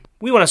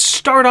We want to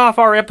start off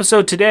our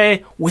episode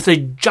today with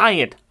a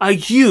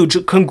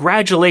huge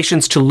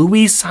congratulations to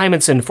Louise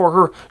Simonson for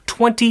her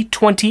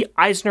 2020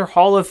 Eisner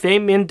Hall of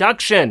Fame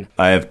induction.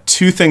 I have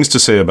two things to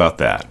say about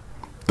that.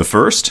 The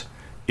first,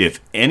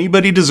 if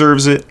anybody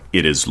deserves it,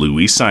 it is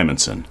Louise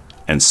Simonson.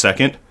 And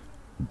second,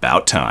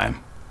 about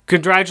time.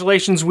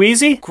 Congratulations,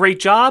 Wheezy. Great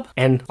job.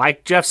 And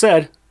like Jeff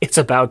said, it's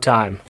about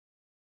time.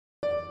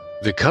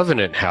 The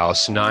Covenant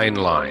House 9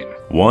 line.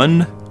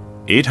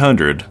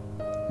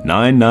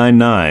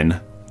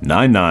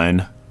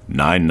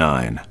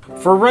 1-800-999-9999.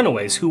 For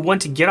runaways who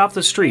want to get off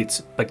the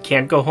streets but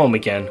can't go home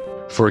again.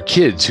 For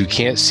kids who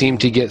can't seem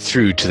to get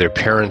through to their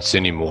parents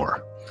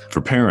anymore.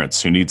 For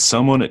parents who need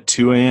someone at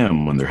 2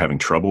 a.m. when they're having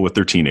trouble with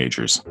their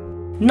teenagers.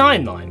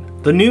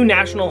 9line, the new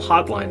national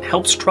hotline,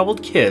 helps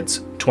troubled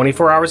kids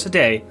 24 hours a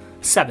day,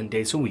 7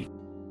 days a week.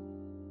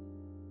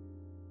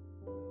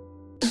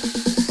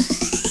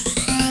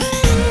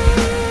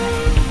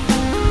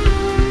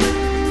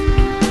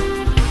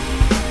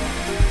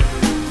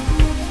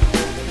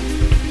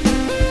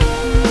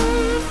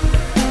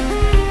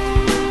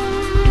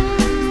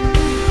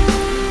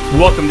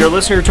 Welcome, dear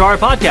listener, to our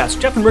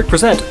podcast. Jeff and Rick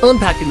present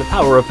Unpacking the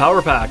Power of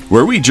Power Pack,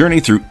 where we journey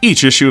through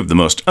each issue of the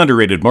most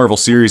underrated Marvel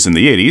series in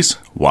the 80s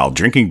while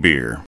drinking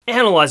beer.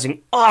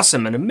 Analyzing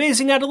awesome and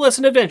amazing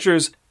adolescent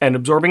adventures and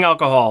absorbing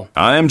alcohol.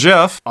 I am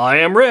Jeff. I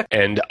am Rick.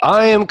 And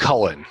I am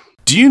Cullen.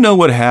 Do you know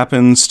what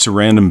happens to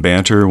random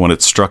banter when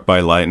it's struck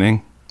by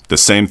lightning? The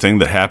same thing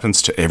that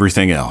happens to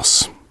everything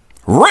else.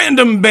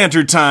 Random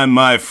banter time,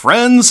 my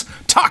friends!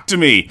 Talk to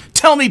me!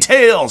 Tell me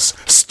tales!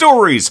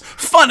 Stories!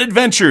 Fun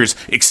adventures!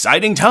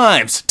 Exciting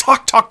times!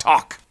 Talk, talk,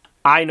 talk!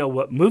 I know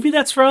what movie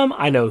that's from,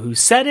 I know who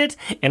said it,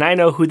 and I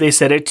know who they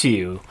said it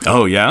to.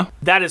 Oh, yeah?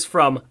 That is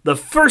from the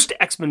first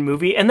X-Men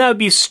movie, and that would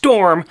be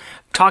Storm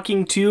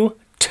talking to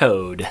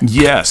Toad.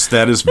 Yes,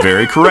 that is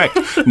very correct.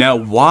 Now,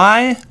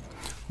 why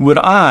would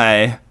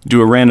I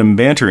do a random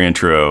banter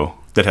intro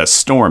that has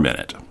Storm in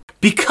it?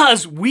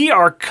 Because we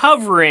are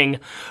covering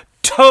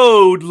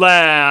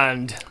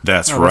Toadland.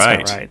 That's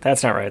right.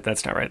 That's not right.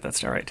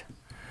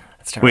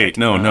 Wait,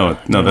 no,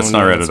 that's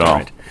not right at all.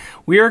 Right.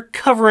 We are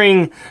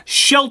covering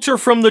Shelter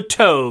from the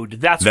Toad.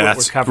 That's what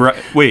we're covering.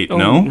 Right. Wait,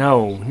 no?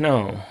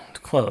 No.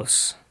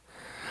 Close.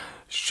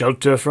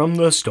 Shelter from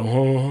the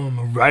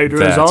storm, riders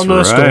That's on the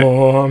right.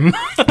 storm.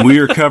 We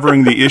are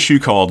covering the issue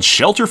called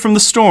Shelter from the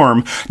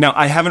Storm. Now,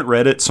 I haven't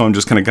read it, so I'm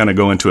just going to kind of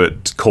go into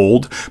it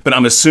cold, but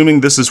I'm assuming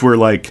this is where,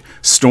 like,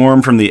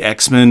 Storm from the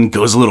X-Men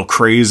goes a little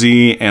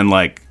crazy, and,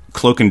 like,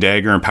 Cloak and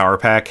Dagger and Power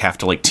Pack have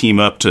to, like, team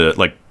up to,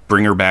 like,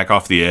 bring her back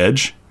off the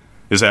edge.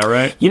 Is that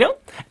right? You know,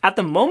 at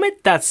the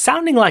moment, that's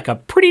sounding like a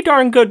pretty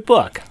darn good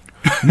book.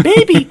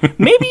 Maybe even a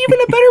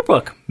better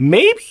book.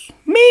 Maybe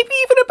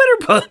even a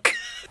better book.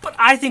 But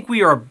I think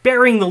we are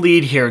bearing the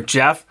lead here,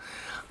 Jeff.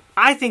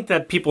 I think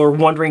that people are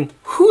wondering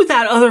who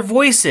that other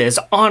voice is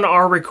on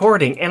our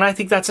recording, and I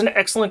think that's an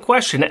excellent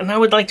question, and I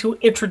would like to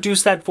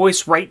introduce that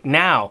voice right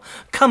now.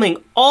 Coming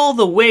all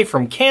the way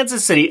from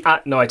Kansas City,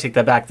 no, I take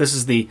that back. This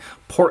is the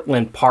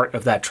Portland part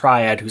of that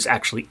triad who's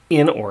actually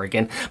in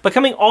Oregon. But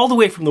coming all the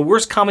way from the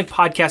worst comic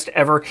podcast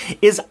ever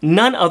is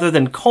none other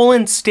than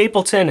Colin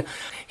Stapleton,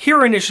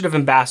 Hero Initiative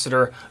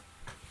Ambassador,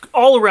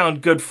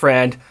 all-around good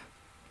friend,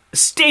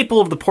 staple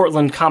of the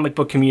Portland comic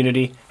book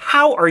community.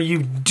 How are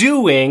you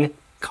doing,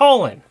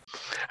 Colin?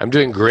 I'm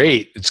doing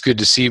great. It's good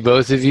to see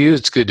both of you.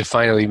 It's good to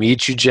finally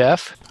meet you,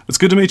 Jeff. It's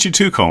good to meet you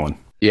too, Colin.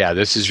 Yeah,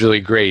 this is really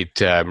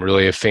great. I'm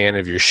really a fan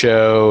of your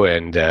show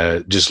and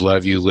just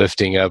love you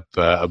lifting up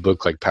a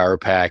book like Power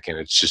Pack, and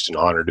it's just an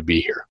honor to be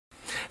here.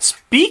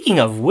 Speaking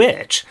of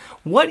which,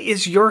 what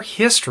is your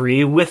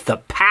history with the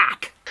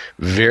Pack?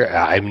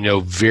 I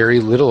know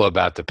very little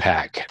about the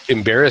Pack.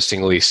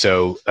 Embarrassingly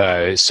so.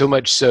 So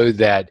much so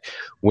that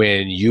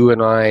when you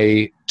and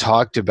I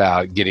talked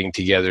about getting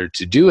together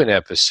to do an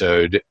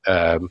episode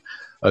of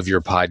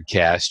your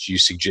podcast, you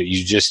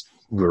just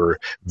were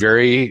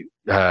very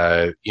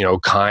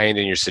kind,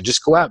 and you said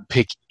just go out and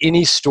pick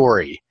any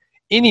story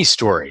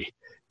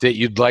that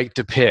you'd like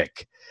to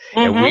pick.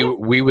 Mm-hmm. And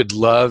we would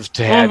love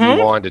to have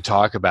you on to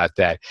talk about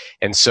that.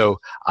 And so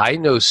I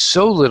know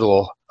so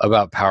little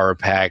about Power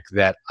Pack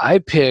that I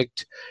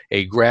picked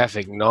a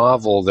graphic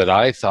novel that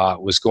I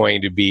thought was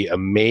going to be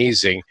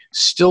amazing,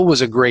 still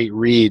was a great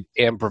read,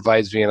 and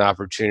provides me an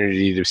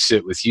opportunity to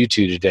sit with you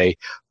two today.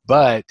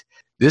 But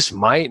this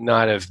might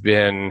not have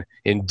been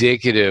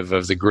indicative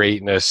of the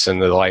greatness and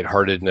the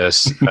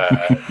lightheartedness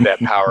that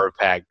Power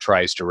Pack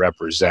tries to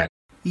represent.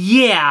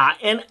 Yeah,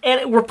 and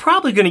we're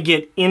probably going to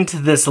get into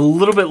this a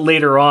little bit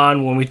later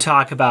on when we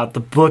talk about the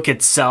book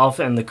itself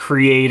and the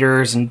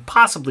creators and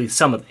possibly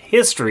some of the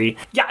history.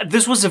 Yeah,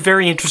 this was a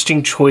very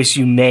interesting choice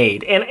you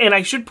made. And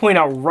I should point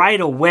out right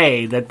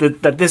away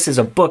that this is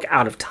a book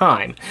out of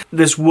time.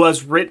 This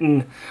was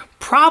written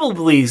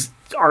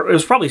it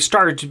was probably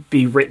started to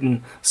be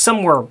written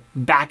somewhere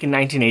back in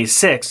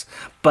 1986,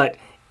 but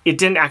it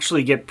didn't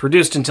actually get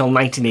produced until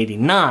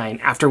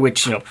 1989, after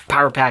which,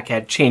 Power Pack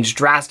had changed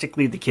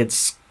drastically. The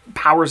kids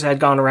powers had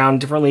gone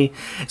around differently.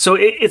 So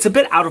it's a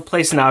bit out of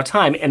place and out of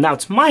time, and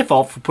that's my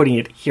fault for putting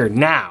it here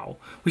now.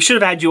 We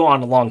should have had you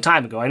on a long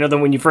time ago. I know that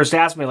when you first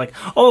asked me, like,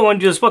 oh, I want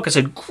to do this book, I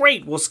said,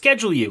 great, we'll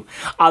schedule you.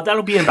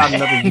 That'll be in about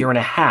another year and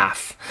a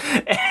half.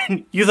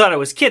 And you thought I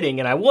was kidding,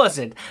 and I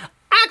wasn't.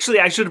 Actually,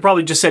 I should have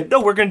probably just said, no,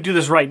 we're going to do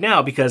this right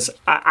now because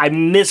I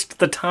missed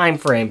the time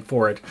frame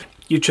for it.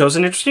 You chose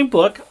an interesting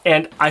book,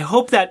 and I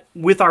hope that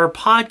with our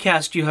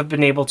podcast, you have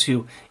been able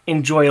to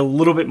enjoy a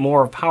little bit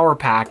more of Power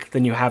Pack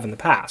than you have in the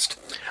past.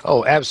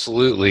 Oh,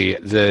 absolutely.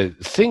 The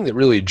thing that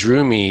really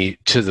drew me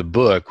to the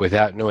book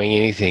without knowing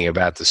anything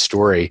about the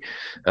story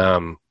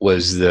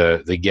was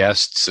the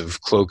guests of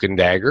Cloak and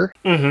Dagger.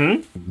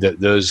 Mm-hmm.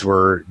 Those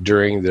were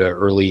during the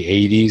early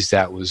 80s.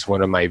 That was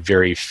one of my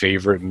very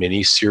favorite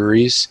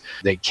miniseries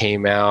that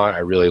came out. I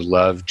really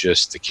loved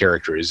just the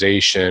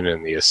characterization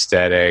and the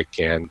aesthetic,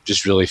 and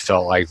just really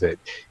felt like that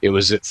it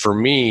was, for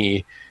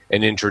me,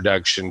 an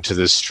introduction to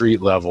the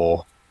street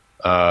level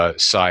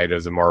side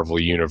of the Marvel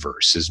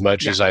Universe. As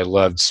much as I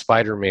loved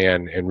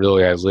Spider-Man, and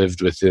really I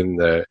lived within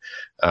the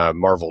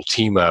Marvel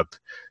team-up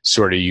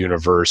sort of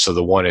universe, so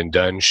the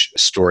one-and-done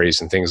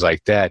stories and things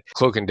like that,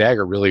 Cloak and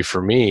Dagger, really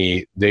for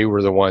me, they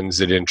were the ones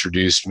that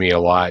introduced me a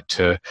lot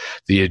to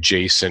the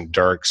adjacent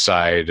dark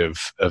side of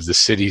the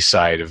city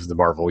side of the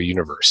Marvel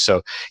Universe.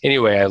 So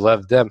anyway, I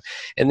loved them.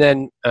 And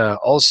then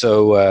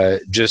also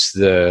just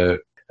the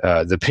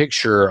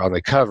picture on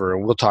the cover,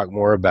 and we'll talk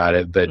more about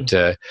it, but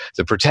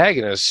the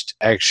protagonist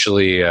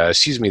actually,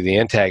 the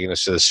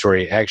antagonist of the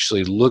story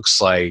actually looks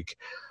like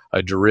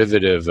a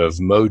derivative of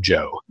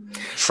Mojo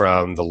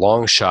from the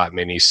Long Shot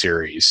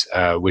miniseries,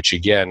 which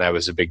again, I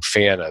was a big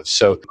fan of.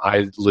 So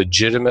I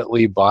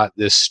legitimately bought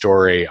this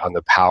story on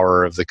the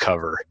power of the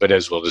cover, but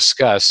as we'll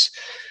discuss,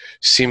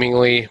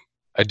 seemingly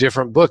a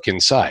different book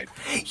inside.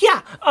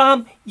 Yeah,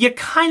 you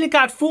kind of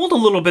got fooled a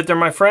little bit there,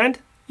 my friend.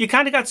 You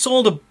kind of got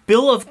sold a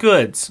bill of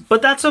goods,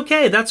 but that's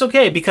okay. That's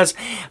okay, because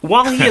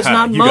while he is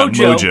not you Mojo,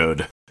 got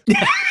mojoed.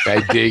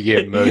 I did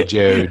get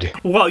mojoed.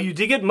 While you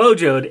did get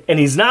mojoed, and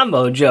he's not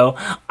Mojo,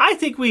 I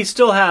think we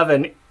still have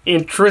an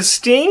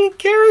interesting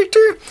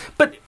character.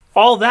 But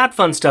all that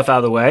fun stuff out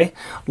of the way,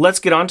 let's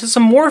get on to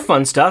some more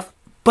fun stuff.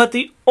 But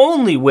the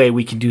only way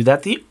we can do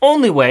that, the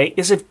only way,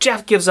 is if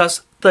Jeff gives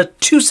us the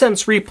 2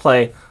 cents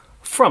replay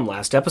from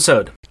last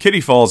episode. Kitty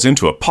falls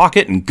into a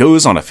pocket and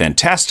goes on a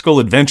fantastical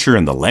adventure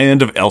in the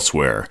land of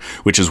Elsewhere,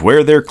 which is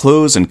where their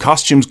clothes and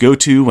costumes go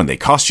to when they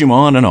costume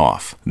on and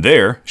off.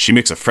 There, she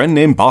makes a friend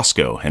named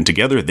Bosco, and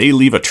together they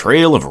leave a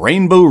trail of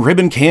rainbow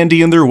ribbon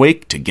candy in their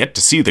wake to get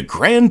to see the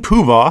Grand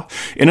Poobah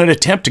in an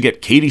attempt to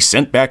get Katie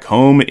sent back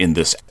home in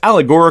this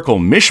allegorical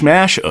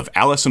mishmash of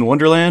Alice in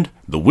Wonderland,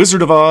 The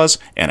Wizard of Oz,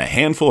 and a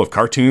handful of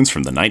cartoons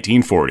from the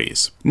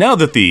 1940s. Now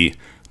that the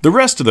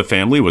rest of the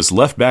family was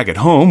left back at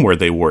home where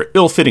they wore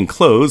ill-fitting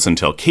clothes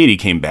until Katie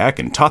came back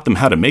and taught them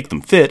how to make them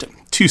fit.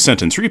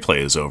 2-sentence replay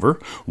is over.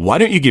 Why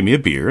don't you give me a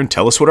beer and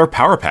tell us what our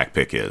Power Pack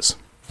pick is?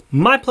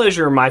 My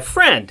pleasure, my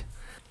friend.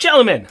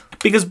 Gentlemen,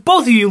 because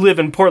both of you live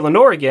in Portland,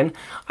 Oregon,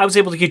 I was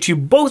able to get you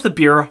both a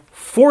beer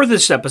for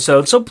this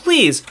episode, so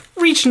please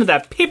reach into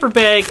that paper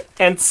bag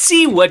and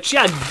see what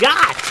you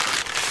got.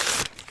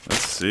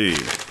 Let's see.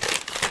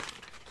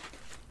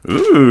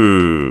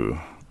 Ooh.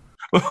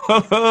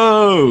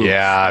 Whoa!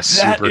 Yeah,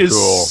 super that is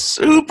cool.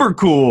 Super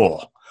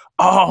cool.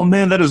 Oh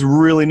man, that is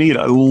really neat.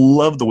 I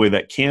love the way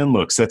that can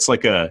looks. That's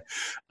like a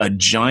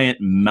giant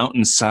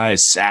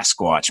mountain-sized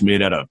Sasquatch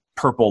made out of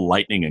purple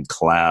lightning and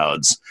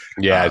clouds.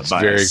 Yeah, it's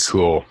very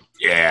cool.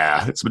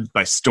 Yeah, it's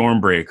by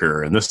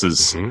Stormbreaker, and this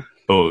is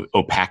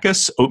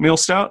Opacus Oatmeal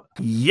Stout.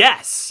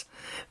 Yes.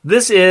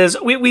 This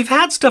is, we've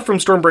had stuff from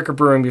Stormbreaker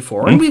Brewing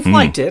before, and we've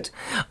liked it.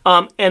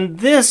 And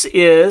this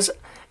is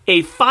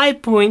a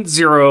 5.0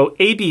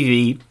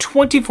 ABV,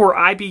 24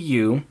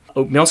 IBU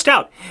oatmeal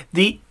stout.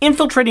 The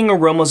infiltrating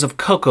aromas of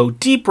cocoa,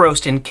 deep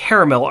roast, and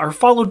caramel are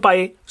followed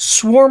by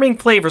swarming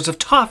flavors of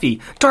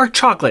toffee, dark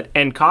chocolate,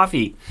 and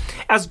coffee.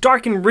 As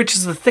dark and rich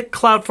as the thick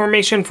cloud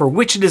formation for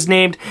which it is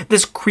named,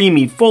 this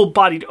creamy,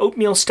 full-bodied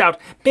oatmeal stout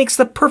makes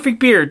the perfect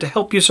beer to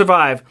help you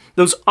survive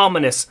those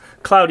ominous,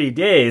 cloudy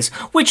days,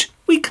 which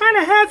we kind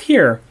of have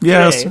here.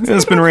 Yes,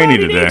 it's been rainy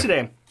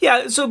today.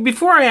 Yeah, so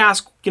before I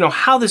ask,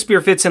 how this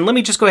beer fits in, let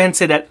me just go ahead and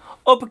say that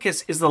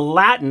opacus is the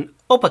Latin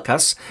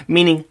opacus,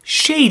 meaning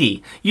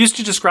shady, used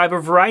to describe a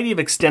variety of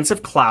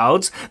extensive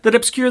clouds that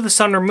obscure the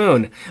sun or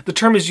moon. The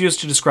term is used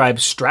to describe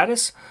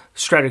stratus,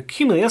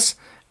 stratocumulus,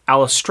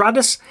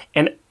 allostratus,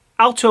 and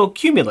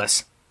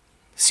altocumulus.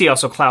 See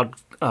also cloud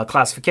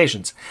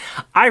classifications.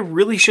 I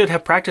really should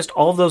have practiced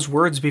all of those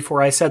words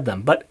before I said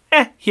them, but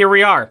here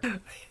we are.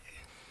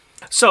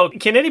 So,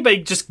 can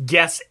anybody just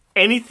guess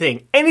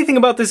anything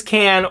about this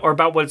can or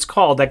about what it's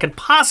called that could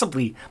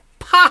possibly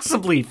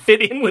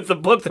fit in with the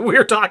book that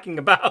we're talking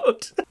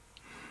about?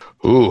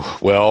 Ooh,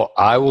 well,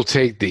 I will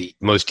take the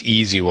most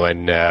easy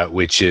one,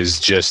 which is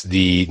just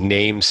the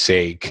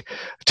namesake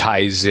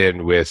ties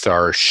in with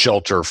our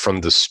Shelter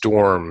from the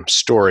Storm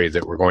story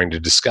that we're going to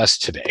discuss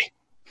today.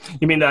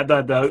 You mean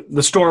the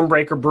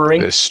Stormbreaker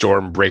Brewing? The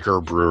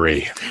Stormbreaker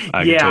Brewery.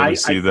 I can totally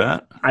see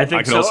that. I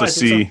think I can so. also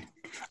see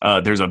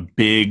there's a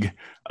big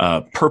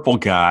purple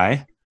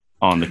guy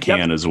on the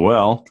can as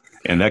well.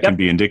 And that can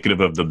be indicative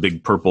of the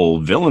big purple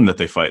villain that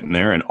they fight in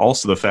there. And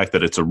also the fact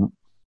that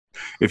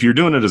if you're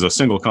doing it as a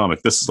single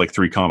comic, this is like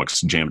 3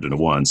 comics jammed into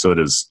one. So it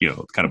is,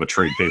 kind of a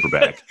trade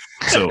paperback.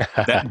 So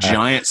that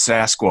giant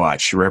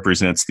Sasquatch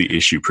represents the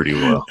issue pretty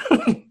well.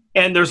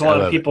 And there's a lot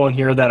of people in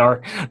here that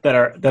are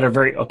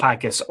very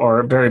opacus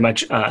or very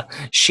much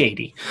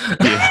shady.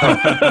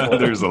 Yeah.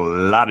 There's a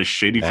lot of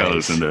shady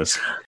fellows in this.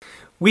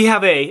 We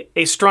have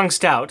a strong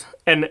stout,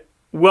 and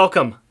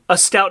welcome a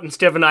stout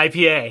instead of an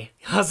IPA.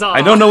 Huzzah!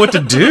 I don't know what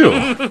to do.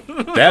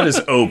 That is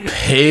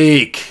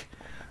opaque.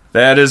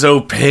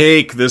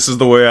 This is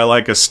the way I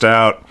like a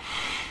stout.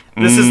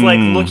 This is like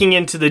looking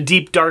into the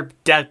deep, dark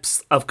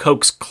depths of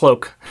Coke's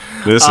cloak.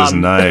 This is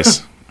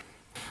nice.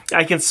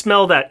 I can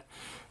smell that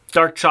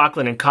dark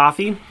chocolate and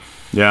coffee.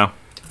 Yeah.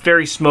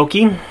 Very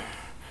smoky.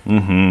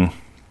 Mm-hmm.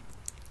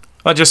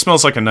 It just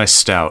smells like a nice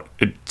stout.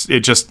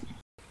 It just...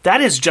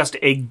 That is just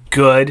a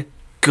good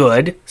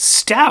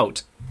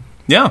stout.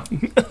 Yeah.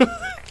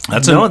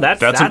 That's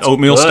an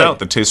oatmeal good. stout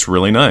that tastes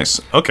really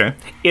nice. Okay.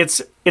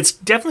 It's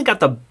definitely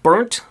got the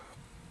burnt...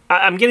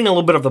 I'm getting a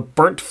little bit of the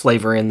burnt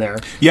flavor in there.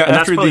 Yeah,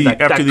 after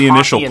the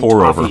initial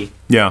pour over.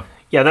 Yeah.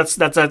 Yeah,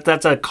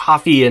 that's a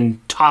coffee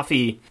and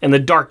toffee and the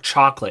dark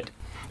chocolate.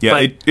 Yeah,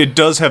 it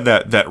does have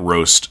that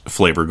roast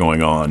flavor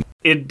going on.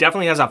 It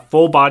definitely has a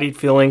full-bodied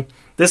feeling.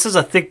 This is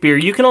a thick beer.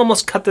 You can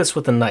almost cut this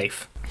with a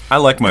knife. I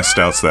like my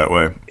stouts that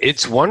way.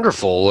 It's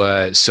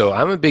wonderful. So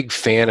I'm a big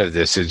fan of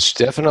this. It's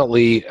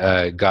definitely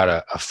got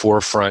a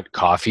forefront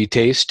coffee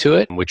taste to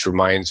it, which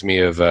reminds me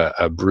of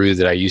a brew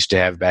that I used to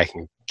have back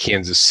in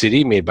Kansas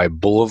City, made by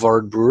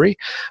Boulevard Brewery,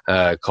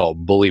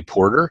 called Bully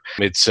Porter.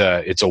 It's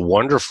a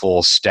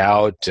wonderful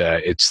stout.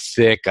 It's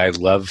thick. I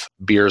love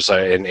beers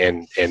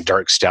and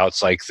dark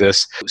stouts like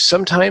this.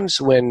 Sometimes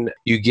when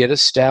you get a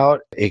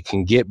stout, it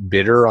can get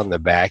bitter on the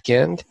back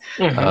end.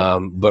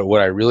 Mm-hmm. But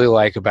what I really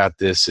like about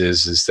this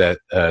is that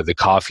the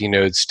coffee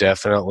notes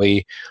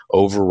definitely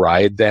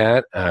override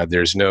that.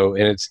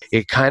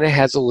 It kind of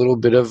has a little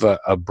bit of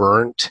a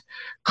burnt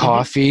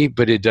coffee,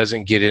 but it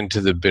doesn't get into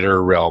the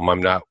bitter realm.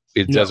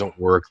 It doesn't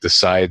work the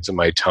sides of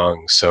my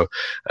tongue. So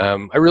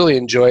I really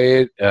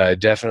enjoy it.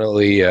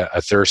 Definitely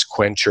a thirst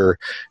quencher,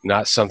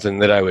 not something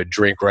that I would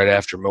drink right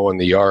after mowing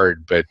the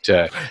yard, but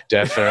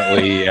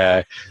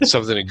definitely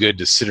something good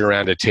to sit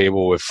around a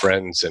table with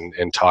friends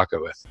and talk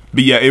with.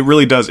 But yeah, it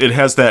really does. It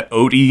has that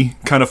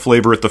oaty kind of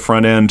flavor at the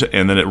front end,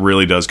 and then it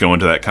really does go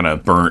into that kind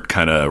of burnt,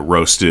 kind of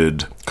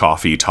roasted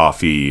coffee,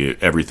 toffee,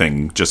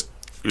 everything. Just,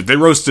 they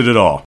roasted it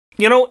all.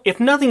 If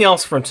nothing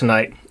else from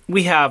tonight,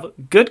 we have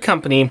good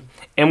company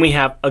and we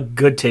have a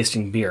good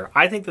tasting beer.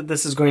 I think that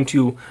this is going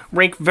to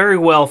rank very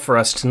well for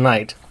us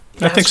tonight.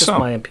 That's just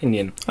my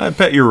opinion. I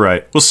bet you're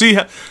right. We'll see.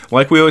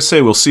 Like we always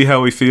say, we'll see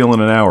how we feel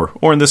in an hour,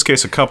 or in this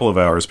case, a couple of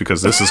hours,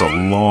 because this is a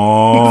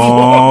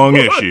long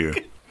issue.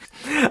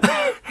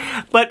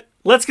 But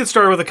let's get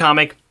started with the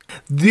comic.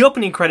 The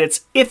opening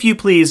credits, if you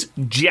please,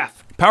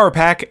 Jeff. Power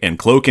Pack and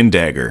Cloak and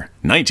Dagger,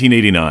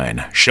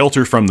 1989.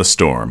 Shelter from the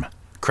Storm.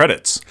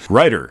 Credits: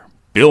 writer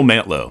Bill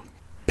Mantlo.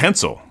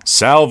 Pencil,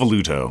 Sal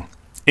Voluto.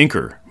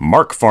 Inker,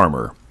 Mark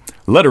Farmer.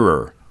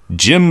 Letterer,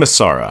 Jim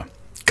Massara.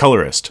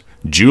 Colorist,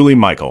 Julie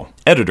Michael.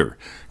 Editor,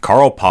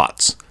 Carl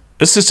Potts.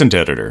 Assistant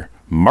editor,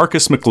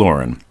 Marcus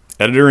McLaurin.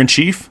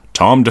 Editor-in-chief,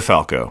 Tom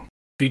DeFalco.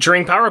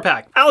 Featuring Power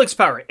Pack, Alex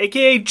Power,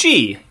 a.k.a.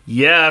 G.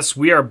 Yes,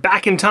 we are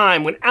back in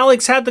time when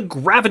Alex had the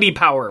gravity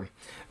power.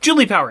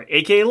 Julie Power,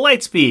 a.k.a.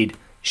 Lightspeed.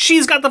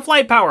 She's got the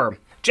flight power.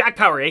 Jack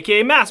Power,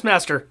 a.k.a.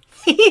 Massmaster.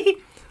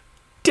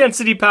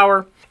 Density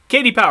Power.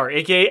 Katie Power,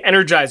 a.k.a.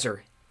 Energizer.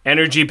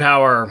 Energy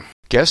Power.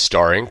 Guest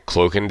starring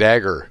Cloak and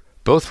Dagger.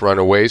 Both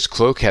runaways,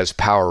 Cloak has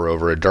power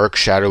over a dark,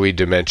 shadowy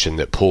dimension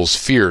that pulls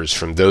fears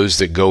from those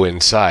that go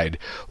inside,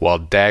 while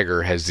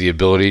Dagger has the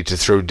ability to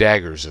throw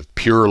daggers of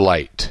pure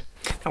light.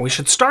 Now, we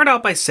should start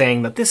out by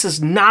saying that this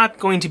is not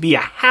going to be a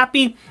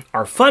happy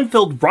or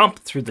fun-filled romp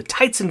through the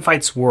tights and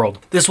fights world.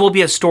 This will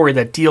be a story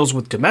that deals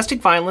with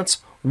domestic violence,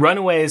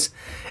 runaways,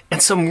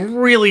 and some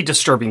really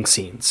disturbing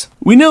scenes.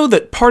 We know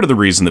that part of the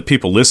reason that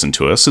people listen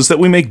to us is that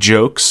we make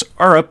jokes,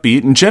 are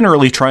upbeat, and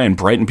generally try and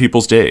brighten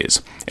people's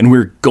days. And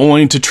we're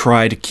going to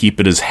try to keep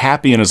it as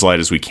happy and as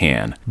light as we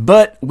can.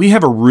 But we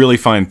have a really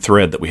fine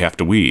thread that we have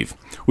to weave,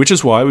 which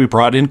is why we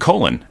brought in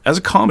Colin as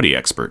a comedy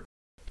expert.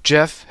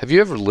 Jeff, have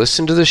you ever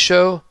listened to the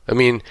show? I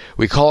mean,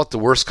 we call it the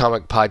worst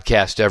comic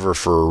podcast ever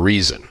for a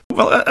reason.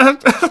 Well,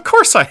 of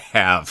course I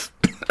have.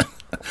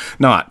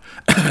 No,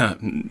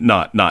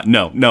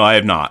 I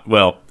have not.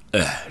 Well,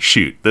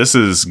 shoot, this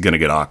is going to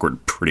get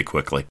awkward pretty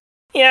quickly.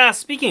 Yeah,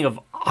 speaking of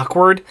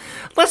awkward,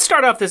 let's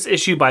start off this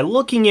issue by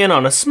looking in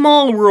on a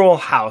small rural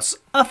house.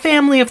 A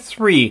family of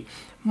 3.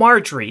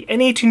 Marjorie, an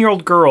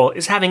 18-year-old girl,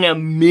 is having a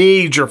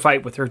major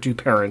fight with her 2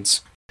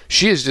 parents.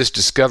 She has just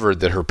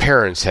discovered that her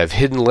parents have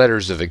hidden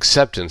letters of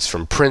acceptance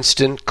from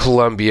Princeton,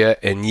 Columbia,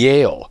 and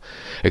Yale.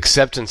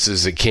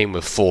 Acceptances that came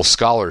with full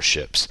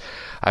scholarships.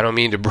 I don't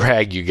mean to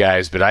brag, you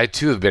guys, but I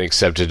too have been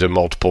accepted to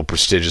multiple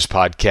prestigious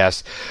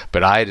podcasts,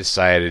 but I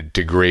decided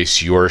to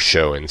grace your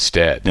show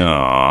instead.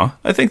 Aw,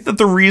 I think that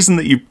the reason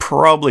that you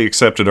probably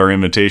accepted our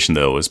invitation,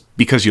 though, is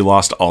because you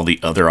lost all the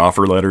other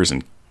offer letters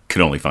and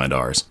could only find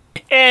ours.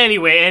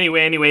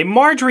 Anyway,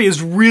 Marjorie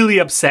is really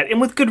upset,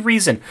 and with good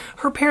reason.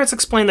 Her parents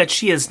explain that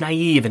she is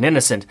naive and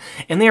innocent,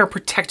 and they are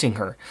protecting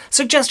her,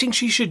 suggesting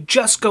she should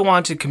just go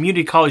on to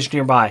community college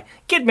nearby,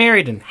 get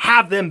married, and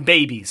have them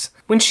babies.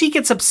 When she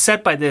gets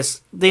upset by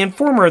this, they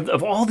inform her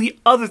of all the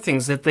other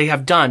things that they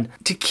have done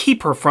to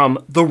keep her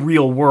from the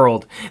real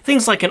world.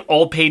 Things like an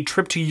all-paid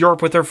trip to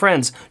Europe with her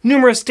friends,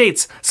 numerous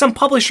dates, some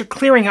publisher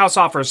clearinghouse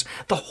offers,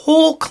 the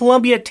whole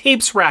Columbia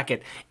Tapes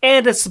racket,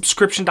 and a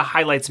subscription to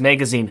Highlights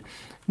magazine.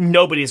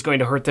 Nobody is going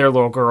to hurt their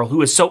little girl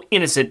who is so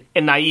innocent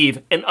and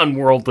naive and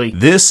unworldly.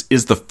 This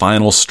is the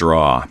final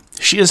straw.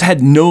 She has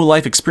had no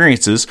life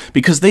experiences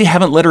because they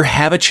haven't let her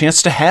have a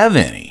chance to have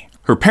any.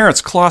 Her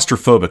parents'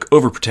 claustrophobic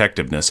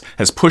overprotectiveness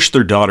has pushed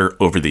their daughter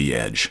over the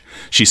edge.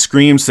 She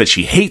screams that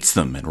she hates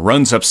them and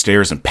runs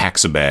upstairs and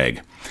packs a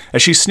bag.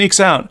 As she sneaks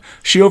out,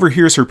 she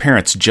overhears her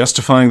parents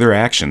justifying their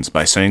actions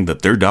by saying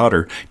that their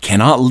daughter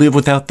cannot live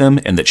without them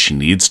and that she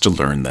needs to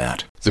learn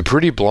that. The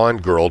pretty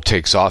blonde girl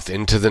takes off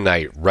into the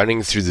night,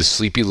 running through the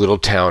sleepy little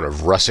town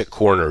of Russet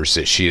Corners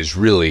that she has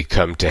really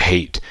come to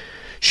hate.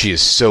 She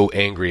is so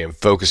angry and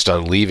focused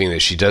on leaving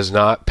that she does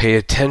not pay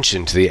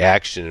attention to the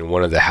action in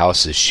one of the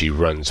houses she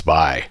runs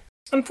by.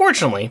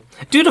 Unfortunately,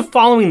 due to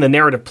following the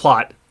narrative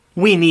plot,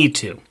 we need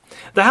to.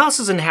 The house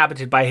is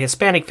inhabited by a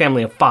Hispanic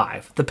family of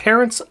 5, the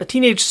parents, a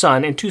teenage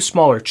son, and 2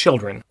 smaller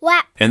children.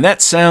 What? And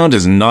that sound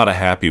is not a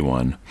happy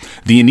one.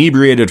 The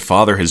inebriated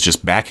father has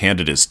just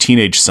backhanded his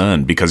teenage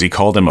son because he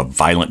called him a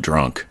violent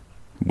drunk.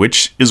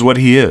 Which is what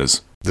he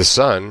is. The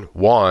son,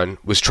 Juan,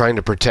 was trying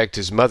to protect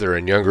his mother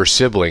and younger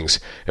siblings,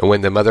 and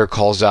when the mother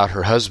calls out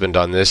her husband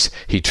on this,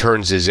 he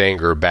turns his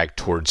anger back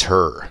towards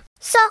her.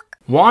 Suck.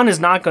 Juan is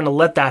not going to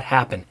let that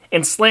happen,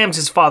 and slams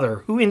his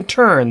father, who in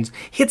turn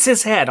hits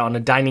his head on a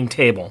dining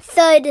table.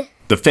 Thud.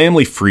 The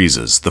family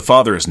freezes, the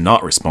father is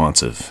not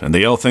responsive, and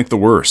they all think the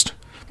worst.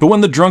 But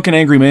when the drunken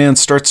angry man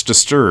starts to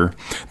stir,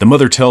 the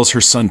mother tells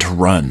her son to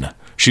run.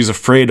 She's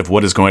afraid of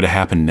what is going to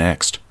happen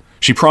next.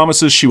 She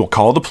promises she will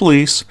call the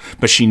police,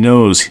 but she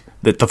knows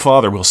that the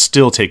father will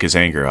still take his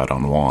anger out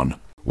on Juan.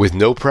 With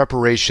no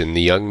preparation,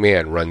 the young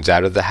man runs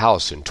out of the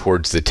house and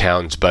towards the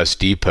town's bus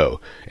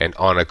depot, and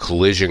on a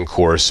collision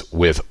course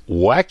with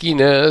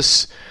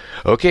wackiness.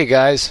 Okay,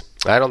 guys,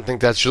 I don't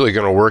think that's really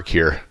going to work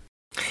here.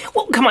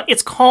 Well, come on,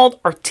 it's called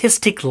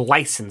artistic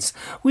license.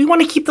 We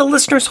want to keep the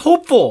listeners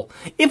hopeful.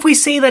 If we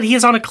say that he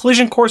is on a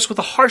collision course with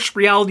the harsh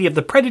reality of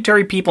the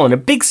predatory people in a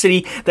big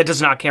city that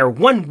does not care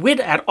one whit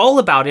at all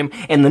about him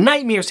and the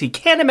nightmares he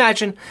can't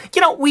imagine,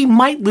 we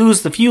might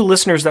lose the few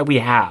listeners that we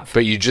have.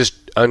 But you just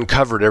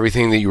uncovered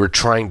everything that you were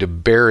trying to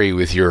bury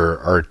with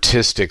your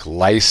artistic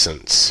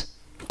license.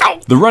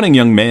 The running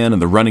young man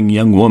and the running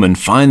young woman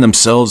find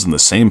themselves in the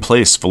same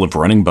place full of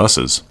running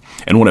buses.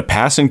 And when a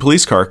passing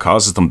police car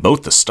causes them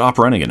both to stop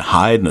running and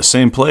hide in the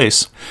same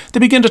place, they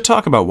begin to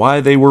talk about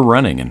why they were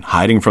running and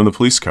hiding from the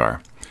police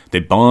car. They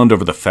bond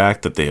over the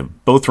fact that they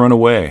have both run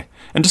away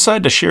and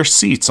decide to share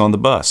seats on the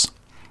bus,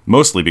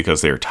 mostly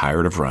because they are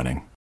tired of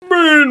running.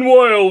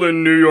 Meanwhile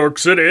in New York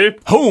City,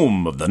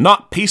 home of the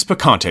not pace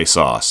picante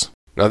sauce.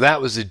 Now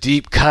that was a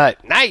deep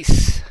cut.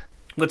 Nice!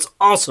 What's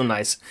also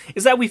nice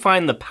is that we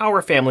find the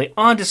Power family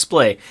on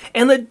display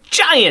and the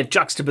giant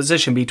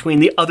juxtaposition between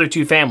the other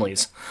 2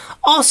 families.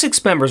 All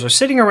 6 members are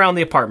sitting around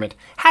the apartment,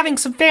 having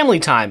some family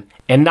time,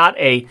 and not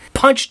a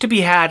punch to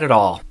be had at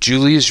all.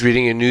 Julie is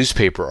reading a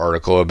newspaper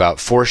article about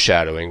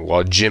foreshadowing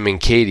while Jim and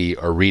Katie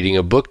are reading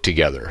a book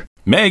together.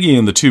 Maggie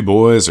and the 2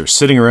 boys are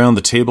sitting around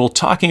the table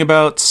talking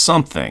about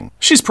something.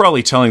 She's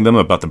probably telling them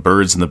about the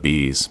birds and the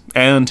bees.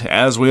 And,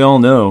 as we all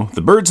know,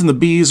 the birds and the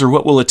bees are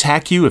what will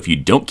attack you if you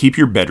don't keep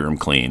your bedroom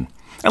clean.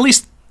 At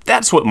least,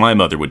 that's what my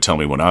mother would tell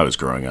me when I was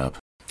growing up.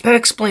 That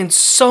explains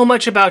so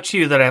much about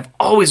you that I've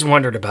always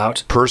wondered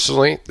about.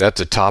 Personally, that's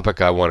a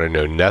topic I want to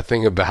know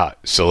nothing about.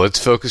 So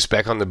let's focus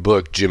back on the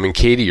book Jim and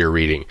Katie are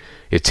reading.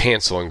 It's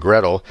Hansel and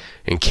Gretel,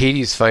 and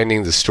Katie's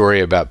finding the story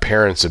about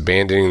parents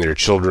abandoning their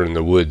children in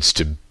the woods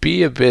to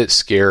be a bit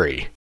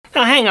scary.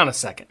 Now hang on a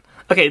second.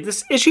 Okay,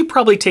 this issue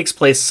probably takes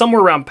place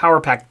somewhere around Power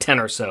Pack 10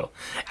 or so.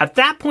 At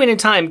that point in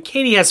time,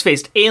 Katie has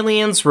faced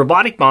aliens,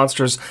 robotic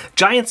monsters,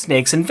 giant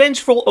snakes, and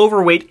vengeful,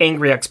 overweight,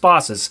 angry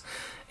ex-bosses.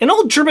 An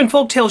old German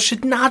folktale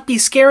should not be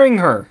scaring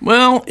her.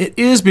 Well, it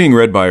is being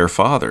read by her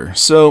father,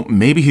 so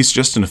maybe he's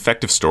just an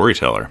effective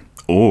storyteller.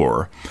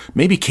 Or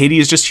maybe Katie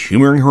is just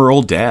humoring her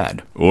old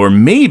dad. Or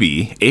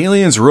maybe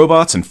aliens,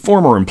 robots, and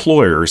former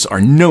employers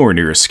are nowhere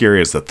near as scary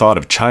as the thought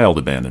of child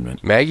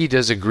abandonment. Maggie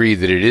does agree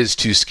that it is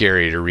too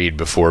scary to read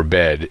before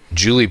bed.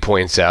 Julie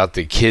points out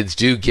that kids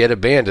do get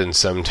abandoned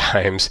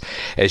sometimes,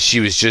 as she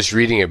was just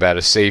reading about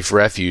a safe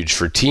refuge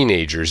for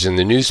teenagers in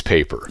the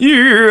newspaper.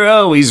 You're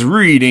always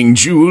reading,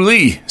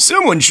 Julie.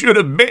 Someone should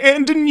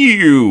abandon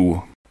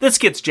you. This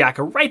gets Jack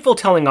a rightful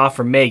telling off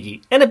from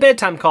Maggie and a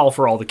bedtime call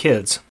for all the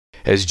kids.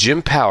 As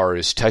Jim Power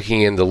is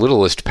tucking in the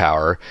littlest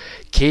Power,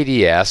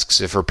 Katie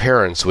asks if her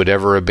parents would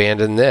ever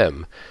abandon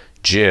them.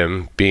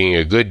 Jim, being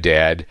a good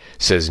dad,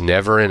 says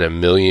never in a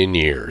million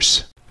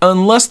years.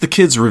 Unless the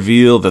kids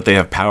reveal that they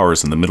have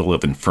powers in the middle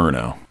of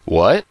Inferno.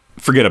 What?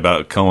 Forget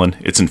about it, Cullen.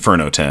 It's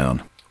Inferno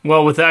Town.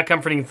 Well, with that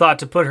comforting thought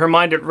to put her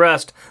mind at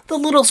rest, the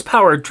littlest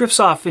Power drifts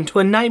off into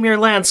a nightmare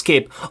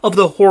landscape of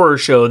the horror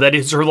show that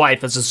is her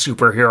life as a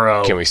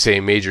superhero. Can we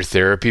say major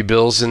therapy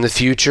bills in the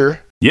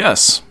future?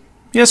 Yes.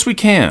 Yes, we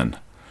can.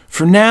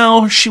 For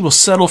now, she will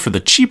settle for the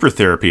cheaper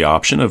therapy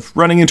option of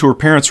running into her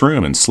parents'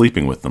 room and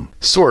sleeping with them.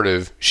 Sort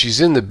of.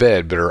 She's in the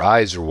bed, but her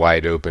eyes are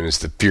wide open as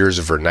the fears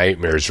of her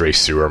nightmares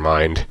race through her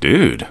mind.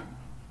 Dude,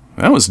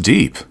 that was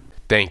deep.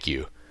 Thank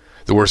you.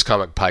 The Worst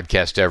Comic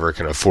Podcast Ever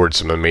can afford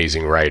some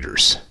amazing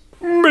writers.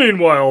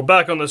 Meanwhile,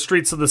 back on the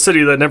streets of the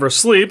city that never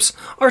sleeps,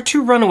 our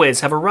two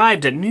runaways have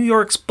arrived at New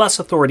York's bus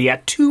authority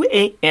at 2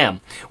 a.m.,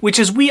 which,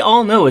 as we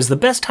all know, is the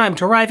best time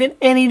to arrive in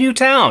any new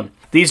town.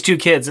 These two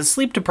kids, as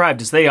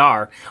sleep-deprived as they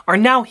are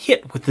now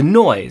hit with the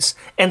noise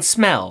and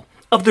smell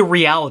of the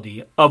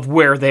reality of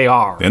where they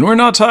are. And we're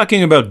not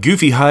talking about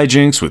goofy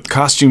hijinks with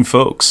costume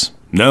folks.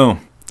 No.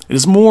 It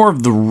is more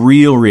of the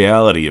real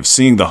reality of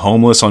seeing the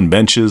homeless on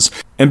benches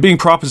and being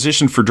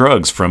propositioned for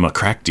drugs from a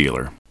crack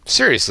dealer.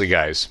 Seriously,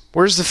 guys,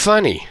 where's the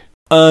funny?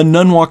 A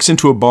nun walks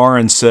into a bar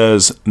and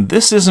says,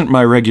 "This isn't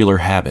my regular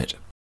habit."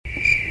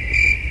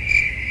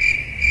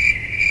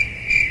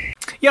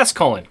 Yes,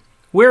 Colin,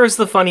 where is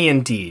the funny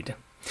indeed?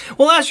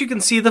 Well, as you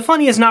can see, the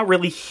funny is not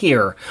really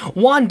here.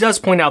 Juan does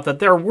point out that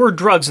there were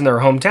drugs in their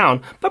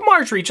hometown, but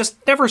Marjorie just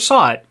never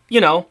saw it,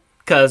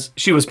 because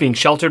she was being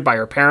sheltered by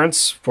her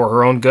parents for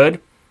her own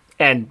good.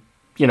 And,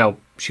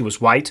 she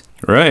was white.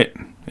 Right.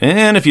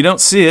 And if you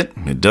don't see it,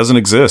 it doesn't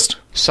exist.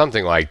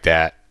 Something like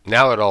that.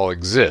 Now it all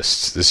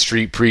exists. The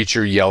street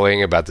preacher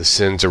yelling about the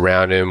sins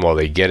around him while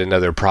they get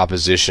another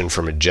proposition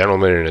from a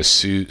gentleman in a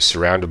suit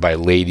surrounded by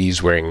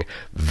ladies wearing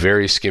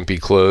very skimpy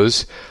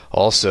clothes.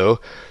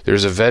 Also,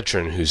 there's a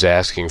veteran who's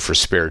asking for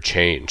spare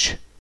change.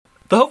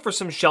 The hope for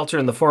some shelter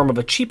in the form of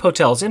a cheap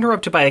hotel is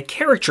interrupted by a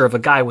caricature of a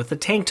guy with a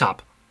tank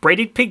top,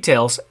 braided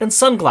pigtails, and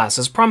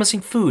sunglasses promising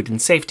food and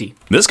safety.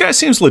 This guy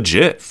seems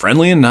legit,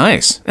 friendly, and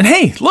nice. And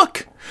hey,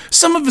 look!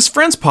 Some of his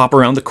friends pop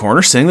around the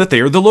corner saying that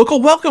they are the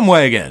local welcome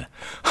wagon.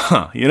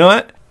 You know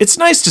what? It's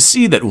nice to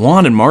see that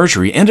Juan and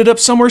Marjorie ended up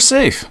somewhere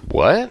safe.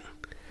 What?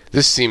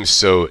 This seems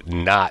so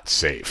not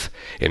safe.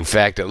 In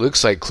fact, it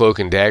looks like Cloak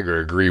and Dagger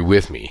agree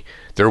with me.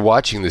 They're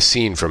watching the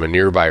scene from a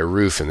nearby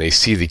roof and they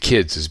see the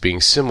kids as being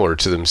similar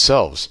to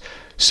themselves.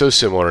 So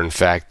similar, in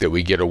fact, that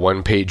we get a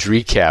one-page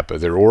recap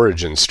of their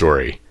origin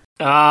story.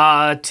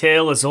 A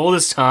tale as old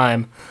as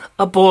time.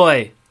 A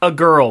boy, a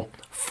girl,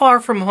 far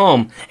from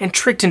home, and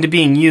tricked into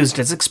being used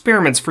as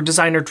experiments for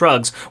designer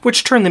drugs,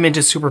 which turn them into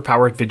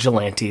superpowered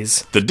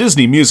vigilantes. The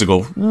Disney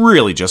musical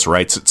really just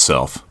writes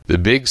itself. The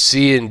big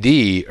C and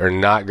D are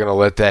not going to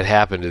let that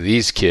happen to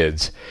these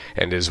kids,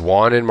 and as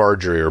Juan and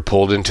Marjorie are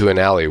pulled into an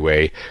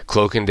alleyway,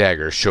 Cloak and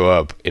Dagger show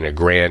up in a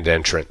grand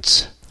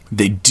entrance.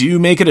 They do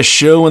make it a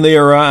show when they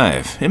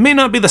arrive. It may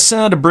not be the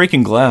sound of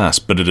breaking glass,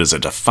 but it is a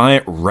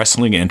defiant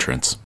wrestling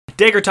entrance.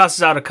 Dagger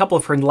tosses out a couple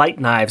of her light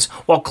knives,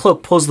 while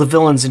Cloak pulls the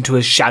villains into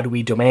his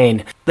shadowy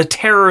domain. The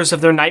terrors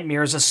of their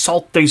nightmares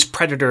assault these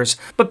predators,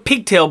 but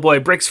Pigtail Boy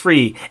breaks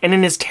free, and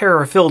in his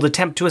terror-filled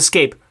attempt to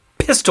escape,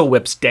 pistol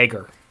whips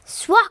Dagger.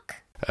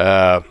 Swak!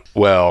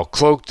 Well,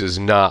 Cloak does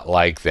not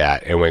like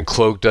that, and when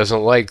Cloak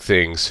doesn't like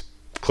things,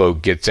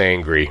 Cloak gets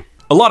angry.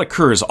 A lot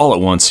occurs all at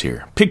once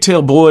here.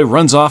 Pigtail Boy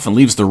runs off and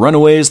leaves the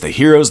runaways, the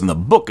heroes, and the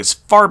book as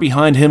far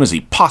behind him as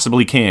he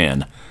possibly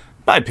can.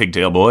 Bye,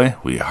 Pigtail Boy.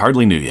 We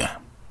hardly knew ya.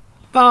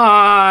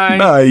 Bye!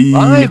 Bye!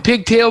 Bye,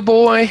 Pigtail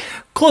Boy!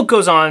 Cloak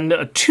goes on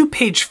a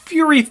 2-page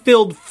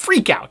fury-filled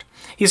freakout.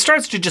 He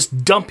starts to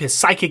just dump his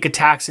psychic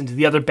attacks into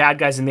the other bad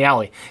guys in the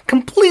alley,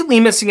 completely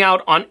missing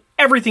out on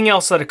everything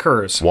else that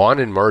occurs. Juan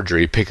and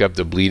Marjorie pick up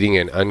the bleeding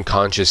and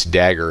unconscious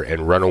Dagger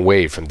and run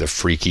away from the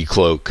freaky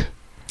Cloak.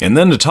 And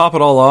then to top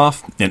it all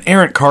off, an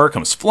errant car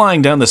comes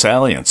flying down this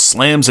alley and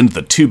slams into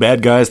the two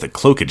bad guys that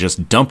Cloak had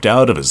just dumped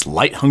out of his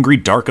light-hungry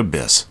dark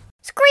abyss.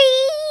 Scream!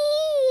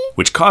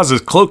 Which causes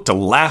Cloak to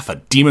laugh a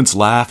demon's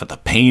laugh at the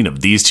pain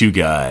of these two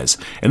guys.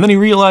 And then he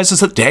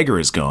realizes that Dagger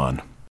is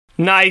gone.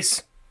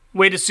 Nice.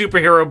 Way to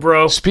superhero,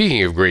 bro.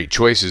 Speaking of great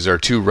choices, our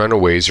two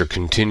runaways are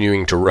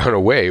continuing to run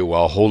away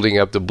while holding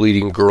up the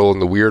bleeding girl in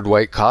the weird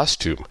white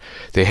costume.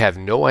 They have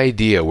no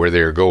idea where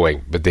they are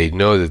going, but they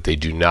know that they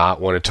do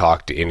not want to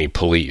talk to any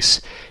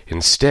police.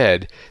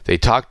 Instead, they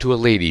talk to a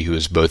lady who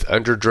is both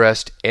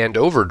underdressed and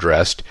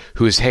overdressed,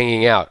 who is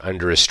hanging out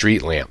under a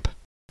street lamp.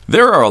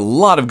 There are a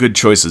lot of good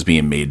choices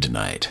being made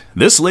tonight.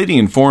 This lady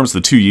informs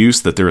the two youths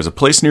that there is a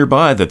place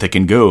nearby that they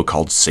can go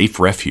called Safe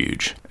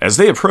Refuge. As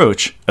they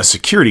approach, a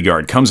security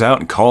guard comes out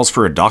and calls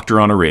for a doctor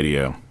on a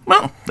radio.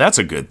 Well, that's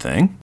a good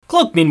thing.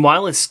 Cloak,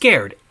 meanwhile, is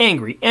scared,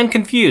 angry, and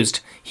confused.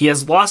 He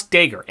has lost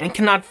Dagger and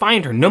cannot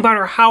find her no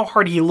matter how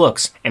hard he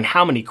looks and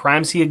how many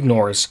crimes he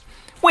ignores.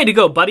 Way to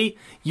go, buddy.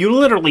 You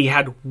literally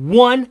had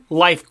one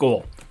life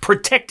goal.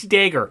 Protect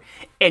Dagger,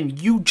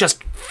 and you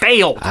just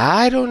failed.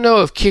 I don't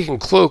know if kicking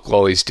Cloak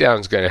while he's down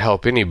is going to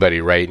help anybody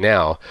right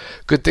now.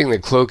 Good thing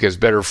that Cloak has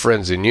better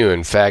friends than you.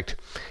 In fact,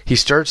 he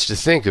starts to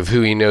think of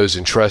who he knows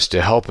and trusts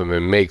to help him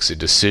and makes a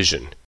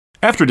decision.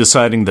 After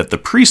deciding that the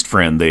priest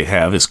friend they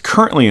have is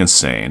currently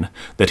insane,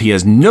 that he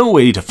has no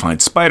way to find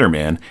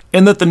Spider-Man,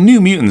 and that the New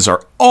Mutants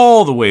are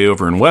all the way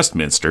over in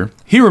Westminster,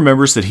 he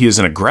remembers that he is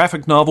in a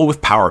graphic novel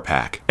with Power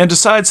Pack, and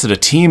decides that a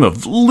team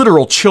of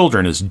literal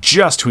children is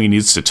just who he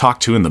needs to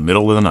talk to in the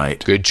middle of the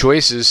night. Good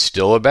choices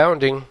still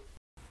abounding.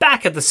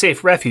 Back at the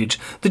Safe Refuge,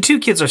 the two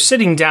kids are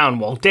sitting down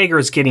while Dagger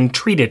is getting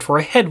treated for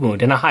a head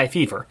wound and a high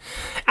fever.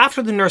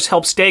 After the nurse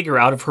helps Dagger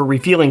out of her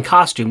revealing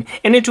costume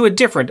and into a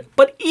different,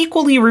 but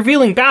equally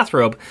revealing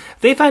bathrobe,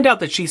 they find out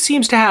that she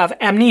seems to have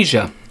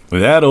amnesia.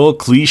 With that old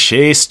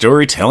cliche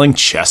storytelling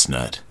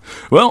chestnut.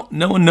 Well,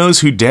 no one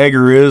knows who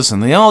Dagger is,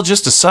 and they all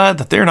just decide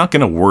that they're not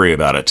going to worry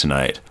about it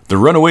tonight. The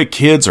runaway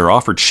kids are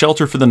offered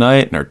shelter for the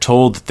night and are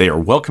told that they are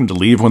welcome to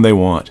leave when they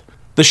want.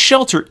 The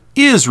shelter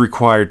is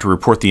required to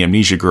report the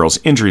amnesia girl's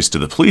injuries to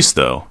the police,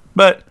 though,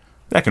 but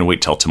that can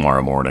wait till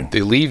tomorrow morning.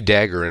 They leave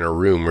Dagger in a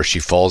room where she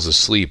falls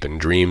asleep and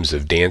dreams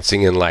of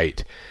dancing and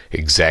light,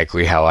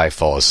 exactly how I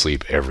fall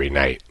asleep every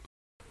night.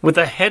 With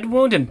a head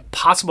wound and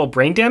possible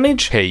brain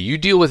damage? Hey, you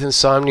deal with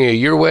insomnia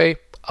your way,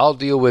 I'll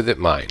deal with it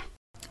mine.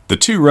 The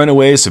two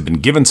runaways have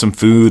been given some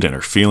food and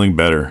are feeling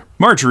better.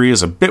 Marjorie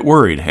is a bit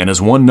worried and is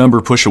one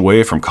number push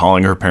away from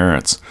calling her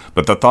parents,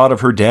 but the thought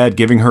of her dad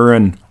giving her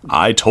an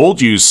 "I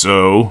told you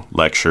so"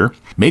 lecture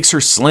makes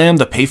her slam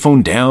the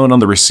payphone down on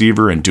the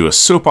receiver and do a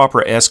soap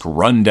opera-esque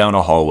run down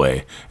a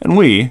hallway, and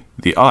we,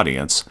 the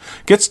audience,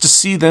 gets to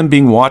see them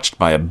being watched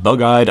by a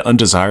bug-eyed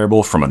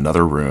undesirable from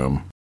another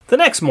room. The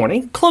next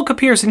morning, Cloak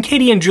appears in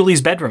Katie and Julie's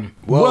bedroom.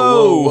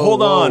 Whoa,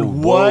 hold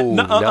on. What? Cool,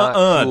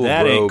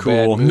 that ain't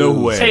bro, cool. No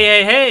way.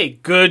 Hey,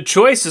 good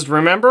choices,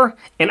 remember?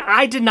 And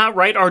I did not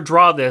write or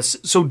draw this,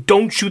 so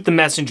don't shoot the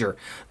messenger.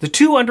 The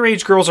two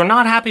underage girls are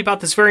not happy about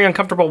this very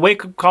uncomfortable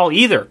wake-up call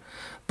either.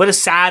 But a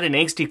sad and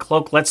angsty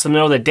Cloak lets them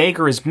know that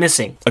Dagger is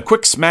missing. A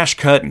quick smash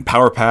cut and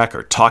Power Pack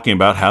are talking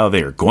about how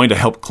they are going to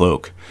help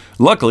Cloak.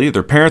 Luckily,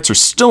 their parents are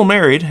still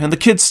married and the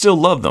kids still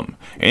love them,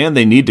 and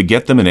they need to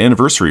get them an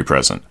anniversary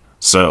present.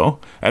 So,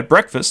 at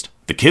breakfast,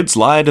 the kids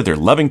lie to their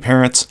loving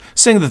parents,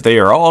 saying that they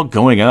are all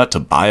going out to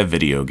buy a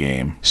video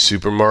game.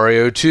 Super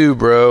Mario 2,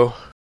 bro.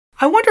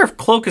 I wonder if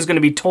Cloak is going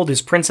to be told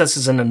his princess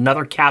is in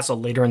another castle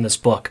later in this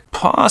book.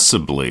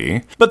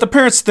 Possibly. But the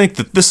parents think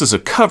that this is a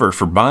cover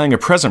for buying a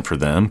present for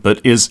them, but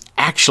is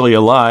actually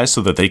a lie so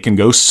that they can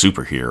go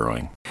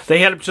superheroing. They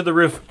head up to the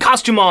roof,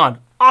 costume on,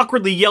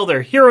 awkwardly yell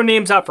their hero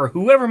names out for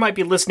whoever might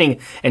be listening,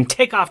 and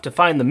take off to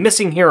find the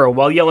missing hero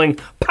while yelling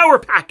 "Power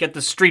Pack" at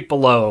the street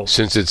below.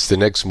 Since it's the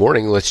next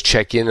morning, let's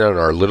check in on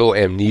our little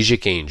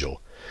amnesic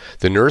angel.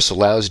 The nurse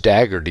allows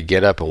Dagger to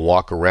get up and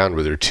walk around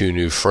with her two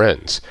new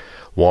friends.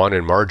 Juan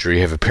and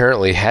Marjorie have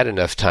apparently had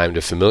enough time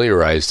to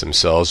familiarize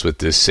themselves with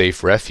this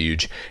safe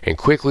refuge and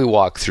quickly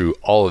walk through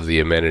all of the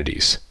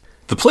amenities.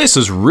 The place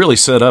is really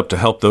set up to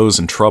help those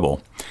in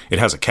trouble. It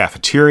has a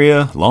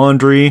cafeteria,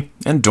 laundry,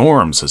 and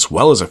dorms, as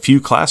well as a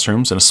few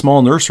classrooms and a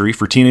small nursery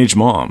for teenage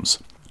moms.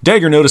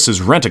 Dagger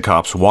notices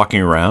rent-a-cops walking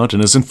around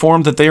and is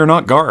informed that they are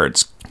not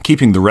guards,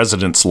 keeping the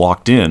residents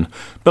locked in,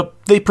 but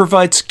they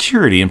provide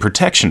security and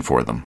protection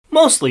for them.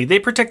 Mostly, they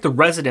protect the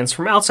residents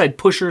from outside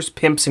pushers,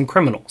 pimps, and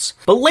criminals.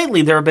 But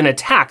lately, there have been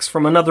attacks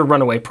from another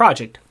runaway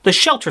project, the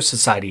Shelter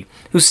Society,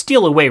 who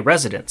steal away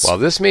residents. While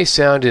this may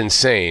sound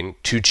insane,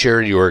 two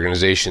charity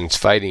organizations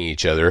fighting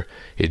each other,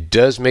 it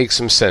does make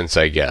some sense,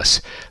 I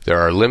guess. There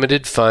are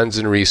limited funds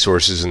and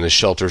resources, and the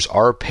shelters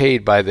are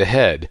paid by the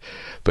head.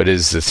 But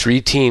as the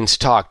three teens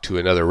talk to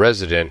another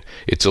resident,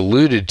 it's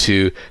alluded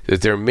to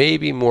that there may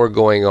be more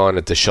going on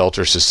at the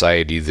Shelter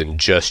Society than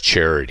just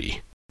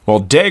charity. While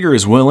Dagger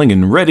is willing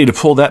and ready to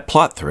pull that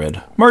plot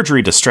thread,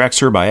 Marjorie distracts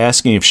her by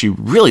asking if she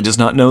really does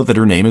not know that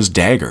her name is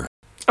Dagger.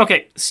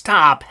 Okay,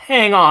 stop.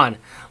 Hang on.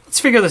 Let's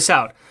figure this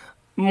out.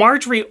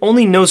 Marjorie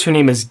only knows her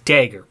name is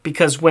Dagger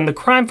because when the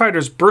crime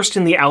fighters burst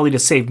in the alley to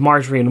save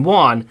Marjorie and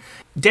Juan,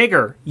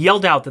 Dagger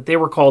yelled out that they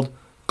were called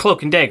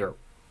Cloak and Dagger,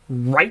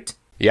 right?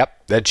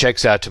 Yep, that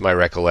checks out to my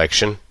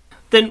recollection.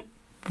 Then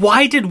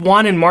why did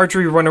Juan and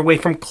Marjorie run away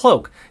from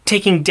Cloak,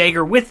 taking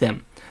Dagger with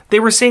them? They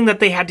were saying that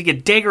they had to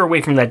get Dagger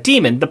away from that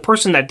demon, the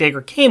person that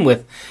Dagger came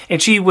with,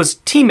 and she was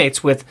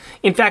teammates with.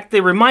 In fact,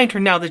 they remind her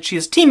now that she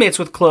is teammates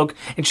with Cloak,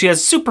 and she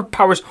has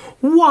superpowers.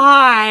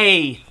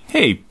 Why?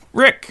 Hey,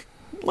 Rick,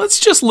 let's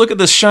just look at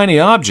this shiny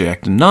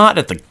object, not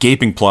at the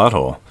gaping plot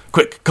hole.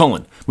 Quick,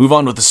 Cullen, move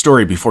on with the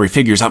story before he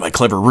figures out my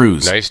clever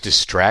ruse. Nice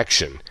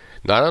distraction.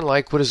 Not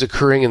unlike what is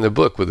occurring in the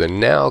book, with a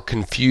now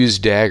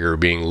confused Dagger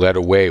being led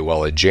away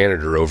while a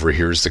janitor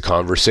overhears the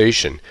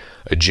conversation.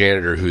 A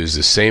janitor who is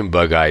the same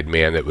bug-eyed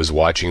man that was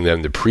watching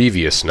them the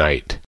previous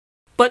night.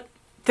 But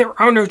there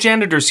are no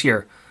janitors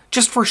here.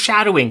 Just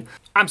foreshadowing.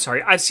 I'm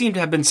sorry, I seem to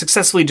have been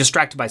successfully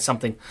distracted by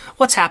something.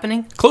 What's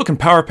happening? Cloak and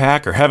Power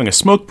Pack are having a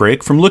smoke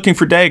break from looking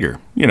for Dagger.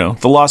 You know,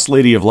 the lost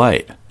lady of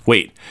light.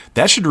 Wait,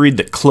 that should read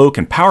that Cloak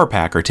and Power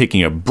Pack are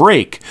taking a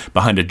break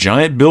behind a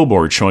giant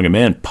billboard showing a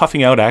man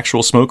puffing out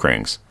actual smoke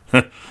rings.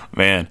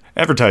 Man,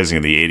 advertising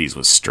in the 80s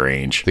was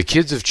strange. The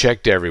kids have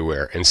checked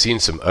everywhere and seen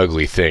some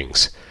ugly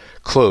things.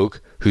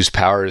 Cloak, whose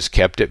power is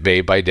kept at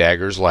bay by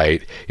Dagger's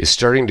light, is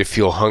starting to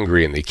feel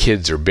hungry and the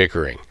kids are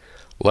bickering.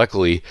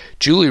 Luckily,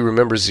 Julie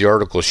remembers the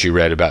article she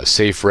read about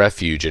safe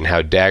refuge and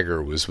how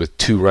Dagger was with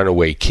 2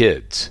 runaway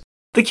kids.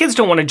 The kids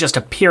don't want to just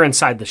appear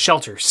inside the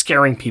shelter,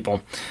 scaring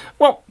people.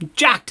 Well,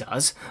 Jack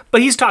does, but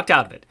he's talked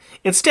out of it.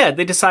 Instead,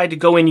 they decide to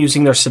go in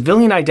using their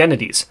civilian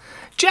identities.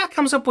 Jack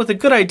comes up with a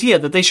good idea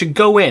that they should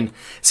go in,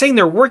 saying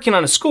they're working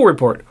on a school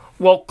report,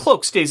 while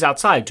Cloak stays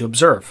outside to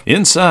observe.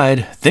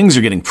 Inside, things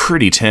are getting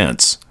pretty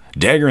tense.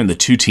 Dagger and the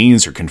 2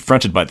 teens are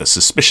confronted by the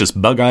suspicious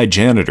bug-eyed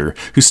janitor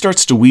who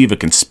starts to weave a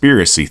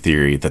conspiracy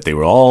theory that they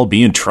will all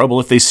be in trouble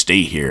if they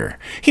stay here.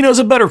 He knows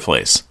a better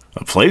place.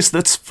 A place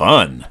that's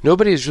fun.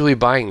 Nobody is really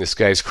buying this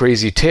guy's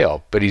crazy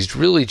tale, but he's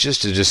really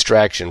just a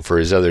distraction for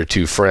his other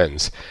 2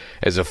 friends.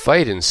 As a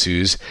fight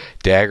ensues,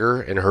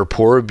 Dagger and her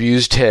poor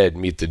abused head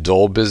meet the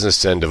dull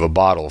business end of a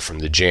bottle from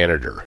the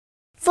janitor.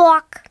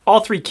 Flock.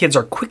 All 3 kids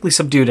are quickly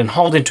subdued and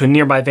hauled into a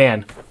nearby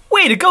van.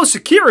 Way to go,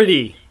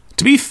 security!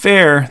 To be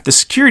fair, the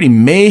security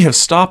may have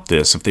stopped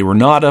this if they were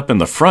not up in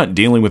the front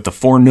dealing with the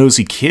 4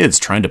 nosy kids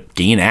trying to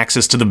gain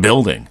access to the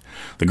building.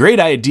 The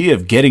great idea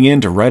of getting in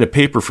to write a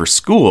paper for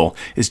school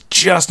is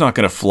just not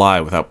going to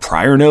fly without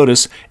prior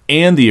notice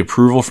and the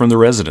approval from the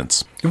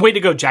residents. Way to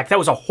go, Jack. That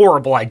was a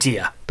horrible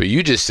idea. But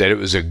you just said it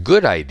was a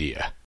good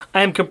idea.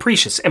 I am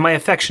capricious, and my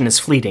affection is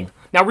fleeting.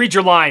 Now read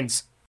your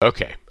lines.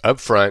 Okay, up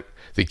front,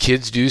 the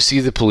kids do see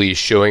the police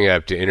showing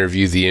up to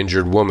interview the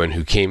injured woman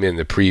who came in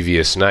the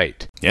previous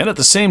night. And at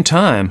the same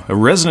time, a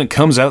resident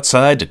comes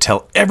outside to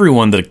tell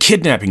everyone that a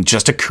kidnapping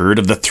just occurred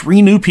of the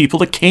 3 new people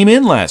that came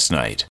in last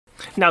night.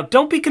 Now,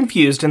 don't be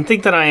confused and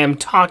think that I am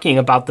talking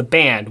about the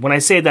band when I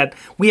say that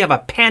we have a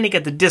Panic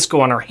at the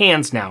Disco on our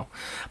hands now.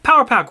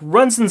 Power Pack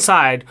runs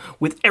inside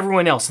with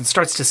everyone else and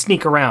starts to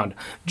sneak around.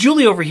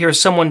 Julie overhears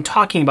someone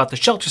talking about the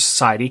Shelter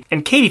Society,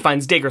 and Katie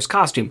finds Dagger's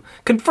costume,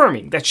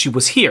 confirming that she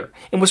was here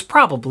and was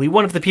probably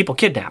one of the people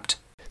kidnapped.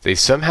 They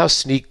somehow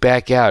sneak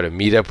back out and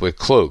meet up with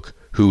Cloak,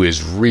 who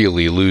is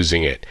really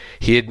losing it.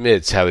 He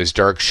admits how his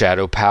dark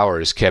shadow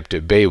power is kept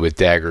at bay with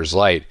Dagger's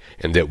light,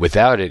 and that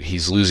without it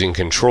he's losing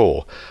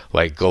control.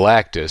 Like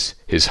Galactus,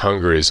 his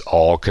hunger is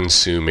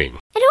all-consuming.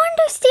 I don't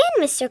understand,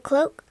 Mr.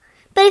 Cloak.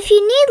 But if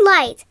you need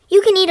light,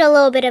 you can eat a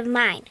little bit of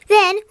mine.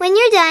 Then, when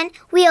you're done,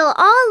 we'll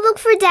all look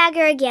for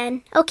Dagger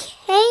again,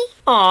 okay?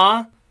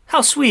 Aw,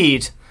 how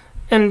sweet.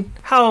 And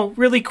how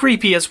really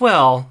creepy as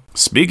well.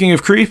 Speaking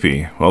of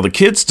creepy, while the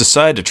kids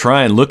decide to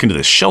try and look into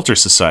the Shelter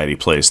Society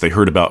place they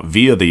heard about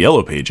via the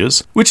Yellow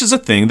Pages, which is a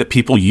thing that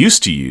people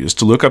used to use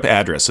to look up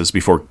addresses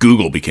before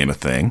Google became a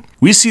thing,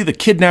 we see the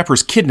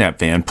kidnapper's kidnap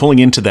van pulling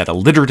into that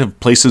alliterative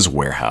place's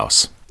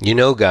warehouse. You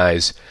know,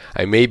 guys,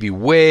 I may be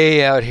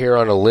way out here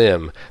on a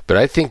limb, but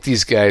I think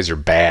these guys are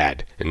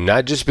bad. And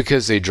not just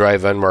because they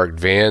drive unmarked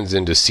vans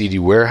into seedy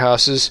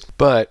warehouses,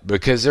 but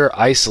because they're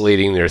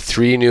isolating their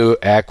 3 new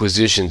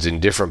acquisitions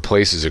in different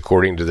places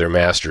according to their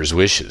master's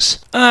wishes.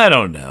 I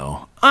don't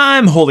know.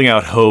 I'm holding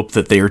out hope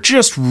that they are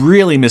just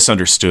really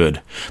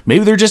misunderstood.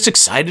 Maybe they're just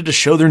excited to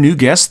show their new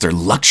guests their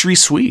luxury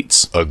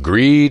suites.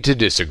 Agree to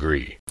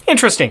disagree.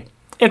 Interesting.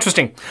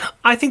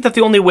 I think that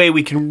the only way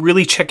we can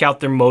really check out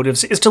their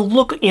motives is to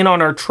look in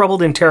on our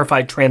troubled and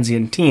terrified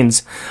transient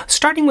teens,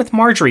 starting with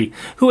Marjorie,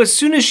 who as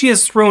soon as she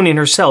is thrown in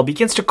her cell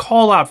begins to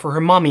call out for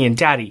her mommy and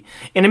daddy,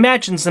 and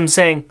imagines them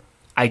saying,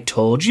 "I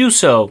told you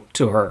so,"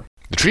 to her.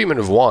 The treatment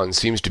of Juan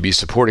seems to be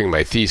supporting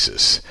my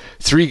thesis.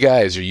 3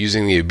 guys are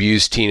using the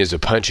abused teen as a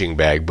punching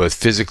bag, both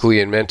physically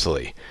and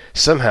mentally.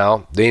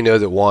 Somehow, they know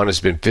that Juan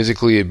has been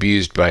physically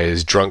abused by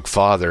his drunk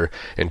father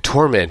and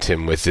torment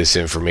him with this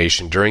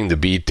information during the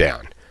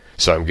beatdown.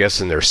 So I'm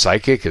guessing they're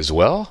psychic as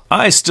well?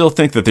 I still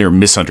think that they are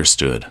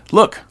misunderstood.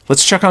 Look,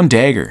 let's check on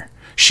Dagger.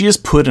 She is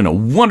put in a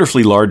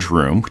wonderfully large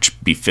room,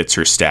 which befits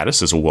her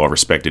status as a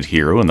well-respected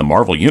hero in the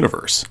Marvel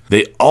Universe.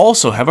 They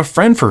also have a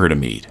friend for her to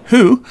meet,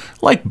 who,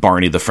 like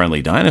Barney the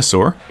Friendly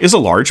Dinosaur, is a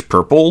large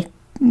purple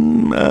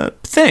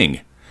thing.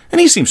 And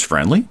he seems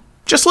friendly.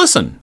 Just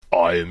listen.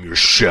 I am your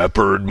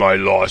shepherd, my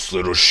lost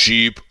little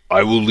sheep.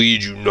 I will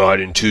lead you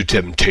not into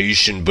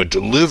temptation, but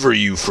deliver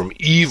you from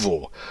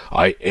evil.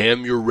 I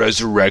am your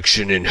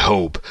resurrection and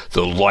hope,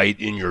 the light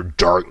in your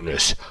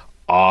darkness.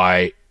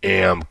 I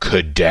am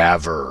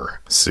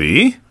Cadaver.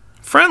 See?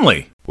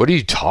 Friendly. What are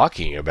you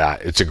talking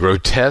about? It's a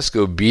grotesque,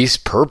 obese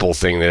purple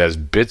thing that has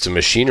bits of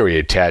machinery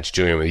attached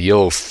to him with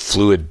yellow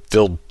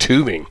fluid-filled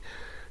tubing.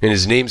 And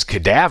his name's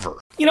Cadaver.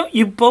 You know,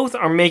 you both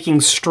are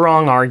making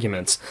strong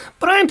arguments,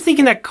 but I'm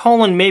thinking that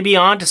Colin may be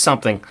onto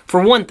something.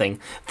 For one thing,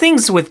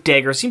 things with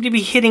Dagger seem to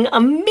be hitting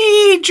a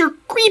major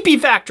creepy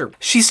factor.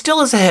 She still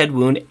has a head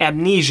wound,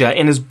 amnesia,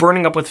 and is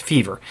burning up with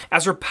fever,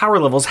 as her power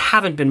levels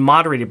haven't been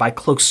moderated by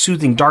Cloak's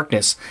soothing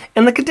darkness.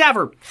 And the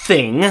Cadaver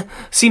thing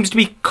seems to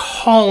be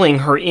calling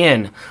her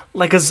in.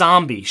 Like a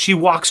zombie, she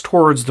walks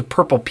towards the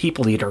purple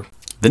people eater.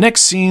 The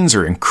next scenes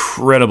are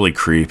incredibly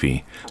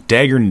creepy.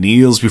 Dagger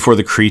kneels before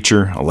the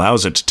creature,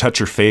 allows it to touch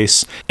her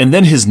face, and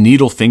then his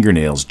needle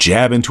fingernails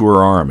jab into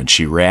her arm and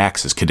she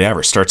reacts as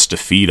Cadaver starts to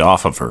feed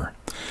off of her.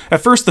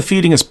 At first the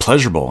feeding is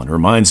pleasurable and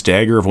reminds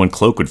Dagger of when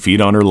Cloak would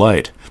feed on her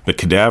light, but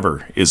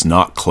Cadaver is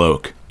not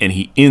Cloak, and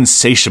he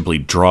insatiably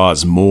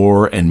draws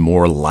more and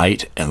more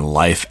light and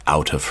life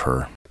out of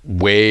her.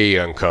 Way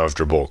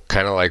uncomfortable,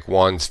 kind of like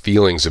Juan's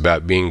feelings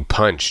about being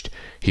punched.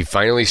 He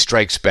finally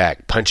strikes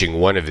back, punching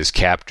one of his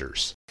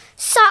captors.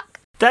 Suck!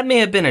 That may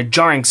have been a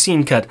jarring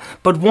scene cut,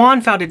 but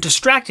Juan found it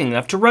distracting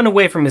enough to run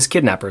away from his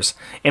kidnappers,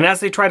 and as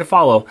they try to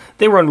follow,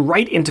 they run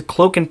right into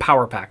Cloak and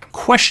Power Pack.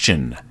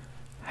 Question.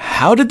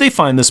 How did they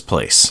find this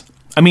place?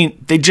 I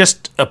mean, they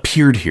just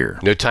appeared here.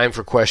 No time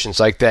for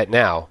questions like that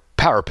now.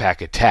 Power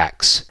Pack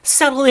attacks.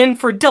 Settle in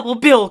for double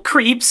bill,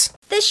 creeps!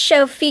 This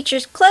show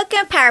features Cloak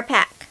and Power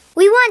Pack.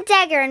 We want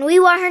Dagger and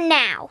we want her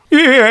now.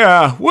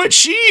 Yeah, what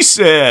she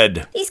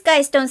said. These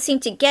guys don't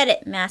seem to get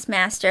it,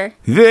 Master.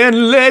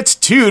 Then let's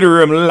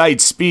tutor 'em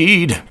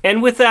Lightspeed.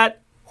 And with that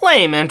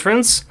lame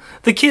entrance,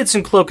 the kids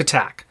and Cloak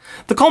attack.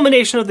 The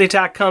culmination of the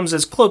attack comes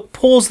as Cloak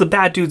pulls the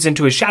bad dudes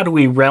into a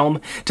shadowy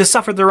realm to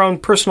suffer their own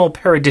personal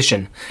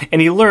perdition,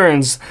 and he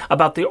learns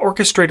about the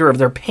orchestrator of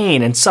their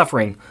pain and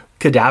suffering,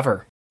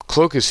 Cadaver.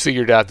 Cloak has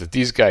figured out that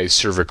these guys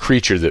serve a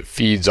creature that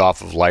feeds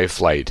off of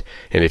lifelight,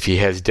 and if he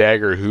has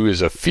Dagger, who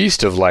is a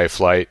feast of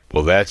lifelight,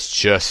 well, that's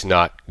just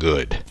not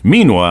good.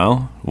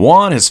 Meanwhile,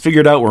 Juan has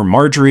figured out where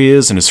Marjorie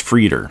is and has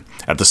freed her.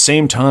 At the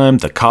same time,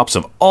 the cops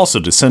have also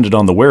descended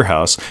on the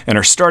warehouse and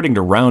are starting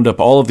to round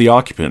up all of the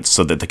occupants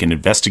so that they can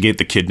investigate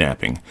the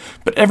kidnapping.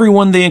 But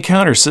everyone they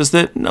encounter says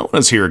that no one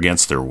is here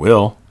against their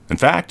will. In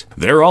fact,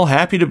 they're all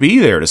happy to be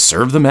there to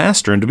serve the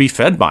master and to be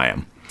fed by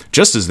him,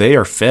 just as they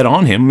are fed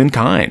on him in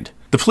kind.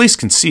 The police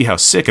can see how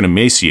sick and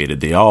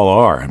emaciated they all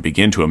are and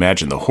begin to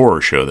imagine the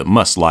horror show that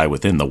must lie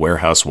within the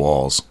warehouse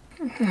walls.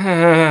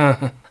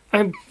 I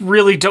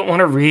really don't want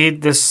to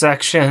read this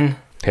section.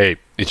 Hey,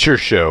 it's your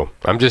show.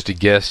 I'm just a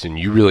guest, and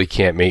you really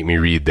can't make me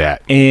read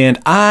that. And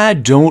I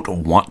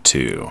don't want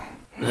to.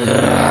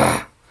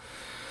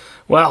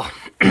 Well,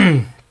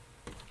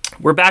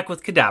 we're back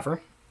with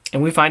Cadaver,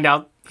 and we find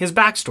out his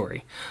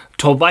backstory,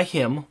 told by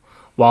him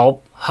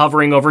while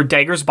hovering over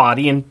Dagger's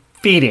body and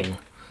feeding.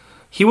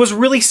 He was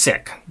really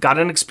sick, got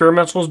an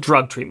experimental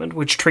drug treatment,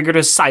 which triggered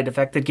a side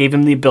effect that gave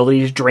him the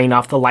ability to drain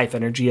off the life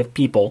energy of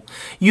people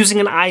using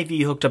an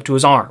IV hooked up to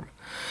his arm.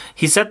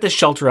 He set this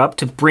shelter up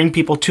to bring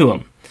people to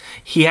him.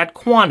 He had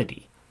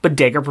quantity, but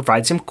Dagger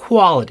provides him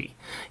quality.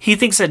 He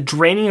thinks that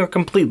draining her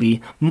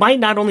completely might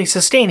not only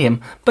sustain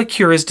him, but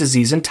cure his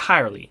disease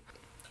entirely.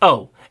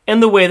 Oh,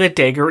 and the way that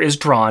Dagger is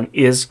drawn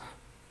is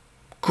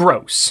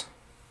gross.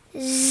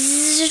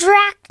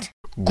 Zract.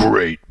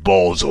 Great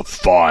balls of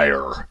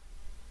fire.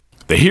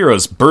 The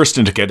heroes burst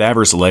into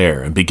Cadaver's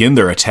lair and begin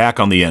their attack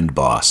on the end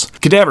boss.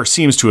 Cadaver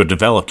seems to have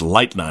developed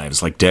light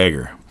knives like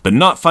Dagger, but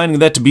not finding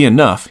that to be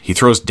enough, he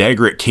throws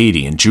Dagger at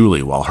Katie and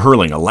Julie while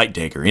hurling a light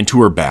dagger into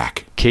her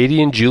back.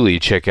 Katie and Julie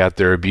check out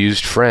their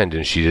abused friend,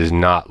 and she does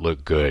not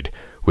look good,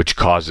 which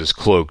causes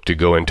Cloak to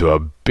go into a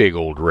big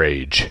old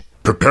rage.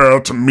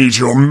 Prepare to meet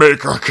your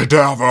maker,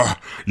 Cadaver.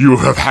 You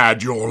have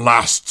had your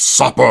last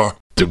supper.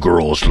 The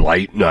girl's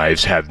light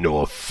knives have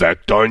no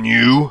effect on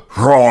you?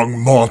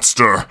 Wrong,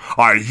 monster.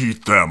 I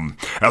heat them,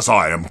 as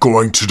I am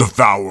going to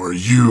devour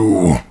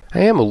you. I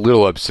am a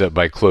little upset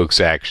by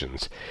Cloak's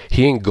actions.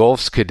 He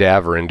engulfs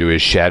Cadaver into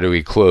his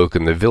shadowy cloak,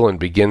 and the villain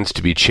begins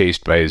to be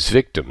chased by his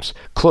victims.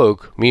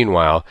 Cloak,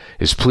 meanwhile,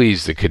 is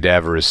pleased that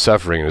Cadaver is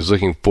suffering and is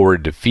looking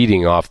forward to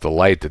feeding off the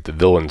light that the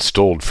villain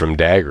stole from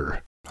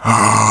Dagger.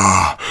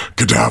 Ah,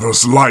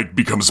 Cadaver's light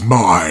becomes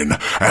mine,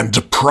 and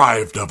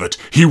deprived of it,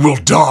 he will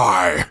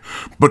die.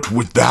 But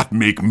would that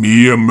make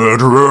me a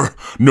murderer?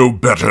 No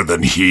better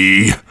than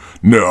he?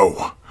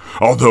 No.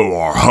 Although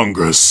our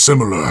hunger is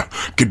similar,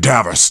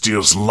 Cadaver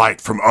steals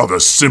light from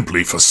others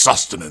simply for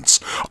sustenance.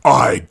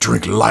 I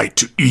drink light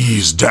to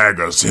ease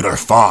Dagger's inner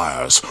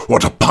fires, or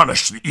to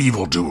punish the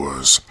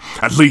evildoers.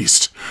 At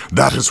least,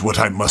 that is what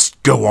I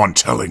must go on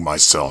telling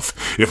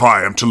myself, if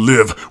I am to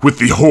live with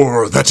the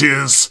horror that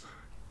is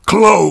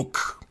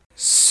Cloak.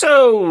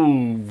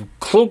 So,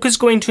 Cloak is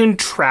going to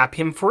entrap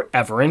him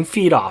forever and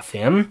feed off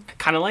him,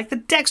 kind of like the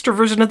Dexter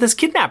version of this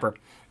kidnapper.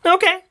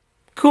 Okay,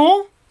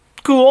 cool.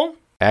 cool.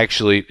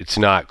 Actually, it's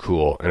not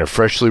cool, and a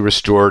freshly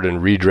restored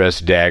and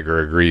redressed Dagger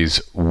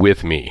agrees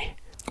with me.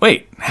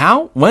 Wait,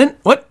 how? When?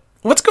 What?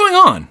 What's going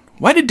on?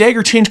 Why did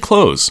Dagger change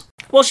clothes?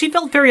 Well, she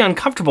felt very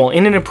uncomfortable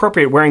and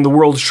inappropriate wearing the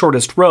world's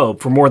shortest robe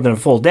for more than a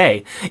full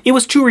day. It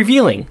was too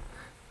revealing.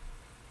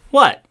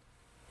 What?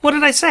 What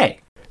did I say?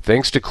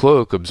 Thanks to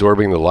Cloak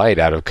absorbing the light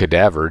out of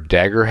Cadaver,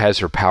 Dagger has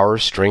her power,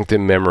 strength,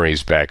 and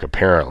memories back,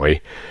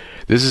 apparently.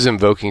 This is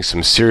invoking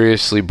some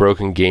seriously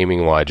broken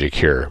gaming logic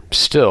here.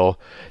 Still,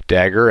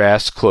 Dagger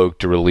asks Cloak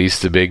to release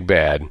the big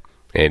bad,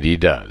 and he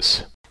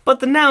does. But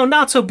the now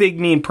not-so-big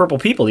mean purple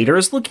people eater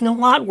is looking a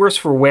lot worse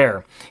for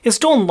wear. His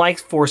stolen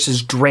life force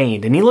is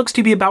drained, and he looks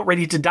to be about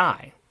ready to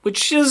die,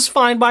 which is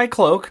fine by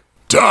Cloak.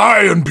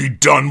 Die and be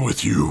done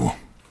with you.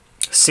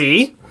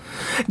 See?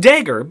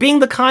 Dagger, being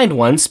the kind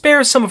one,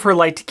 spares some of her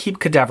light to keep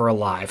Cadaver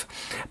alive.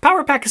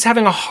 Power Pack is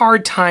having a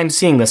hard time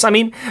seeing this. I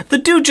mean, the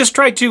dude just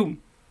tried to,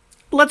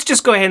 let's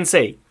just go ahead and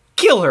say,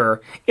 kill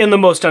her in the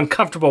most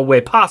uncomfortable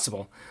way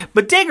possible.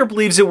 But Dagger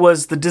believes it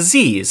was the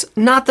disease,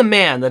 not the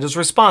man, that is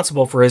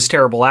responsible for his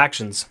terrible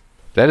actions.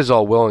 That is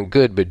all well and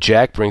good, but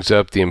Jack brings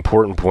up the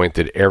important point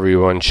that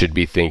everyone should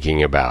be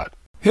thinking about.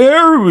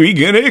 How are we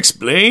gonna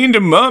explain to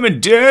Mom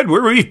and Dad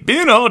where we've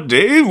been all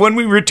day when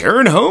we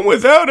return home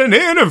without an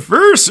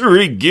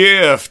anniversary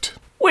gift?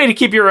 Way to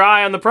keep your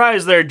eye on the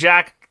prize there,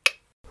 Jack.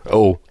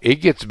 Oh, it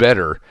gets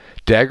better.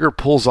 Dagger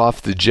pulls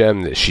off the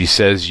gem that she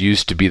says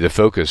used to be the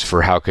focus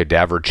for how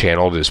Cadaver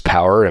channeled his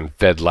power and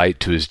fed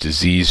light to his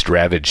diseased,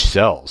 ravaged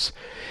cells.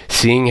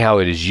 Seeing how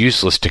it is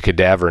useless to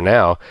Cadaver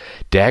now,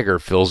 Dagger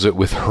fills it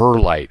with her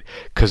light,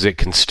 'cause it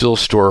can still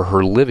store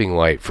her living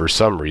light for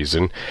some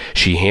reason.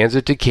 She hands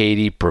it to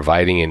Katie,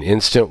 providing an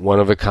instant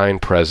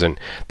one-of-a-kind present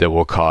that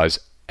will cause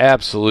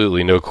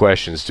absolutely no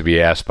questions to be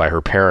asked by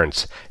her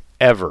parents,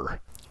 ever.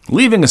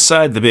 Leaving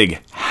aside the big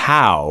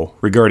how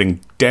regarding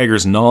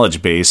Dagger's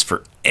knowledge base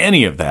for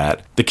any of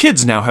that, the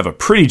kids now have a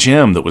pretty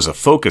gem that was a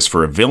focus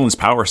for a villain's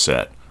power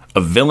set.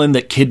 A villain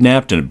that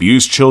kidnapped and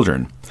abused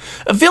children.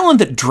 A villain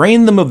that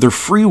drained them of their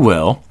free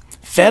will,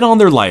 fed on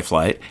their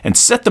lifelight, and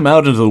set them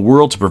out into the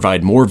world to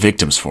provide more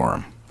victims for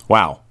them.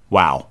 Wow,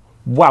 wow,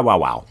 wow, wow,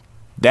 wow.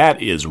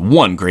 That is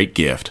one great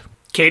gift.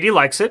 Katie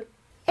likes it.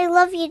 I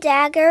love you,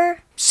 Dagger.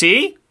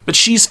 See? But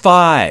she's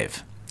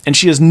 5, and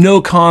she has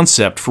no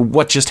concept for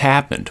what just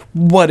happened.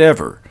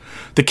 Whatever.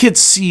 The kids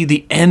see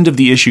the end of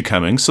the issue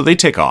coming, so they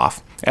take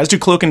off, as do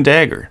Cloak and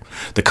Dagger.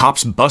 The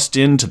cops bust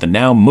into the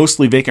now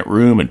mostly vacant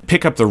room and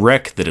pick up the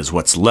wreck that is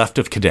what's left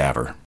of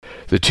Cadaver.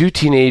 The 2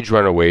 teenage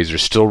runaways are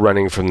still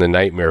running from the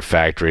nightmare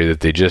factory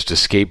that they just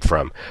escaped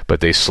from, but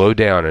they slow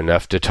down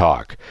enough to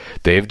talk.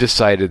 They've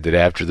decided that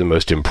after the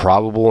most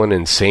improbable and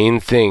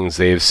insane things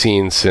they have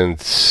seen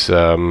since,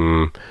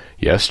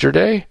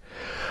 yesterday,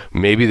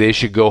 maybe they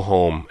should go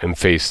home and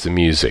face the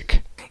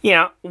music.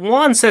 Yeah,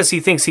 Juan says he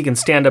thinks he can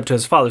stand up to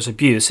his father's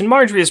abuse, and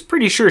Marjorie is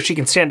pretty sure she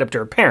can stand up to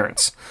her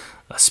parents.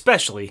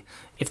 Especially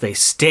if they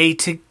stay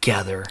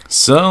together.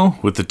 So,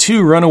 with the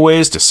 2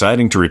 runaways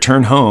deciding to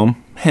return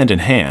home, hand in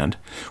hand,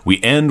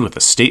 we end with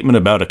a statement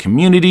about a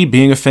community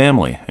being a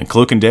family and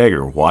Cloak and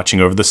Dagger watching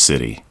over the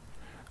city.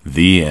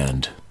 The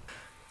end.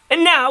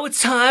 And now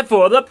it's time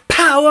for the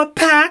Power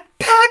Pack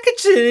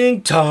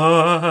packaging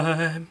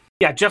time.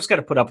 Yeah, Jeff's got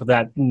to put up with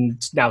that,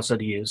 and now so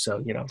do you,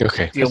 so, you know.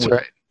 Okay, that's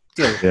right.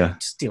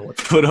 Just deal with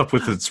it. Put up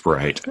with it's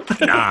right.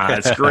 Nah,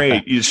 it's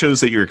great. It shows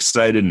that you're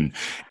excited and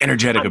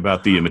energetic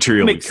about the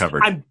material we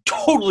covered. I'm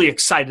totally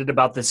excited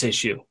about this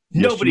issue.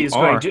 Yes,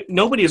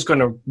 Nobody is going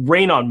to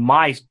rain on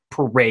my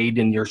parade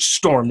in your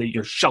storm that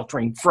you're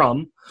sheltering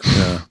from.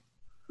 Yeah.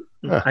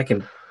 I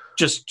can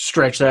just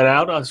stretch that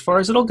out as far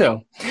as it'll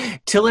go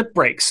till it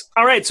breaks.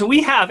 All right, so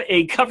we have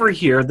a cover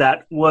here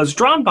that was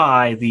drawn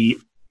by the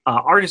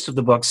artist of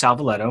the book, Sal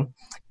Valletta,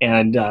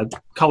 and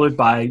colored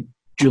by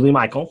Julie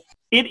Michael.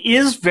 It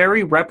is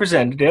very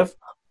representative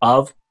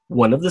of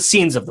one of the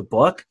scenes of the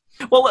book.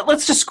 Well,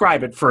 let's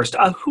describe it first.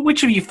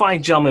 Which of you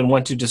fine gentlemen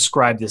want to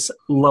describe this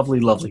lovely,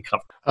 lovely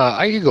cover?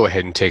 I could go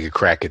ahead and take a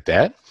crack at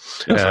that.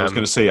 Yes, I was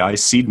going to say I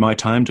cede my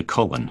time to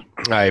Cullen.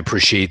 I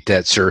appreciate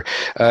that, sir.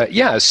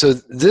 So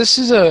this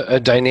is a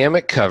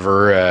dynamic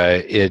cover.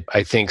 It,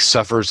 I think,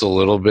 suffers a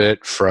little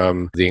bit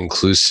from the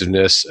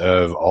inclusiveness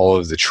of all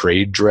of the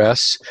trade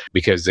dress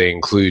because they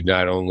include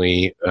not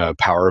only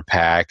Power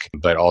Pack,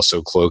 but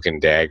also Cloak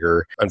and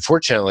Dagger.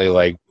 Unfortunately,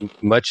 like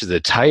much of the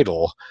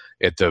title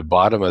at the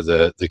bottom of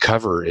the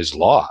cover is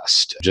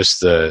lost.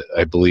 Just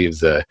I believe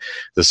the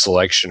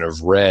selection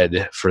of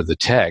red for the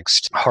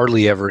text,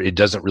 hardly ever, it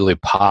doesn't really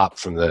pop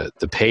from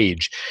the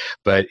page.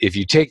 But if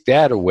you take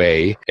that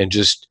away and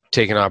just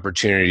take an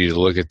opportunity to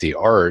look at the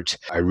art,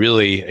 I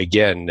really,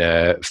 again,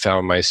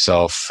 found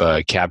myself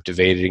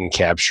captivated and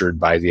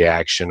captured by the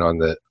action on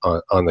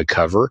the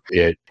cover.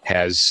 It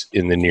has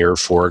in the near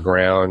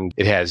foreground,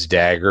 it has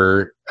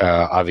Dagger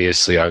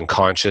obviously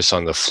unconscious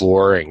on the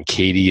floor and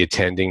Katie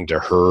attending to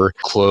her,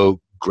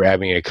 Cloak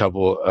grabbing a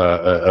couple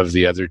of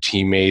the other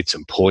teammates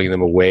and pulling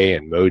them away,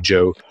 and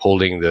Mojo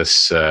holding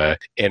this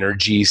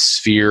energy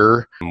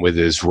sphere with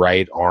his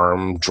right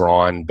arm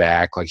drawn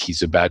back like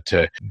he's about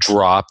to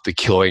drop the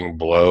killing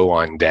blow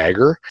on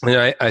Dagger.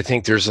 And I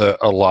think there's a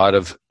lot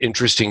of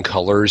interesting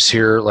colors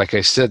here. Like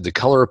I said, the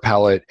color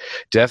palette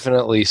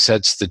definitely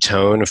sets the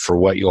tone for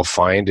what you'll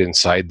find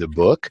inside the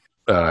book.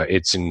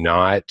 It's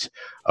not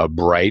a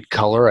bright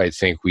color. I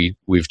think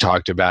we've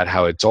talked about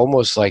how it's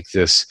almost like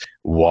this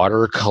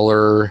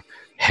watercolor,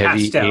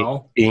 heavy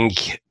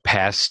ink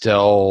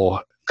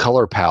pastel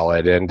color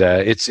palette, and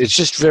it's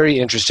just very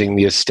interesting.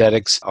 The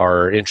aesthetics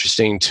are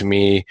interesting to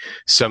me.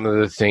 Some of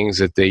the things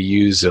that they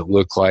use that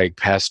look like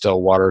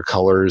pastel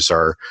watercolors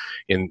are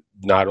in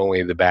not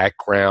only the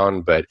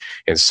background, but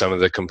in some of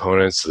the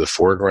components of the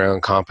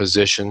foreground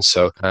composition.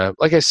 So,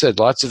 like I said,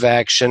 lots of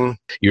action.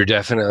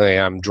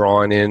 I'm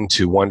drawn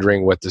into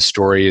wondering what the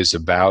story is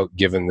about,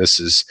 given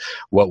this is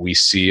what we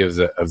see of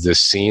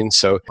this scene.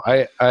 So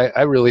I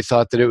really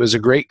thought that it was a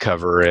great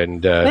cover,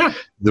 and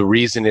the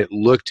reason it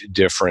looked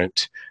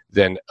different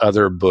than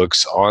other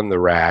books on the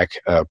rack,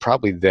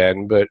 probably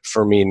then, but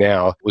for me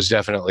now, was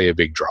definitely a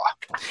big draw.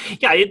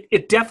 Yeah,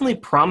 it definitely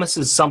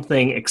promises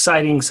something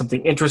exciting,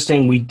 something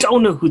interesting. We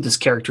don't know who this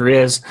character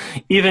is.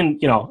 Even,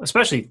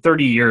 especially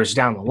 30 years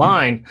down the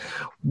line,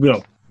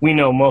 we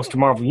know most of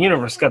Marvel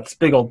Universe. Got this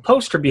big old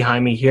poster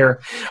behind me here,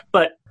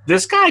 but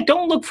this guy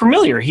don't look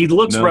familiar. He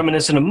looks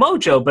reminiscent of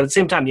Mojo, but at the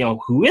same time,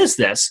 who is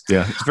this?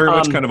 Yeah, it's very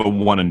much kind of a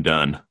one and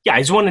done. Yeah,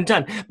 he's one and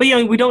done. But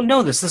we don't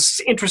know this. This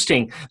is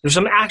interesting. There's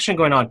some action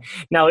going on.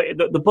 Now,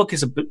 the book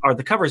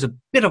the cover is a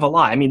bit of a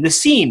lie. I mean, the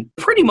scene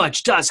pretty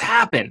much does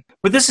happen,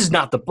 but this is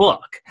not the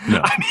book.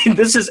 No. I mean,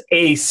 this is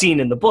a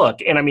scene in the book,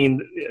 and I mean,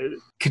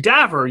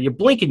 Cadaver, you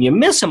blink and you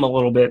miss him a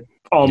little bit.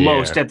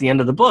 Almost at the end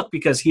of the book,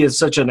 because he is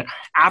such an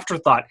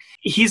afterthought.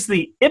 He's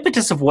the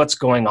impetus of what's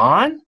going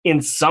on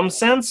in some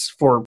sense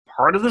for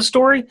part of the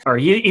story, or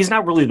he's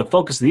not really the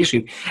focus of the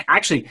issue.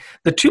 Actually,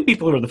 the two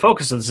people who are the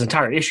focus of this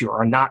entire issue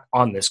are not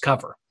on this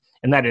cover,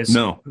 and that is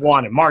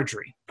Juan and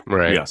Marjorie.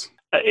 Right. Yes.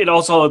 It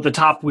also, at the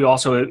top,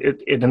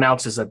 it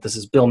announces that this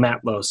is Bill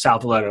Mantlo, Sal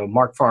Vallotto,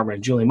 Mark Farmer,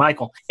 and Julie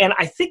Michael. And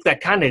I think that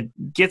kind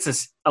of gets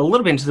us a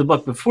little bit into the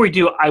book. Before we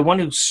do, I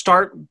want to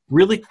start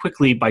really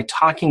quickly by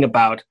talking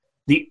about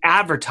the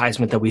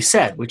advertisement that we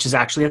said, which is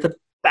actually at the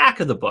back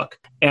of the book.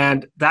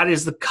 And that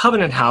is the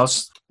Covenant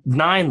House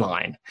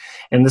 9-line.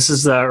 And this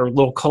is a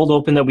little cold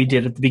open that we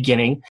did at the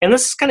beginning. And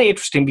this is kind of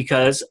interesting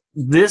because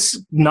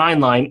this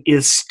 9-line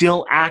is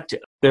still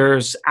active.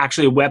 There's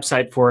actually a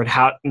website for it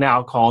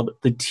now called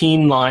the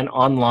Teen Line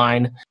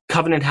Online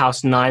Covenant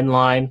House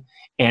 9-line.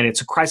 And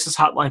it's a crisis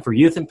hotline for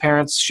youth and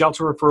parents,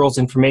 shelter referrals,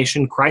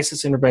 information,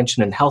 crisis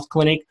intervention, and health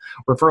clinic.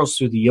 Referrals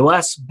through the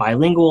U.S.,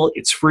 bilingual,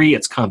 it's free,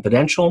 it's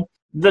confidential.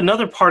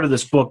 Another part of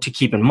this book to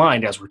keep in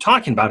mind as we're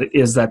talking about it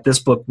is that this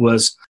book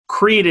was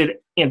created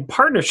in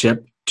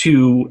partnership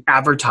to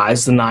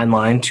advertise the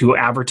 9-line, to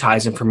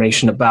advertise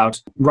information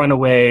about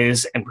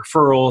runaways and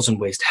referrals and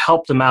ways to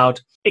help them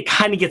out. It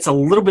kind of gets a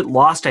little bit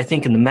lost, I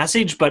think, in the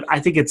message, but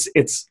I think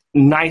it's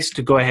nice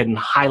to go ahead and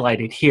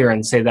highlight it here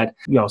and say that,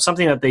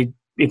 something that they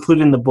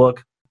included in the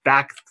book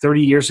back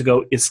 30 years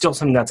ago is still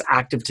something that's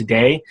active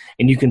today,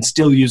 and you can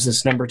still use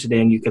this number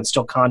today, and you can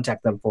still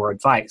contact them for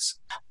advice.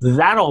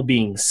 That all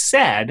being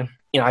said,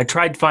 I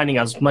tried finding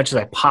as much as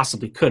I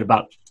possibly could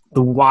about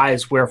the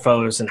whys,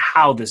 wherefores, and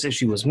how this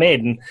issue was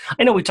made. And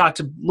I know we talked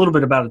a little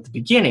bit about it at the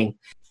beginning.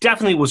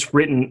 Definitely was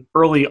written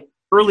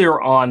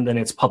earlier on than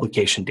its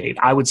publication date.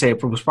 I would say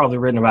it was probably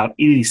written about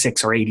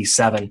 86 or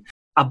 87.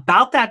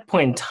 About that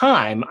point in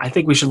time, I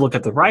think we should look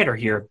at the writer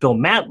here, Bill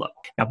Mantlo.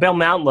 Now, Bill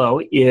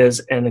Mantlo is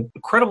an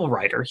incredible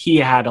writer. He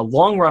had a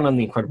long run on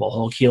The Incredible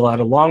Hulk. He had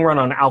a long run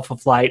on Alpha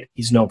Flight.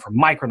 He's known for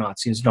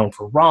Micronauts. He's known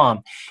for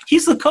ROM.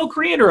 He's the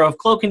co-creator of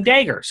Cloak and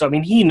Dagger. So,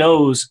 he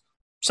knows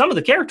some of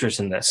the characters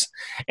in this,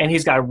 and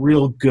he's got a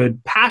real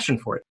good passion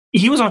for it.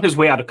 He was on his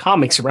way out of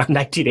comics around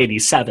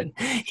 1987.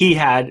 He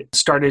had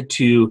started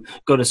to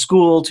go to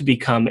school to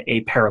become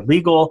a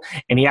paralegal,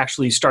 and he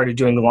actually started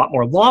doing a lot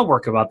more law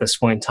work about this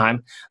point in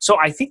time. So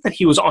I think that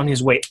he was on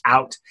his way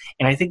out,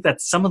 and I think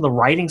that some of the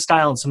writing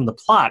style and some of the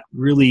plot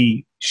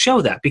really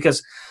show that.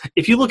 Because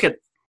if you look at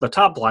the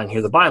top line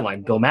here, the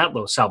byline, Bill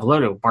Mantlo, Sal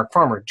Vallotto, Mark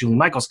Farmer, Julie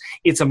Michaels,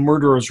 it's a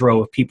murderer's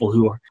row of people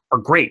who are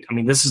great.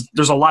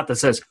 There's a lot that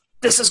says,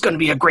 this is going to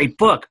be a great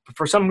book. But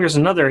for some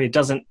reason or another, it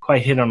doesn't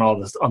quite hit on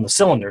the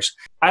cylinders.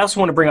 I also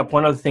want to bring up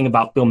one other thing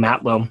about Bill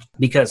Mantlo,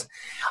 because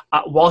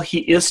while he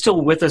is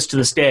still with us to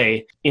this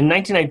day, in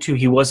 1992,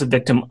 he was a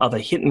victim of a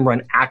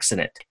hit-and-run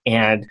accident.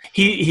 And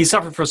he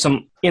suffered from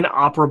some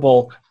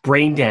inoperable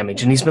brain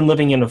damage, and he's been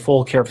living in a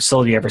full care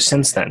facility ever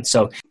since then.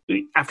 So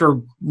after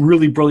a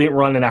really brilliant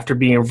run and after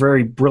being a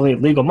very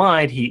brilliant legal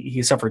mind,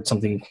 he suffered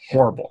something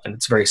horrible. And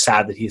it's very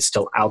sad that he's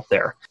still out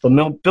there. But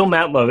Bill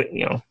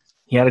Mantlo,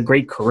 he had a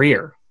great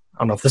career.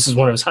 I don't know if this is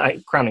one of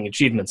his crowning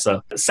achievements,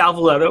 though. Sal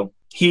Vallotto,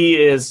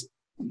 he is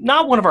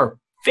not one of our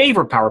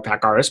favorite Power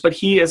Pack artist, but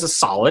he is a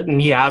solid,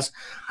 and he has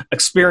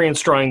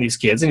experience drawing these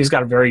kids, and he's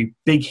got a very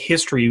big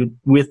history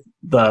with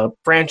the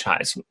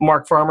franchise.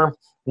 Mark Farmer,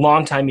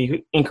 longtime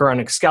inker on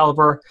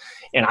Excalibur,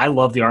 and I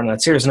love the art in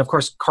that series. And of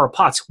course, Carl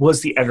Potts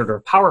was the editor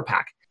of Power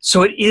Pack.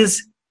 So it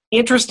is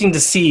interesting to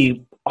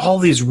see all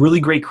these really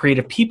great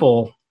creative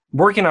people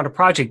working on a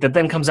project that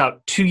then comes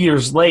out 2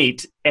 years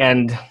late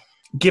and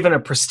given a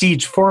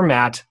prestige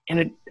format,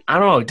 and I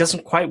don't know, it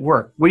doesn't quite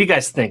work. What do you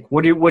guys think?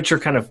 What's your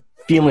kind of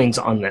feelings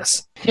on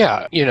this?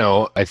 Yeah,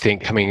 I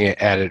think coming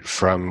at it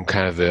from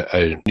kind of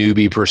a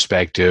newbie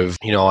perspective,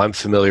 I'm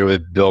familiar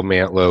with Bill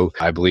Mantlo.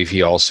 I believe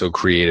he also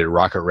created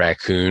Rocket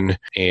Raccoon,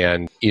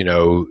 and,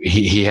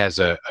 he has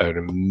an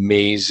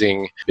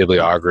amazing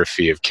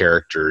bibliography of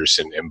characters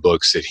and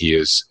books that he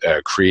has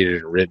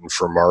created and written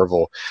for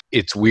Marvel.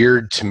 It's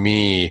weird to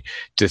me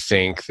to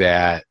think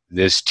that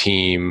this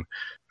team,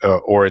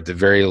 or at the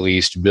very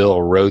least,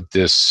 Bill wrote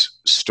this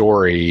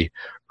story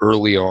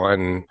early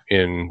on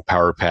in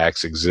Power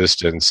Pack's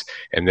existence,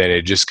 and then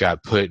it just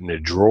got put in a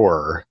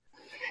drawer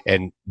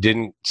and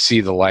didn't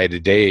see the light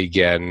of day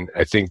again.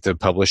 I think the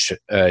published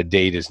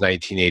date is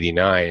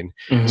 1989.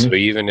 Mm-hmm. So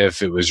even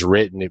if it was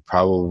written, it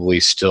probably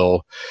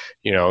still,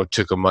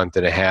 took a month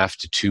and a half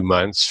to 2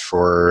 months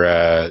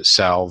for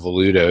Sal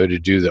Velluto to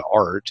do the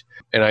art.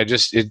 And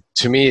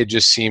to me, it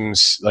just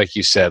seems, like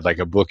you said, like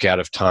a book out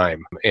of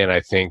time. And I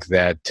think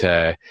that,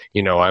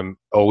 I'm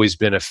always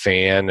been a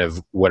fan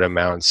of what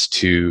amounts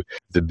to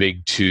the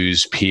Big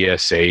Two's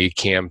PSA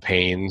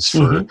campaigns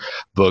for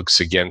books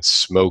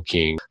against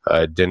smoking.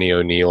 Denny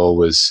O'Neil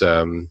was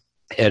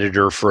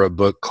editor for a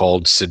book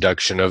called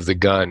Seduction of the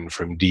Gun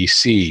from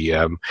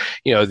DC.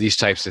 These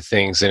types of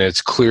things. And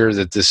it's clear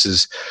that this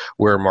is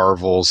where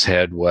Marvel's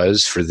head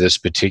was for this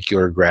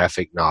particular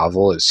graphic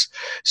novel. It's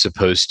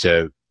supposed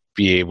to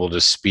be able to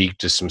speak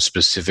to some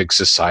specific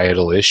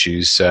societal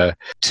issues.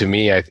 To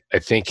me, I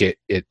think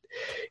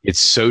it's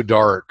so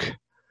dark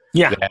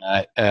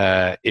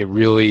that it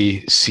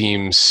really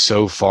seems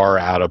so far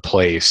out of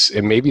place,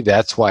 and maybe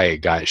that's why it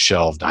got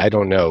shelved. I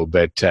don't know,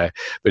 but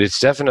it's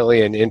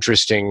definitely an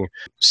interesting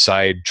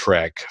side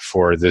trek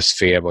for this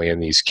family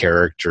and these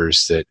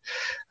characters that,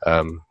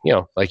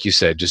 like you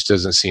said, just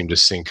doesn't seem to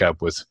sync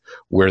up with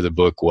where the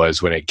book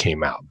was when it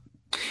came out.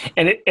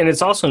 And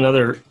it's also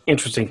another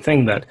interesting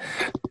thing that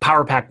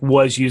Power Pack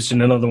was used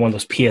in another one of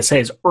those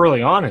PSAs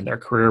early on in their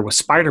career with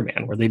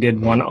Spider-Man, where they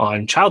did one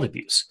on child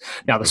abuse.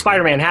 Now, the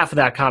Spider-Man half of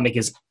that comic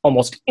is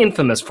almost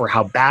infamous for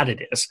how bad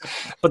it is,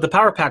 but the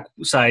Power Pack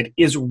side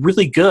is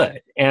really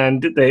good.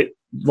 And they,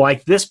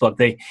 like this book,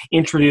 they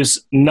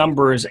introduce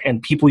numbers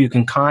and people you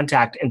can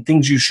contact and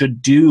things you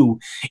should do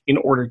in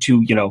order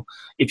to,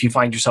 if you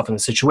find yourself in a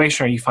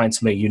situation or you find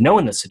somebody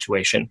in this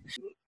situation,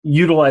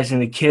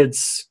 utilizing the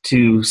kids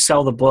to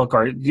sell the book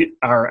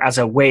or as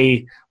a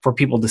way for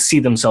people to see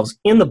themselves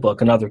in the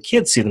book and other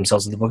kids see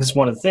themselves in the book is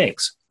one of the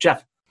things.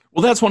 Jeff?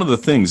 Well, that's one of the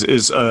things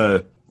is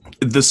the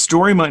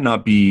story might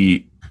not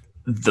be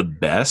the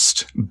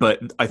best,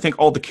 but I think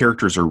all the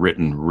characters are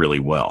written really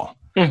well.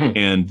 Mm-hmm.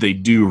 And they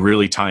do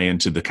really tie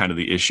into the kind of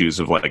the issues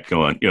of like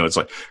going, it's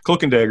like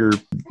Cloak and Dagger,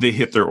 they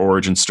hit their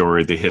origin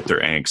story, they hit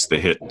their angst,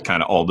 they hit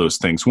kind of all those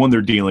things. One,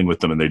 they're dealing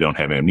with them and they don't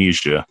have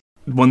amnesia.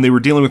 When they were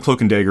dealing with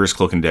Cloak and Dagger as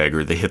Cloak and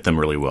Dagger, they hit them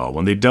really well.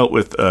 When they dealt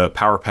with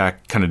Power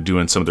Pack kind of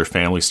doing some of their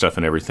family stuff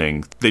and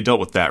everything, they dealt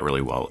with that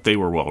really well. They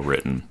were well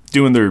written.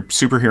 Doing their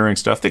superheroing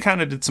stuff, they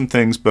kind of did some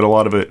things, but a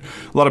lot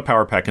of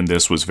Power Pack in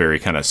this was very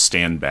kind of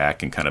stand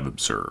back and kind of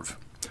observe.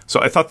 So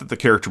I thought that the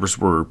characters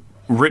were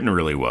written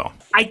really well.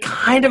 I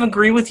kind of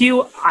agree with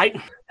you.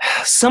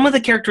 Some of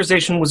the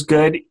characterization was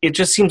good. It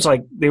just seems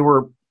like they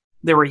were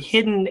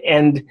hidden,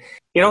 and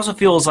it also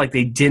feels like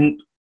they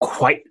didn't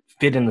quite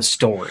fit in the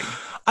story.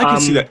 I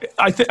can see that.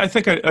 I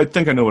think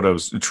I know what I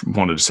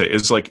wanted to say.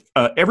 Is like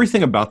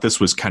everything about this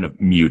was kind of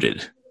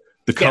muted.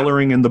 The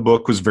coloring in the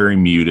book was very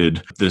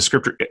muted. The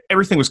script,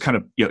 everything was kind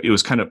of it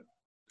was kind of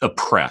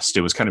oppressed.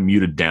 It was kind of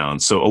muted down.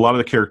 So a lot of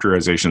the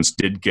characterizations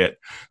did get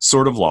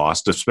sort of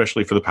lost,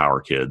 especially for the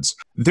Power Kids.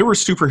 There were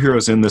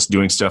superheroes in this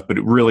doing stuff, but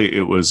it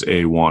was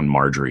a Juan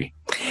Marjorie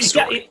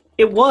story. Yeah,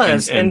 it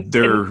was, and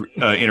their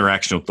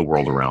interaction with the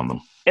world around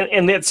them.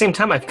 And at the same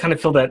time, I kind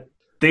of feel that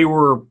they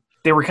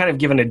were kind of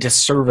given a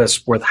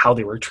disservice with how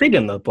they were treated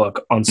in the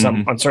book on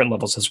certain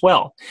levels as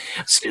well.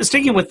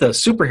 Sticking with the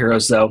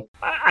superheroes, though,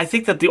 I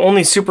think that the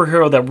only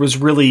superhero that was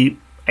really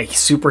a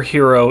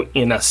superhero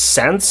in a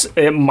sense,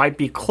 it might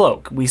be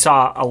Cloak. We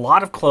saw a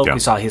lot of Cloak. Yeah. We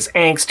saw his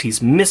angst. He's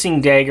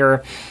missing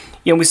Dagger.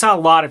 We saw a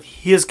lot of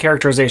his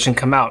characterization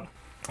come out.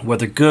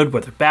 Whether good,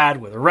 whether bad,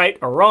 whether right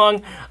or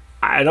wrong,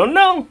 I don't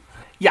know.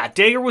 Yeah,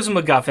 Dagger was a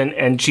MacGuffin,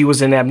 and she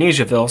was in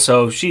Amnesiaville,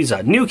 so she's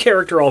a new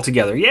character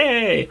altogether.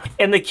 Yay!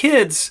 And the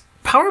kids,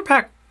 Power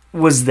Pack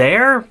was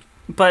there,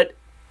 but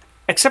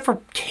except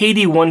for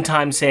Katie one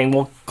time saying,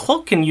 well,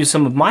 Cloak can use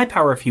some of my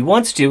power if he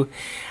wants to,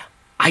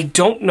 I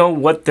don't know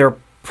what their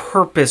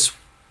purpose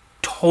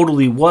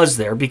totally was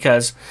there,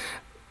 because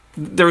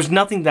there was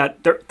nothing that...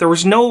 There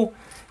was no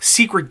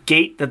secret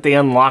gate that they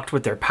unlocked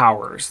with their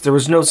powers. There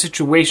was no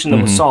situation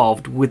that was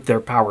solved with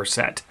their power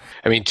set.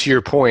 I mean, to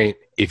your point,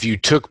 if you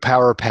took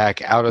Power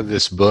Pack out of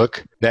this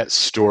book, that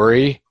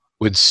story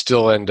would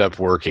still end up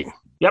working.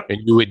 Yep. And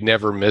you would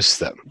never miss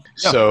them.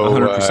 Yeah, So,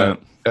 100%.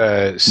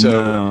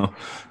 No.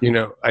 you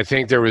know, I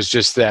think there was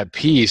just that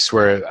piece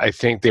where I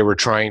think they were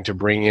trying to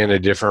bring in a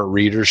different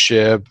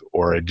readership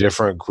or a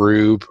different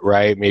group,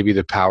 right? Maybe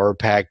the Power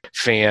Pack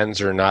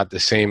fans are not the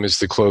same as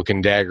the Cloak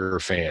and Dagger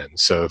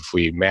fans. So if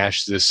we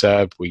mash this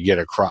up, we get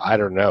I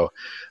don't know.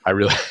 I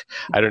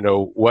don't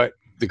know what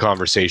the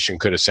conversation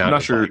could have sounded I'm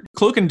not sure. like.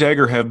 Cloak and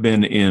Dagger have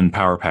been in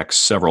Power Pack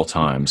several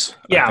times.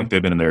 Yeah. I think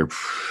they've been in there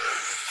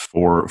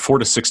for 4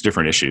 to 6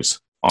 different issues.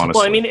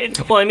 Honestly.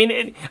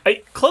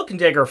 Cloak and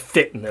Dagger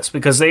fit in this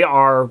because they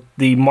are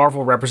the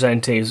Marvel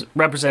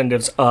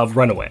representatives of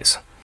Runaways.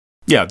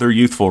 Yeah, they're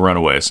youthful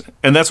runaways.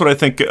 And that's what I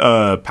think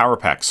Power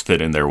Packs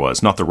fit in there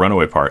was. Not the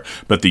runaway part,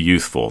 but the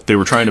youthful. They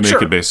were trying to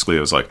make it basically, it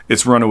was like,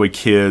 it's runaway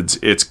kids,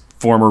 it's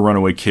former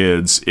runaway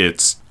kids,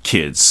 it's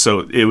kids.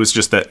 So it was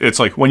just that, it's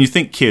like, when you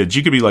think kids,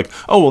 you could be like,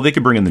 oh, well, they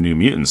could bring in the New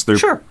Mutants. They're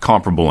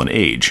comparable in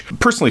age.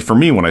 Personally, for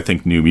me, when I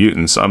think New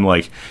Mutants, I'm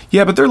like,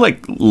 yeah, but they're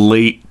like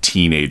late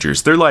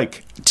teenagers. They're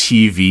like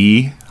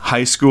TV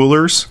high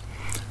schoolers.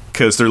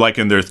 Because they're like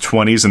in their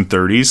 20s and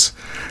 30s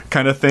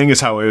kind of thing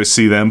is how I always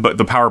see them. But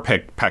the Power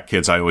Pack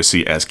kids I always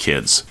see as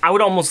kids. I would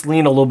almost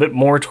lean a little bit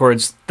more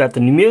towards that the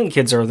New Mutant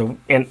kids are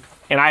and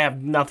I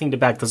have nothing to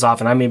back this off,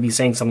 and I may be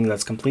saying something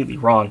that's completely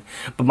wrong,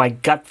 but my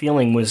gut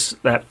feeling was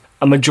that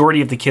a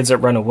majority of the kids that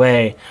run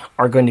away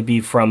are going to be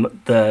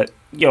from the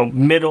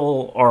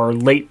middle or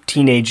late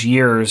teenage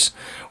years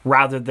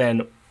rather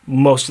than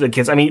most of the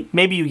kids. I mean,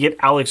 maybe you get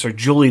Alex or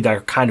Julie that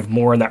are kind of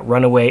more in that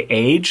runaway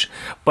age,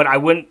 but I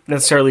wouldn't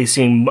necessarily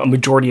see a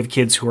majority of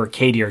kids who are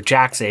Katie or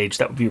Jack's age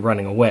that would be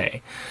running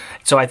away.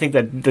 So I think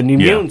that the New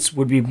Mutants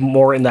would be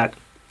more in that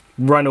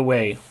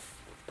runaway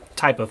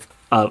type of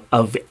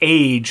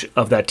age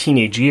of that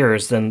teenage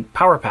years than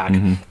Power Pack.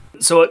 Mm-hmm.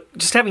 So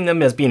just having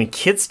them as being a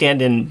kid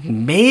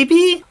stand-in,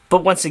 maybe,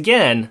 but once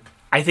again,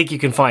 I think you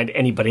can find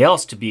anybody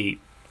else to be,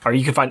 or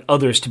you can find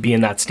others to be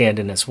in that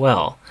stand-in as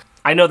well.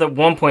 I know that at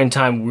one point in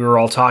time we were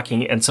all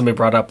talking and somebody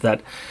brought up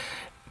that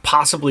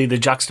possibly the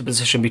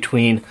juxtaposition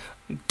between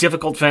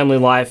difficult family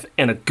life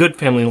and a good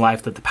family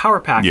life that the Power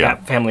Pack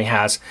family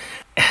has.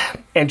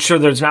 And sure,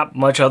 there's not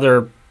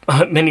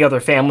many other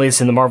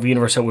families in the Marvel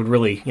Universe that would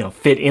really,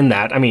 fit in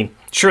that. I mean,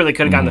 sure, they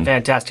could have gotten the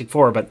Fantastic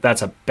Four, but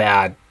that's a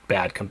bad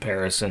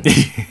comparison.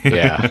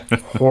 Yeah.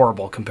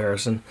 Horrible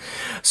comparison.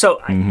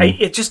 So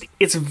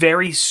it's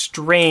very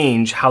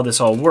strange how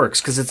this all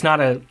works because it's not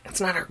a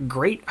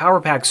great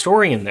Power Pack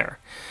story in there.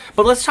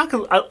 But let's talk a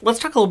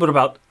little bit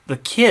about the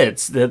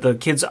kids, the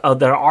kids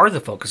that are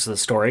the focus of the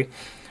story,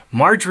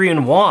 Marjorie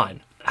and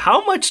Juan.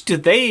 How much do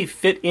they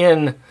fit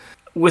in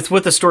with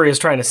what the story is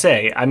trying to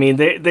say? I mean,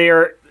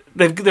 they're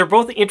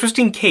both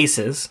interesting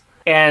cases,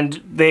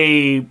 and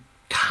they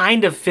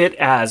kind of fit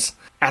as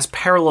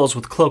parallels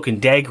with Cloak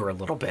and Dagger a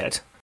little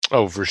bit.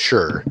 Oh, for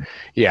sure.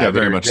 Yeah,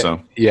 very much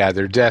so. Yeah,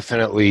 they're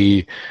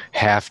definitely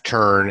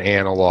half-turn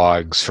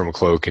analogs from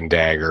Cloak and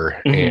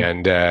Dagger.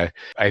 Mm-hmm. And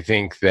I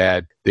think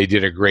that they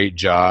did a great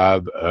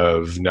job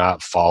of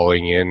not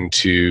falling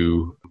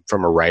into,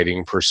 from a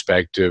writing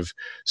perspective,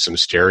 some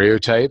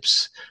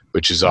stereotypes,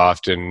 which is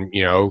often,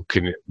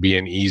 can be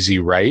an easy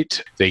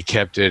write. They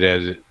kept it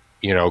as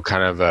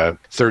kind of a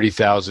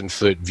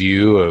 30,000-foot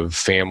view of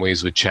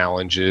families with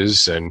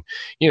challenges. And,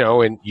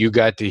 and you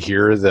got to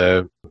hear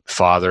the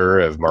father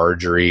of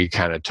Marjorie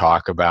kind of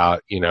talk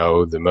about,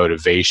 the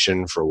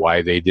motivation for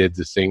why they did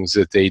the things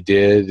that they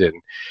did.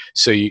 And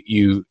so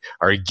you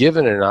are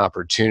given an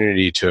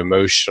opportunity to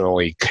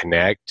emotionally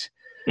connect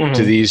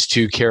to these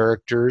two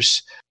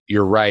characters.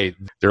 You're right.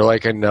 They're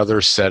like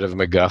another set of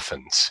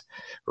MacGuffins,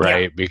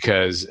 right? Yeah.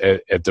 Because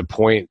at the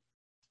point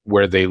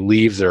where they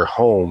leave their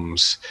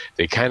homes,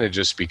 they kind of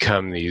just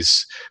become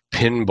these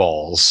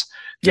pinballs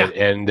that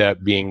end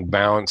up being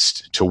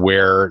bounced to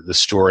where the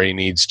story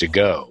needs to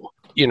go.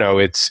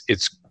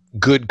 It's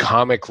good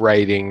comic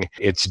writing.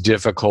 It's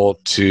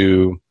difficult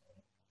to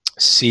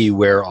see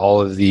where all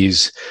of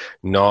these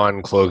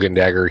non-Cloak and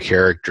Dagger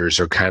characters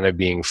are kind of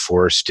being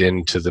forced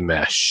into the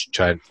mesh,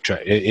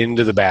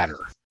 into the batter.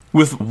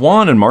 With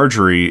Juan and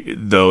Marjorie,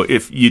 though,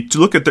 if you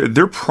look at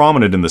they're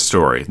prominent in the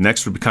story.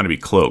 Next would kind of be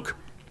Cloak.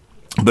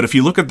 But if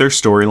you look at their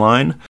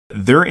storyline,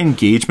 their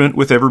engagement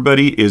with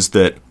everybody is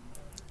that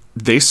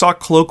they saw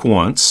Cloak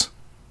once,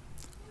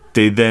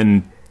 they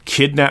then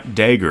kidnapped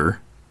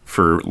Dagger,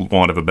 for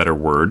want of a better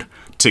word,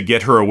 to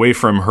get her away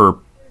from her,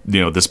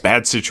 this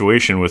bad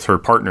situation with her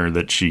partner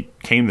that she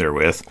came there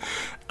with.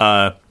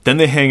 Then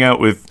they hang out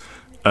with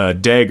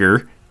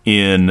Dagger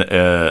in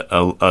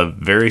a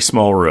very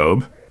small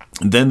robe.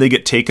 Then they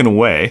get taken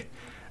away,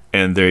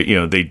 and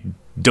they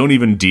don't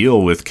even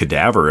deal with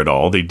Cadaver at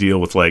all. They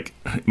deal with, like,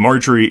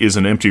 Marjorie is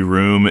an empty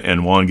room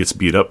and Juan gets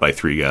beat up by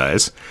 3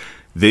 guys.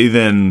 They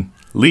then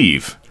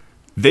leave.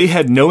 They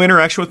had no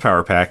interaction with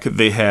Power Pack.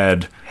 They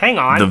had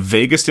the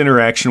vaguest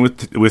interaction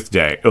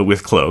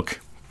with Cloak.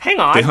 Hang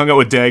on. They hung out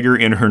with Dagger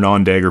in her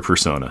non-Dagger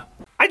persona.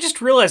 I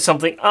just realized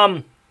something.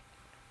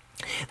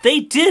 They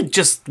did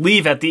just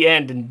leave at the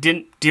end and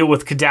didn't deal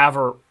with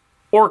Cadaver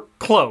or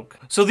Cloak.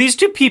 So these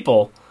two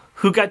people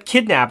who got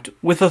kidnapped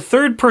with a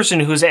third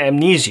person who's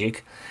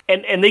amnesic,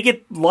 and they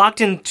get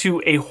locked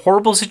into a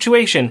horrible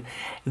situation,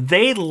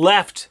 they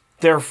left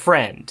their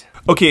friend.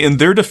 Okay, in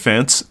their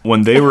defense,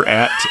 when they were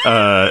at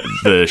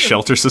the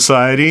Shelter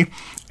Society,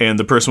 and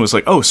the person was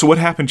like, oh, so what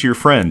happened to your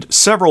friend?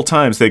 Several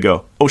times they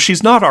go, oh,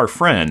 she's not our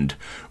friend.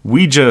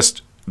 We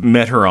just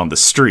met her on the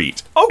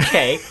street.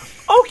 Okay.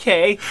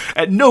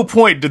 At no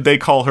point did they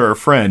call her a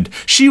friend.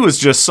 She was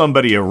just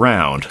somebody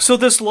around. So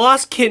this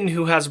lost kitten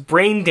who has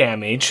brain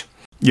damage,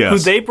 Yes. who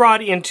they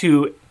brought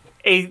into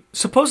a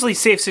supposedly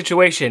safe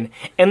situation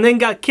and then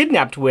got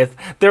kidnapped with,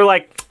 they're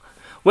like,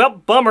 well,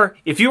 bummer.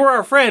 If you were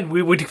our friend,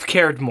 we would have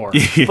cared more.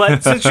 Yeah.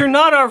 But since you're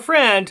not our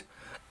friend,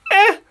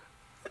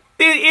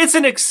 it's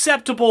an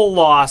acceptable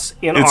loss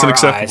in our eyes. It's an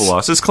acceptable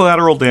loss. It's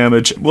collateral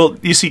damage. Well,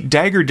 you see,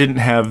 Dagger didn't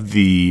have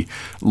the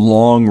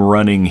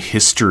long-running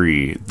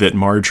history that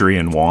Marjorie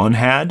and Juan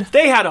had.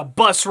 They had a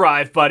bus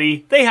ride,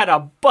 buddy. They had a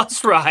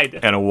bus ride.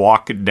 And a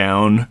walk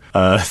down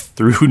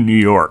through New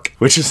York,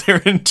 which is their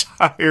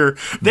entire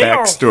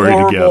backstory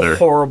horrible, together.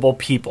 Horrible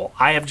people.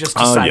 I have just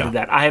decided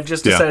that. I have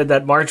just decided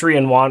that Marjorie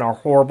and Juan are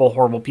horrible,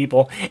 horrible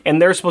people, and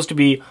they're supposed to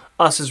be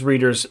us as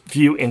readers'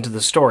 view into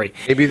the story.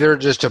 Maybe they're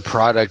just a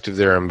product of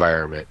their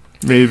environment.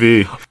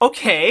 Maybe.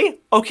 Okay,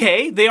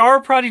 they are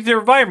a product of their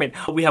environment.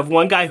 We have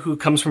one guy who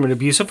comes from an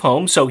abusive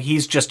home, so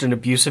he's just an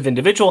abusive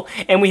individual,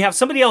 and we have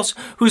somebody else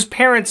whose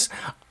parents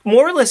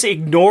more or less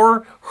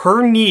ignore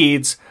her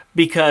needs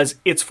because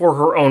it's for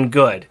her own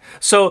good.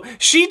 So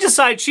she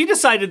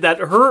decided that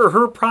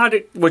her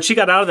product, what she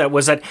got out of that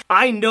was that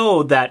I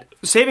know that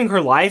saving her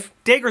life,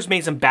 Dagger's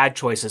made some bad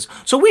choices.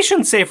 So we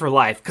shouldn't save her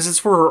life because it's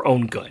for her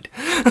own good.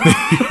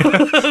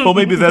 Well,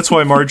 maybe that's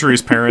why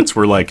Marjorie's parents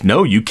were like,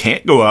 no, you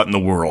can't go out in the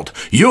world.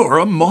 You're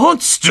a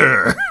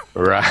monster.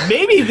 Right.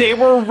 Maybe they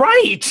were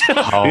right.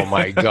 Oh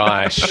my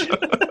gosh.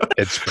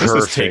 It's perfect. This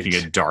is taking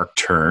a dark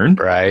turn.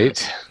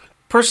 Right.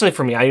 Personally,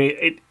 for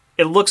me,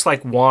 it looks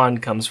like Juan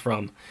comes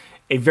from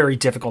a very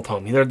difficult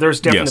home. There's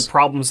definite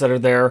problems that are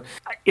there.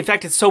 In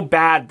fact, it's so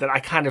bad that I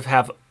kind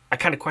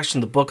of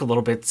question the book a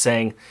little bit,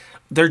 saying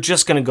they're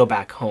just going to go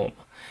back home.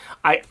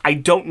 I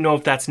don't know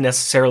if that's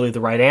necessarily the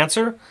right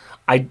answer.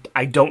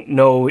 I don't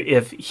know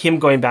if him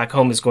going back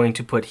home is going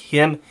to put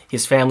him,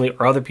 his family,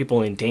 or other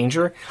people in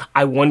danger.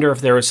 I wonder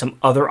if there are some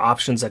other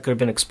options that could have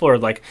been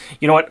explored. Like,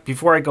 you know what,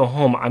 before I go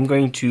home, I'm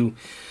going to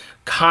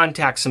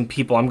contact some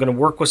people. I'm going to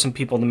work with some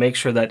people to make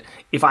sure that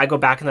if I go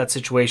back in that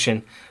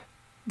situation,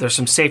 there's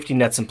some safety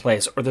nets in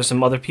place, or there's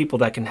some other people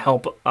that can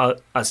help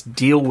us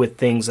deal with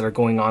things that are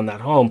going on in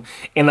that home,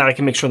 and that I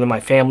can make sure that my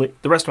family,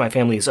 the rest of my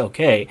family, is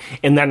okay,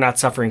 and they're not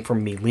suffering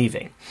from me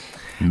leaving.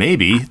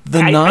 Maybe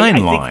the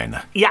Nine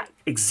line. Yeah,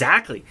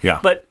 exactly.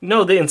 Yeah. But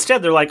no,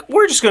 instead they're like,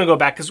 we're just going to go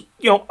back because,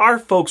 our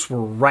folks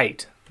were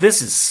right.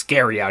 This is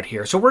scary out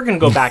here, so we're going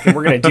to go back and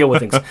we're going to deal with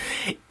things.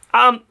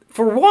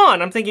 For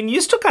Juan, I'm thinking,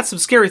 you still got some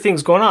scary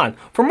things going on.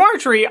 For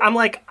Marjorie, I'm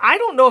like, I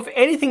don't know if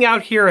anything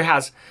out here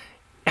has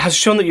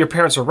shown that your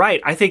parents are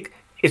right. I think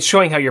it's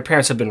showing how your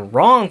parents have been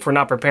wrong for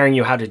not preparing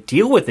you how to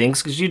deal with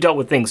things, because you dealt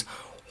with things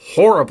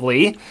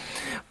horribly.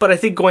 But I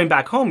think going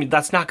back home,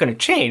 that's not going to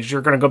change.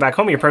 You're going to go back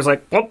home and your parents are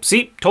like, well,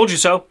 see, told you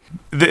so.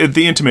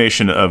 The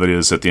intimation of it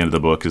is at the end of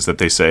the book is that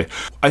they say,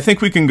 I think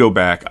we can go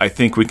back. I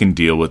think we can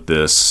deal with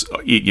this.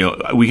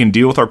 We can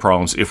deal with our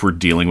problems if we're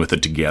dealing with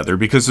it together,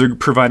 because they're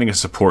providing a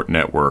support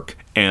network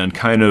and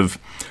kind of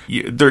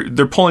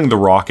they're pulling the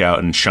rock out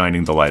and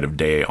shining the light of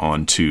day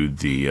onto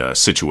the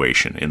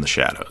situation in the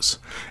shadows.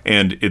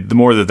 And the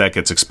more that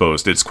gets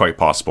exposed, it's quite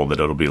possible that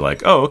it'll be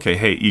like, oh, okay,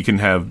 hey, you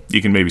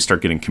can maybe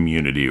start getting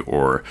community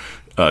or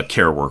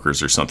care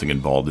workers or something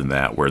involved in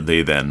that, where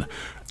they then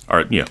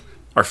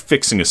are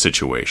fixing a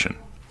situation.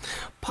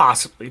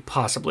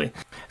 Possibly.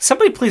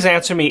 Somebody please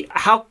answer me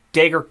how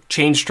Dagger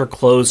changed her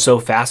clothes so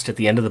fast at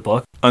the end of the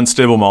book.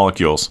 Unstable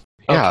molecules.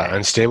 Yeah, Okay.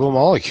 unstable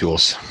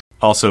molecules.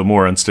 Also,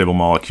 more unstable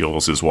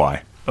molecules is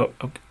why. Oh,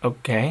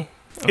 okay.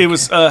 It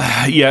was,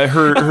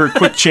 her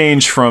quick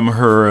change from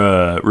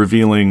her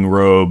revealing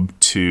robe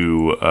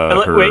to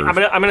her. Wait,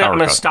 I'm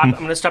gonna stop. I'm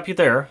gonna stop you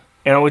there,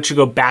 and I want you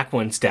to go back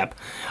one step.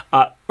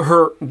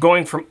 Her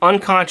going from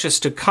unconscious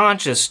to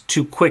conscious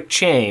to quick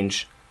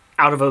change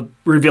out of a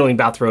revealing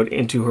bathrobe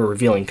into her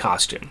revealing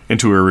costume.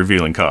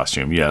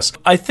 Yes.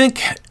 I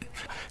think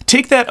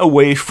take that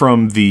away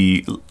from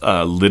the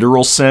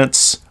literal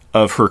sense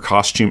of her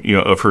costume,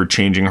 of her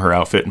changing her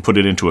outfit, and put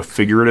it into a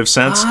figurative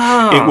sense.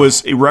 It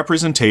was a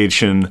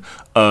representation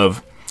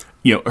of,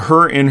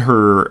 her in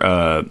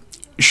her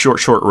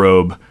short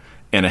robe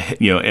and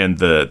and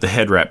the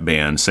head wrap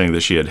band, saying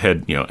that she had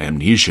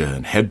amnesia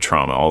and head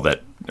trauma, all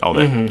that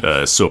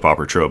soap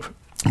opera trope.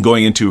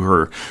 Going into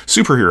her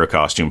superhero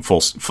costume,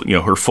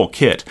 her full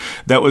kit.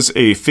 That was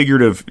a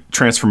figurative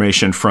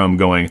transformation from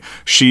going,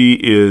 she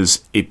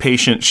is a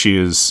patient, she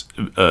is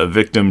a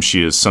victim,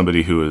 she is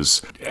somebody who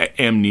is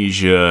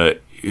amnesia,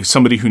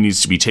 somebody who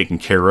needs to be taken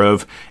care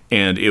of,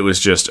 and it was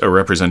just a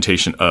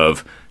representation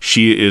of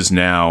she is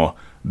now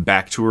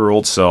back to her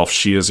old self.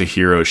 She is a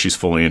hero. She's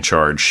fully in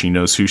charge. She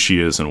knows who she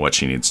is and what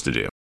she needs to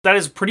do. That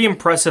is a pretty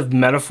impressive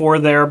metaphor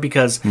there,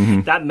 because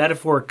that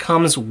metaphor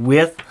comes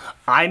with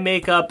eye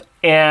makeup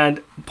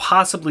and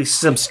possibly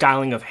some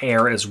styling of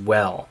hair as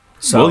well.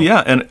 So, well,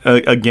 yeah, and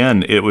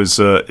again, it was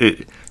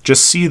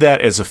just see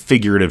that as a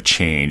figurative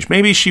change.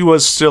 Maybe she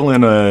was still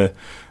in a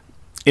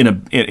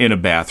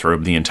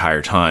bathrobe the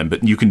entire time,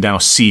 but you can now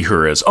see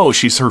her as, oh,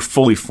 she's her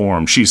fully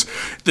formed.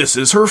 This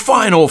is her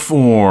final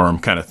form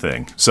kind of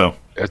thing. So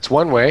That's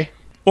one way.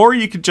 Or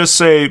you could just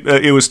say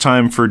it was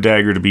time for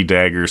Dagger to be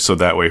Dagger, so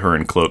that way her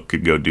and Cloak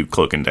could go do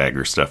Cloak and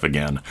Dagger stuff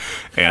again.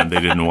 And they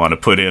didn't want to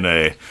put in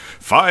a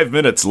 5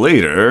 minutes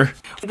later.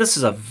 This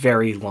is a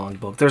very long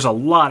book. There's a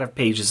lot of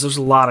pages. There's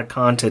a lot of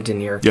content in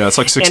here. Yeah, it's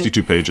like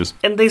 62 pages.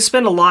 And they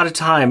spend a lot of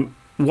time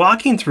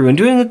walking through and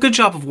doing a good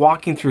job of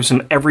walking through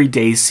some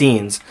everyday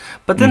scenes.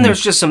 But then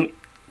there's just some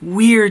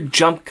weird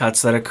jump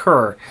cuts that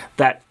occur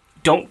that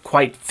don't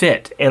quite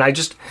fit. And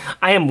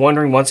I am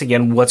wondering once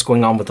again what's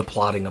going on with the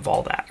plotting of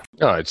all that.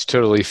 No, it's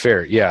totally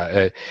fair.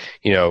 Yeah.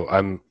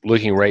 I'm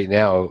looking right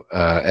now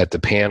at the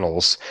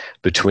panels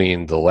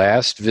between the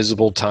last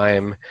visible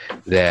time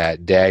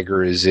that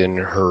Dagger is in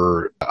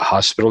her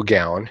hospital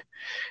gown,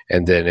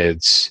 and then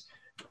it's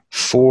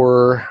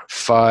 4,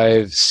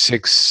 5,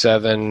 6,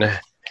 7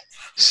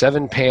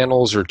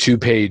 panels or 2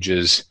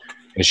 pages,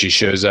 and she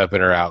shows up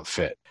in her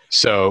outfit.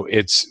 So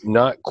it's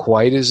not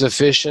quite as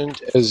efficient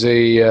as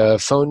a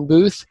phone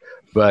booth,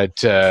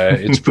 but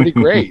it's pretty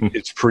great.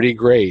 It's pretty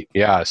great.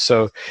 Yeah.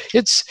 So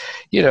it's,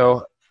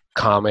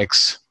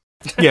 comics.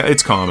 Yeah,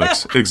 it's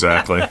comics.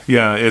 Exactly.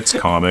 Yeah, it's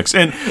comics.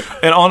 And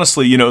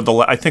honestly,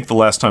 I think the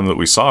last time that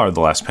we saw her,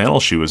 the last panel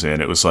she was in,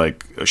 it was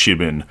like she had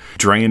been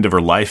drained of her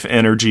life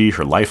energy,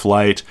 her life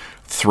light,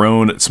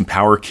 thrown at some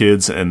power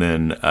kids, and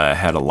then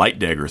had a light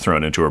dagger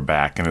thrown into her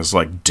back. And it was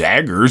like,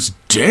 Dagger's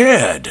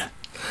dead.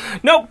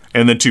 Nope.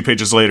 And then 2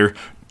 pages later,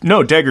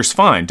 no, Dagger's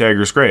fine.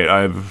 Dagger's great.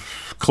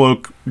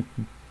 Cloak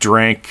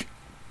drank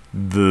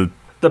the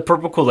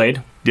purple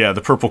Kool-Aid. Yeah,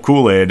 the purple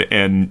Kool-Aid,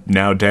 and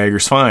now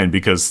Dagger's fine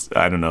because,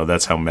 I don't know,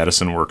 that's how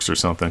medicine works or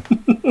something.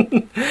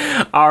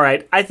 All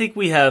right, I think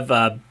we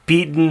have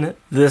beaten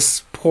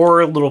this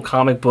poor little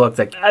comic book.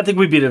 I think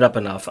we beat it up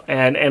enough,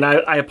 and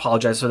I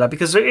apologize for that,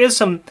 because there is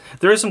some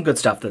good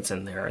stuff that's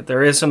in there.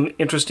 There is some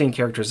interesting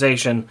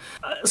characterization,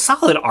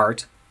 solid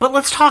art. But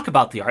let's talk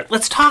about the art.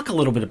 Let's talk a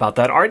little bit about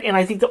that art, and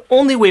I think the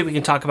only way we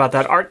can talk about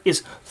that art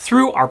is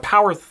through our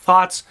power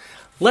thoughts.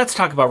 Let's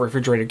talk about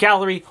Refrigerator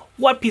Gallery.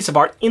 What piece of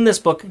art in this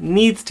book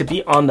needs to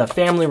be on the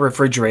family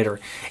refrigerator?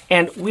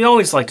 And we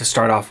always like to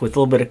start off with a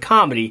little bit of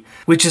comedy,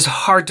 which is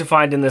hard to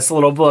find in this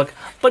little book.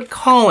 But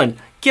Colin,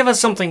 give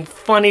us something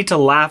funny to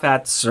laugh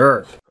at,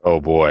 sir.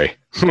 Oh boy.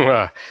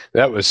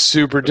 That was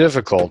super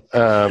difficult.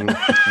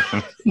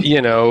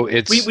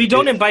 It's... We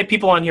don't invite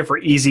people on here for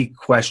easy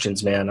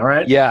questions, man, all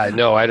right? Yeah,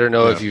 no, I don't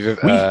know if you've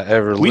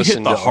ever listened to... We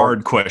hit the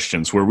hard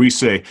questions where we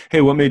say,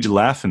 hey, what made you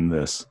laugh in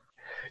this?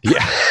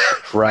 Yeah,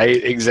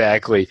 right,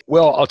 exactly.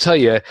 Well, I'll tell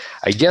you,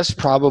 I guess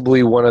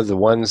probably one of the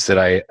ones that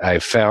I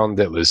found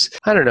that was,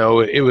 I don't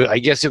know, I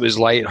guess it was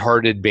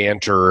lighthearted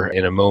banter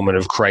in a moment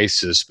of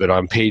crisis, but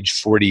on page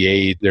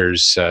 48,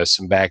 there's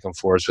some back and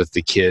forth with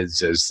the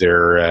kids as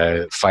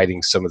they're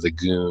fighting some of the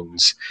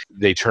goons.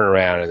 They turn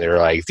around and they're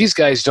like, these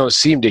guys don't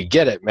seem to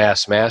get it,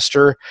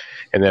 Master.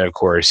 And then, of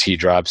course, he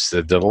drops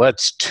the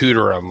let's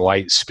tutor them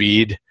light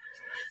speed.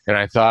 And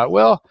I thought,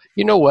 well,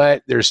 you know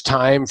what? There's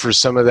time for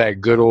some of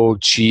that good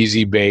old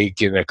cheesy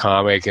bake in a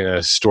comic and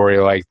a story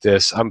like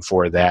this. I'm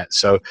for that.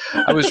 So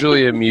I was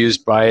really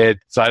amused by it.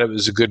 Thought it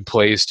was a good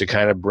place to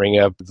kind of bring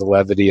up the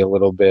levity a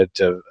little bit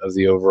of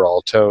the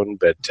overall tone.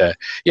 But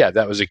yeah,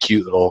 that was a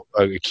cute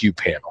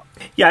panel.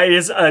 Yeah, it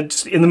is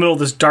just in the middle of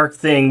this dark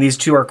thing. These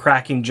two are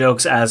cracking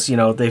jokes as,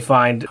 they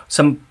find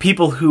some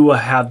people who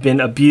have been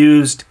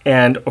abused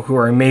and who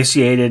are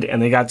emaciated,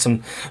 and they got some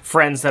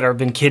friends that have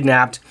been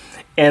kidnapped.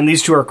 And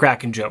these two are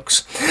cracking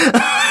jokes.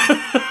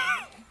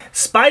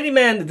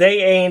 Spidey-Man,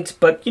 they ain't,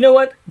 but you know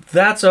what?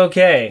 That's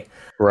okay.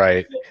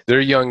 Right.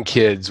 They're young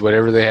kids,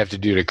 whatever they have to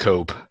do to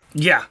cope.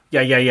 Yeah.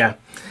 I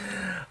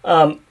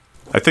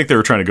think they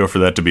were trying to go for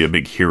that to be a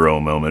big hero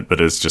moment, but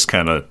it's just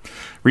kind of,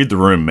 read the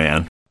room,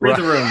 man. Read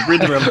the room.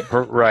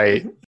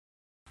 Right.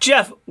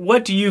 Jeff,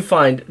 what do you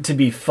find to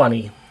be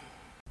funny?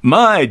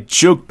 My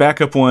joke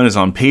backup one is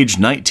on page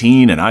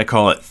 19, and I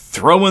call it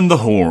Throwing the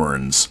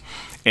Horns.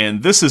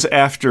 And this is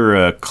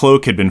after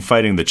Cloak had been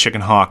fighting the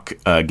Chicken Hawk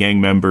gang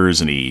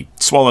members, and he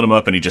swallowed them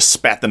up and he just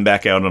spat them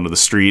back out onto the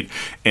street.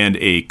 And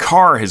a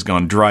car has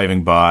gone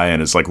driving by and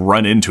has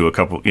run into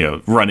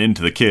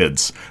the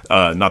kids.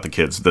 Not the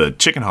kids, the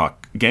Chicken Hawk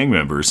gang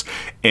members.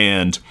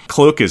 And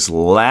Cloak is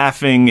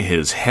laughing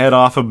his head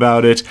off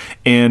about it.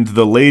 And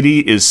the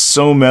lady is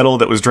so metal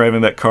that was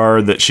driving that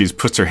car that she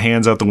puts her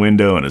hands out the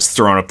window and is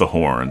throwing up the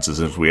horns. As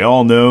if we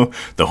all know,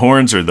 the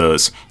horns are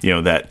those,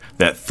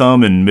 that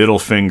thumb and middle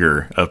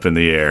finger up in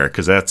the air,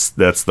 because that's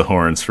the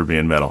horns for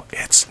being metal.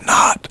 It's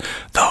not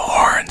the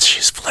horns.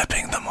 She's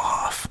flipping them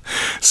off.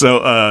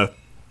 So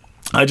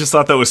I just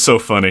thought that was so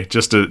funny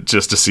just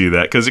to see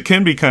that, because it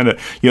can be kind of,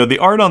 the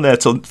art on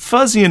that's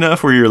fuzzy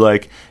enough where you're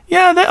like,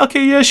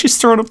 yeah, she's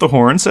throwing up the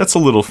horns. That's a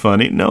little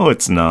funny. No,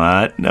 it's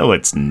not.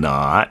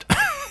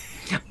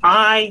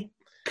 I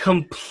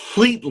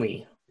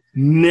completely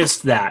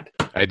missed that.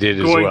 I did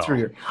as going well. through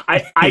here.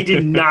 I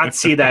did not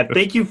see that.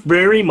 Thank you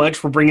very much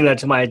for bringing that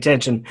to my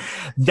attention.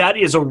 That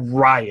is a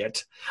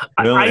riot.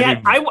 Well,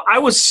 I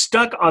was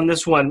stuck on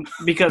this one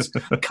because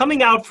coming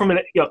down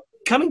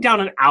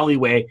an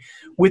alleyway,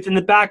 within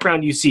the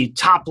background you see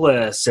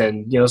topless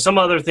and some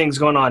other things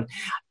going on,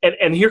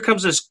 and here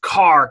comes this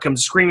car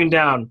comes screaming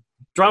down,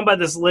 driven by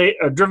this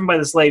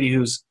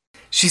lady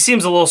she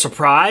seems a little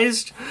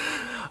surprised.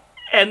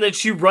 And then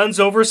she runs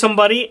over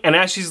somebody, and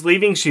as she's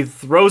leaving, she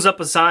throws up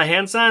a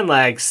hand sign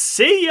like,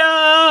 see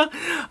ya!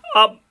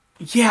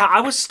 Yeah, I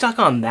was stuck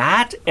on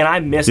that, and I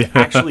missed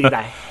actually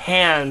the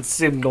hand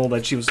signal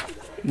that she was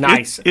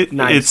nice.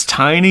 Nice. It's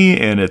tiny,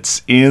 and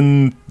it's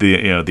in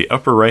the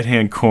upper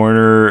right-hand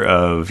corner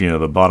of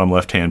the bottom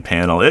left-hand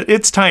panel.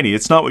 It's tiny.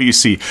 It's not what you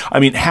see. I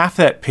mean, half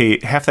that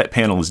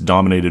panel is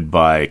dominated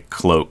by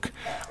Cloak.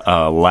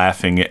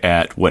 Laughing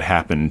at what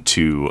happened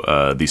to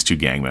these two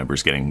gang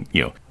members getting,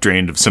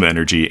 drained of some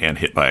energy and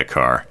hit by a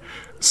car.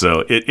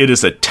 So it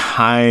is a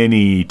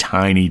tiny,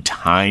 tiny,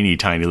 tiny,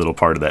 tiny little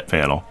part of that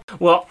panel.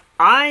 Well,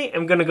 I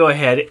am going to go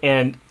ahead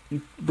and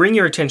bring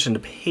your attention to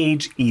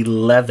page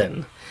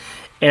 11.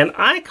 And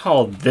I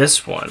called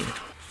this one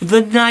The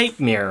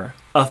Nightmare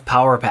of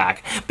Power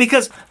Pack,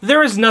 because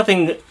there is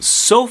nothing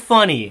so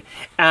funny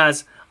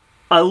as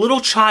a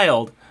little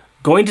child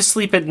going to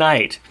sleep at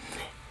night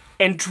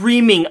and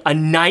dreaming a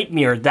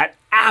nightmare that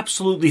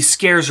absolutely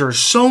scares her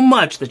so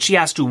much that she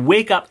has to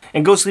wake up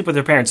and go sleep with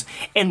her parents.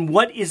 And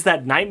what is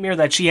that nightmare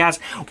that she has?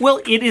 Well,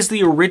 it is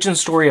the origin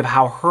story of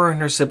how her and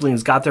her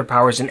siblings got their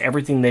powers and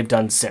everything they've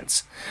done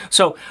since.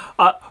 So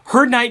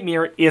her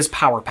nightmare is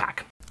Power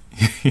Pack.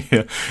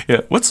 Yeah.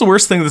 What's the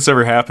worst thing that's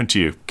ever happened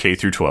to you? K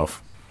through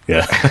 12.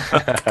 Yeah.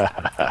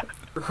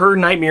 Her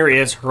nightmare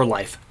is her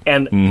life.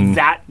 And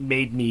that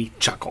made me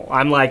chuckle.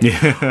 I'm like,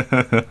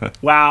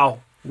 wow.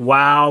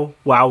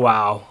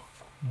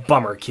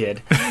 Bummer,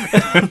 kid.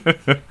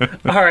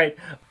 All right,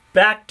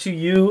 back to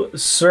you,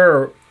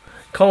 sir.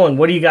 Colin,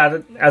 what do you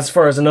got as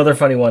far as another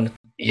funny one?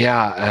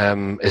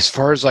 Yeah, as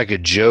far as like a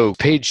joke,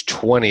 page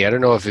 20, I don't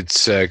know if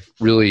it's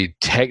really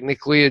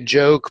technically a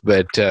joke,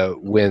 but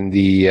when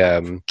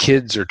the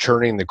kids are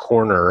turning the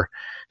corner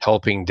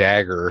helping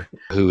Dagger,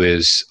 who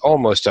is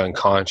almost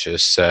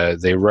unconscious,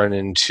 they run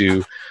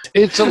into,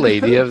 it's a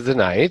lady of the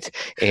night,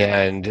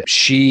 and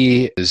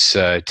she is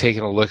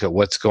taking a look at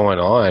what's going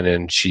on,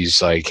 and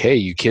she's like, hey,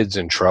 you kids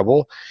in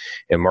trouble?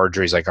 And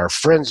Marjorie's like, our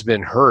friend's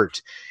been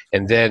hurt.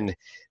 And then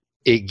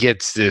it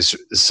gets this,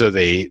 so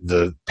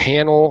the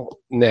panel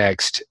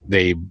next,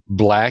 they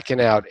blacken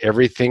out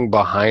everything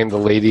behind the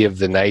lady of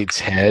the night's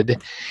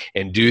head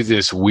and do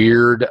this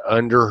weird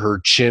under her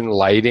chin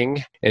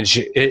lighting, and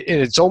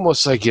it's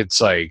almost like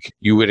it's like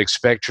you would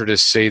expect her to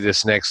say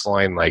this next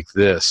line like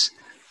this: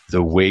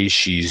 the way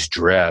she's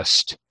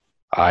dressed,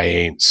 I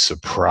ain't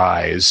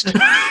surprised.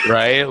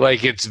 Right?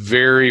 Like, it's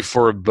very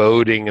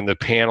foreboding, and the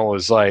panel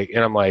is like,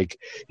 and I'm like,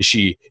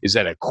 is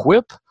that a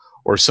quip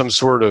or some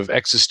sort of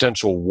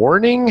existential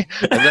warning?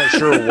 I'm not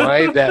sure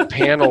why that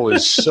panel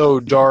is so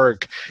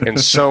dark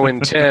and so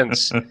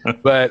intense,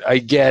 but I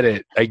get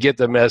it. I get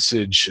the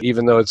message,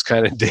 even though it's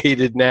kind of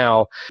dated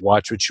now.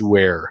 Watch what you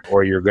wear,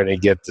 or you're going to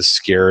get the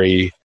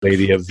scary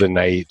lady of the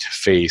night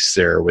face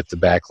there with the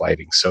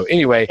backlighting. So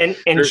anyway,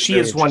 and she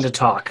is one to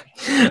talk.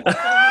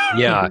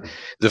 Yeah,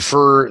 the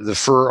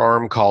fur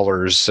arm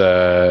collars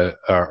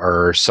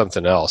are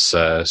something else.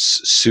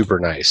 Super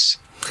nice.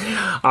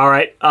 All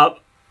right,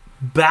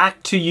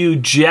 back to you,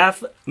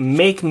 Jeff.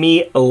 Make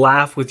me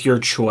laugh with your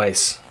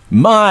choice.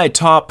 My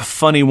top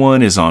funny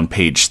one is on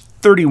page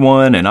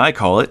 31, and I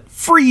call it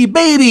Free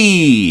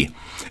Baby.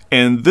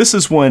 And this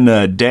is when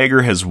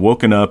Dagger has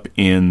woken up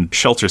in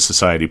Shelter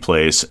Society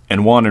Place,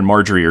 and Juan and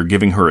Marjorie are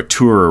giving her a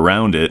tour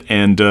around it,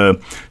 and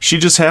she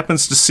just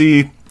happens to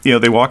see,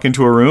 they walk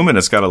into a room and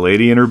it's got a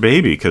lady and her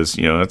baby, because,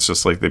 it's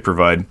just like they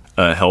provide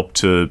help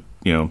to,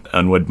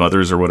 unwed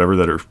mothers or whatever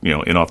that are,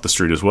 in off the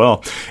street as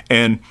well.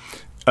 And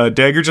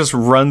Dagger just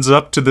runs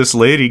up to this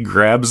lady,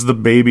 grabs the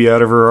baby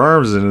out of her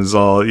arms, and is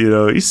all,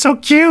 he's so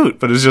cute.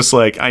 But it's just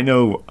like, I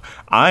know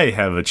I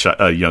have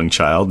a young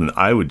child, and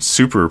I would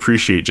super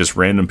appreciate just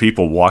random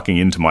people walking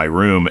into my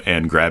room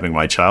and grabbing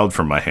my child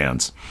from my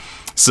hands.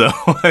 So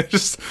I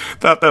just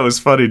thought that was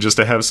funny, just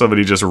to have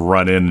somebody just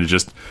run in and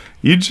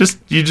you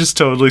just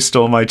totally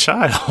stole my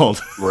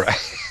child.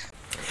 Right.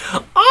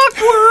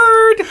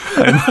 Awkward.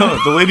 I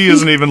know. The lady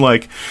isn't even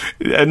like,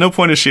 at no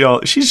point is she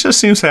just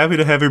seems happy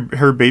to have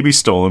her baby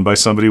stolen by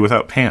somebody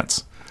without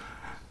pants.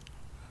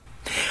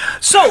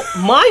 So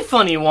my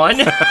funny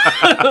one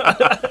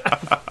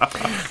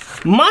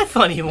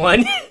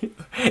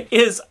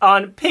is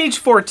on page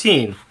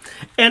 14.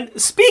 And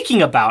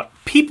speaking about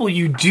people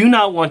you do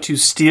not want to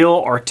steal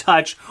or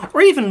touch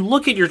or even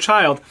look at your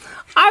child,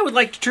 I would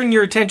like to turn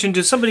your attention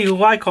to somebody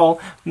who I call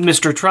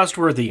Mr.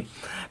 Trustworthy.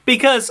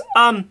 because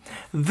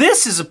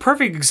this is a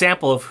perfect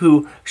example of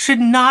who should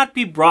not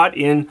be brought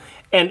in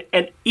and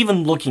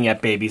even looking at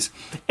babies.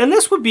 And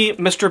this would be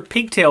Mr.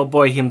 Pigtail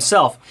Boy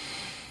himself.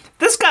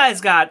 This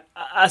guy's got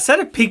a set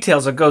of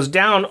pigtails that goes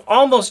down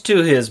almost to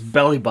his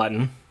belly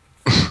button,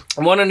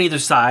 one on either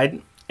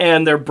side,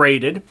 and they're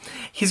braided.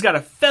 He's got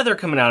a feather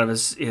coming out of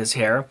his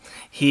hair.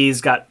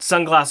 He's got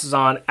sunglasses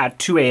on at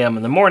 2 a.m.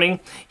 in the morning.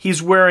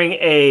 He's wearing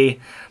a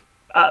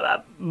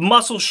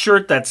muscle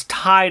shirt that's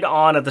tied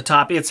on at the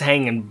top. It's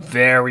hanging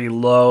very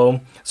low,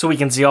 so we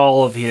can see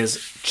all of his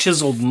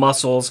chiseled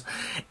muscles.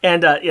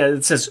 And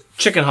it says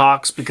Chicken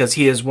Hawks because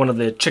he is one of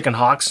the Chicken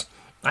Hawks.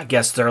 I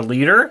guess their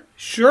leader?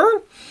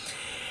 Sure.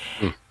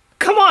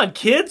 Come on,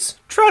 kids.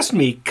 Trust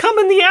me. Come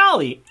in the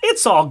alley.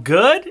 It's all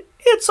good.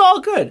 It's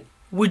all good.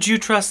 Would you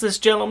trust this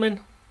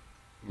gentleman?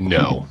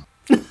 No.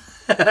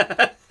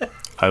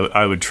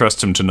 I would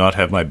trust him to not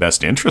have my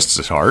best interests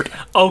at heart.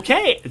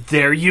 Okay,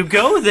 there you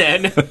go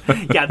then.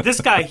 Yeah, this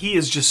guy, he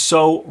is just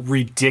so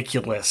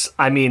ridiculous.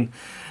 I mean,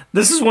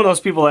 this is one of those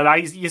people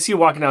that you see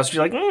walking down the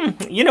street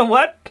like, you know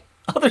what?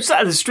 Other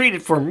side of the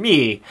street for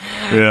me.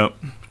 Yeah.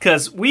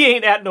 Because we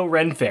ain't at no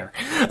Ren Fair.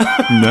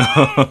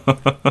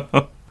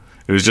 No.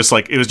 It was just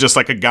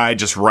like a guy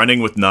just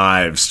running with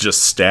knives,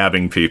 just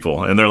stabbing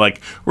people, and they're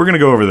like, "We're gonna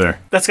go over there."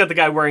 That's got the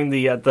guy wearing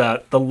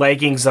the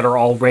leggings that are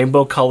all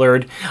rainbow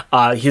colored.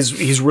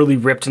 He's really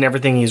ripped and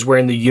everything. He's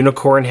wearing the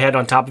unicorn head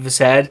on top of his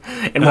head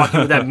and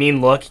walking with that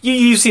mean look.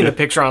 You've seen the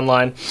picture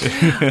online.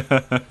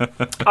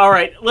 All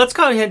right, let's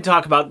go ahead and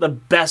talk about the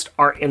best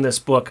art in this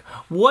book.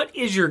 What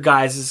is your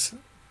guys'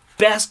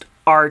 best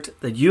art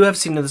that you have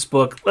seen in this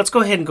book? Let's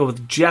go ahead and go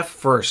with Jeff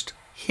first.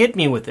 Hit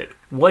me with it.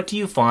 What do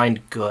you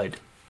find good?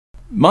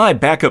 My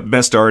backup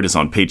best art is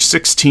on page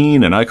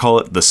 16, and I call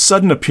it The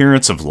Sudden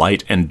Appearance of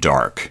Light and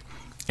Dark.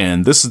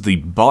 And this is the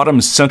bottom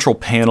central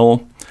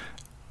panel,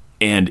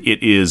 and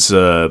it is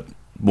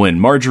when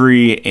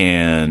Marjorie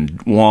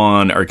and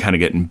Juan are kind of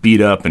getting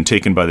beat up and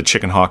taken by the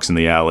Chicken Hawks in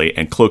the alley,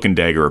 and Cloak and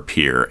Dagger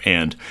appear.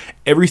 And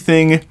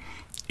everything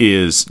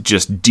is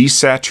just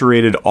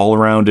desaturated all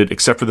around it,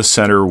 except for the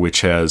center, which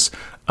has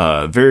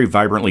very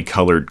vibrantly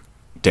colored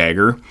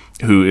Dagger,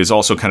 who is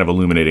also kind of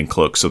illuminating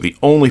Cloak. So the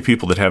only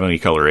people that have any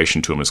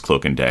coloration to him is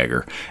Cloak and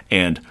Dagger.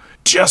 And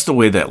just the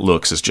way that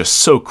looks is just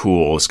so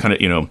cool. It's kind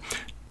of,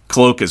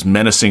 Cloak is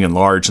menacing and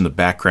large in the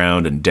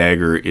background, and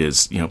Dagger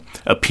is,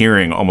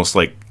 appearing almost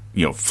like,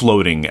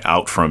 floating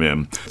out from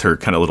him. Her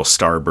kind of little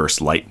starburst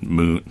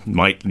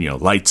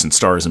lights and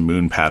stars and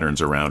moon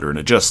patterns around her, and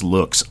it just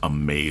looks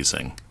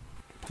amazing.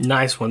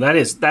 Nice one. That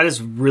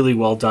is really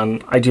well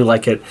done. I do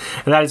like it.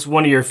 And that is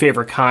one of your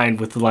favorite kind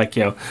with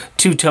the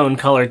two-tone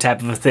color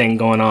type of a thing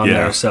going on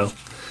there. So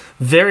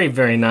very,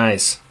 very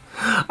nice.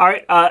 All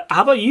right. How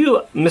about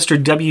you, Mr.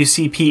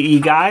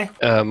 WCPE guy?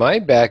 My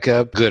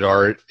backup good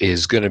art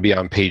is going to be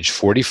on page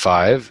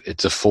 45.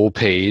 It's a full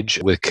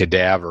page with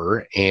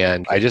Cadaver,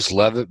 and I just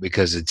love it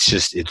because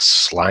it's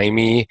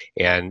slimy.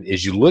 And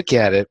as you look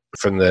at it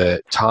from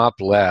the top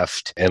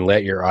left and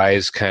let your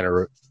eyes kind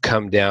of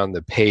come down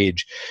the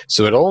page,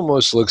 so it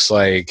almost looks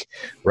like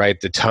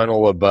the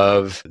tunnel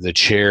above the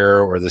chair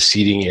or the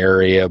seating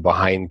area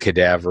behind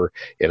Cadaver,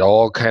 it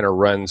all kind of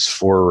runs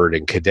forward,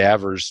 and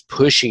Cadaver's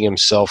pushing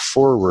himself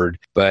forward.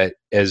 But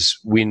as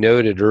we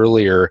noted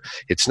earlier,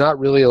 it's not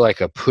really like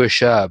a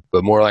push up,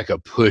 but more like a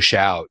push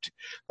out.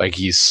 Like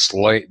he's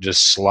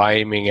just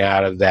sliming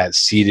out of that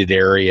seated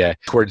area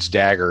towards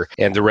Dagger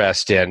and the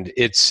rest. And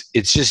it's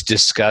just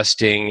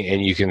disgusting.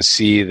 And you can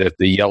see that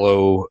the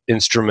yellow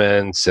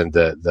instruments and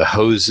the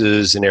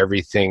hoses and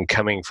everything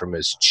coming from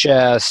his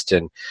chest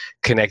and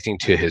connecting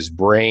to his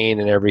brain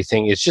and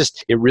everything. It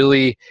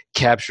really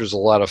captures a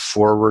lot of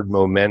forward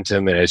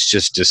momentum, and it's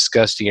just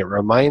disgusting. It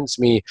reminds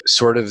me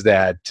sort of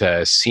that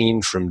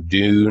scene from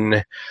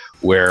Dune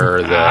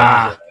where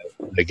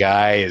the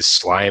guy is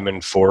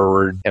sliming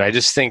forward. And I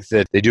just think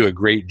that they do a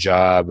great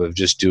job of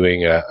just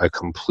doing a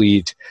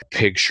complete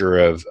picture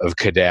of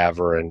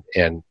Cadaver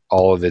and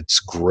all of its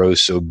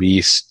gross,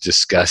 obese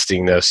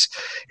disgustingness.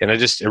 And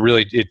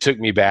it took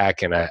me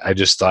back, and I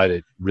just thought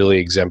it really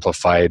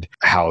exemplified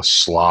how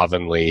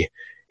slovenly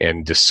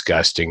and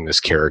disgusting this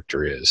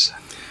character is.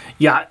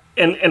 Yeah,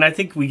 and I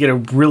think we get a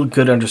real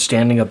good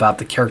understanding about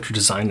the character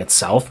design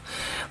itself.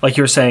 Like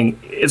you were saying,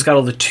 it's got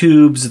all the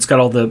tubes, it's got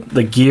all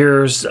the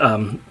gears,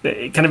 kind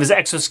of his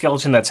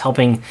exoskeleton that's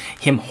helping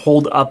him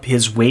hold up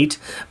his weight,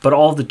 but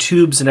all the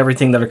tubes and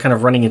everything that are kind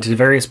of running into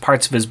various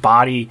parts of his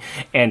body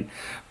and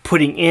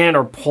putting in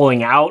or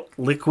pulling out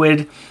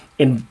liquid,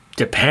 and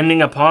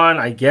depending upon,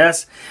 I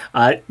guess,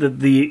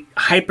 the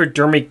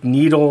hypodermic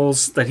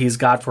needles that he's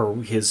got for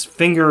his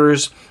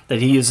fingers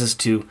that he uses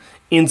to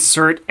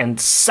insert and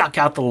suck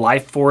out the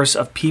life force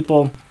of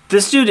people.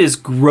 This dude is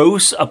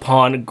gross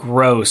upon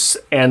gross,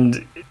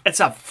 and it's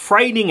a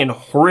frightening and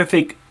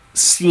horrific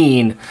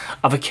scene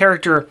of a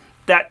character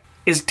that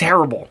is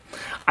terrible.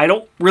 I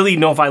don't really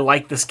know if I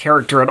like this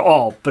character at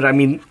all, but I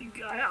mean,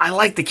 I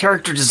like the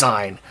character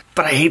design,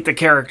 but I hate the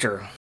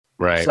character.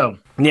 Right. So,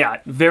 yeah,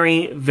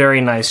 very,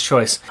 very nice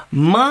choice.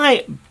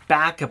 My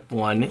backup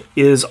one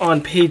is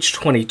on page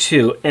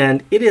 22,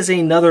 and it is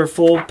another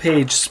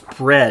full-page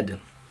spread.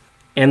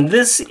 And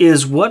this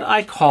is what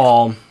I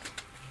call,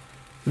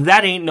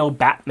 that ain't no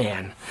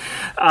Batman.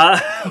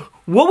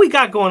 What we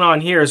got going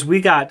on here is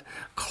we got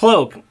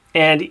Cloak,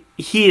 and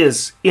he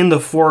is in the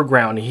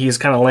foreground. He's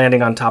kind of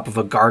landing on top of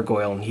a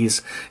gargoyle, and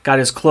he's got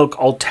his cloak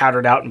all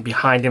tattered out, and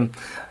behind him,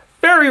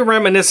 very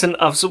reminiscent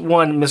of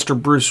one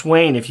Mr. Bruce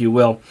Wayne, if you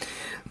will.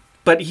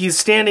 But he's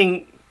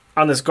standing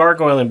on this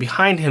gargoyle, and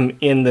behind him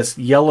in this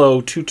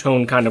yellow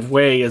two-tone kind of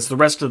way is the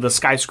rest of the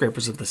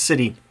skyscrapers of the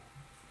city.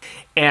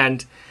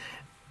 And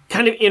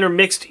kind of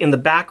intermixed in the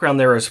background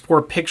there is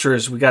 4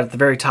 pictures. We got at the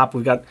very top,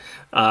 we've got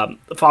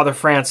Father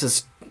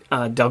Francis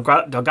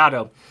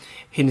Delgado.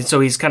 And so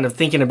he's kind of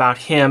thinking about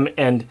him,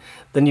 and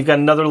then you've got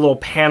another little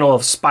panel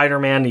of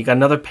Spider-Man, you've got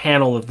another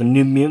panel of the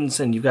New Mutants,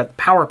 and you've got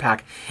Power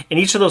Pack. And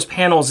each of those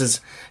panels is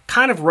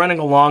kind of running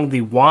along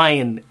the Y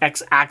and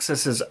X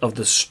axes of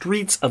the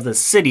streets of the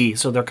city,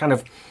 so they're kind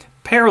of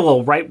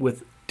parallel right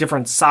with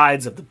different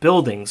sides of the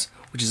buildings,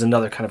 which is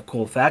another kind of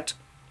cool effect.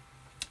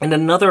 And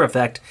another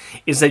effect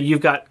is that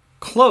you've got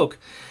Cloak,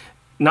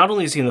 not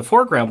only is he in the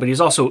foreground, but he's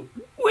also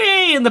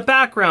way in the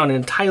background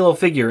in a tiny little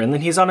figure, and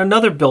then he's on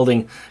another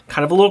building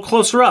kind of a little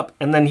closer up,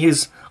 and then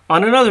he's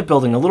on another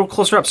building a little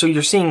closer up, so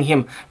you're seeing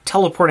him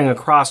teleporting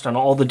across on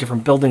all the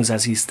different buildings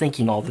as he's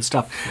thinking all this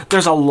stuff.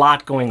 There's a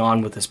lot going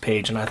on with this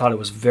page, and I thought it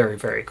was very,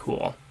 very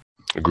cool.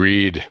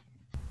 Agreed.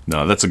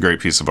 No, that's a great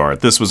piece of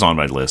art. This was on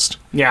my list.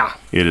 Yeah.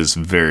 It is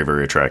very,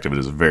 very attractive. It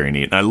is very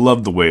neat. And I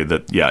love the way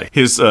that,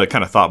 his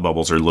kind of thought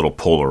bubbles are little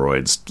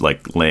Polaroids,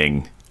 like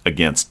laying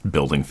against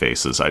building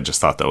faces. I just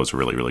thought that was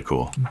really, really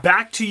cool.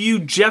 Back to you,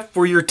 Jeff,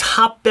 for your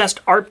top best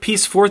art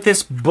piece for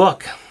this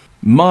book.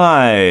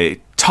 My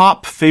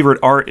top favorite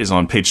art is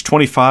on page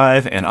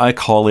 25, and I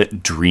call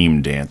it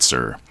Dream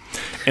Dancer.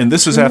 And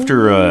this is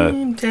after...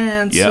 Dream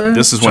Dancer. Yeah,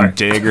 this is when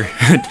Dagger...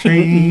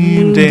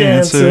 Dream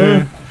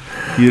Dancer.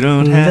 You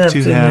don't have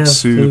to have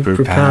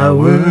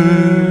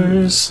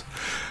superpowers.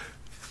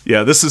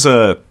 Yeah, this is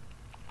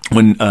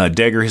when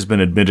Dagger has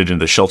been admitted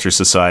into the Shelter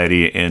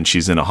Society, and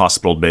she's in a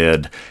hospital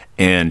bed,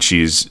 and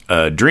she's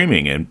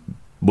dreaming, and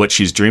what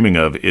she's dreaming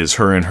of is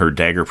her and her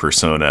Dagger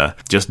persona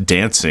just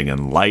dancing,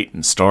 and light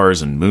and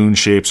stars and moon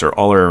shapes are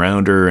all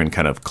around her, and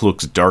kind of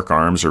Cloak's dark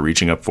arms are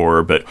reaching up for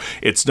her. But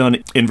it's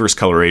done inverse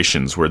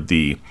colorations, where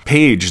the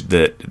page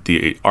that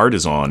the art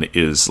is on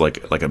is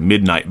like a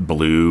midnight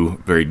blue,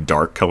 very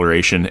dark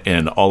coloration,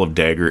 and all of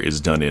Dagger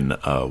is done in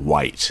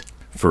white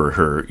for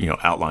her,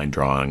 outline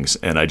drawings.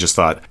 And I just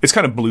thought it's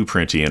kind of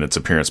blueprinty in its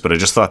appearance, but I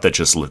just thought that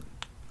just looked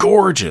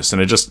gorgeous,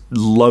 and I just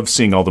love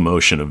seeing all the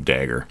motion of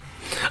Dagger.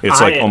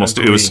 It's like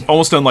it was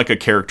almost done like a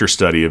character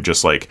study of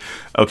just like,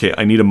 okay,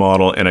 I need a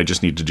model, and I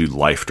just need to do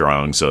life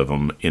drawings of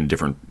them in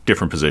different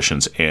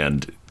positions,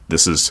 and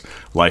this is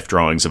life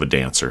drawings of a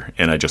dancer,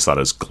 and I just thought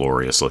it was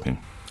glorious looking.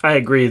 I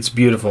agree. It's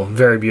beautiful.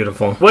 Very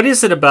beautiful. What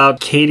is it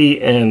about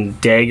Katie and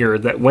Dagger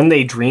that when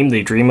they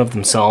dream of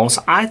themselves?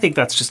 I think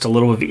that's just a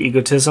little of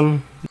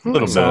egotism. A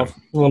little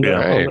bit.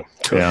 Right.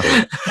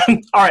 Yeah.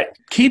 All right.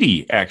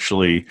 Katie,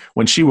 actually,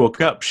 when she woke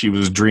up, she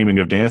was dreaming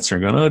of Dancer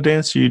and going, "Oh,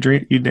 Dancer, you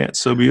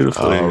dance so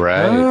beautifully." All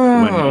right.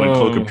 When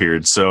Cloak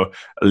appeared. So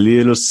a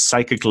little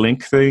psychic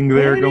link thing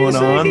there going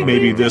on.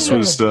 Maybe this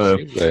was a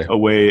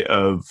way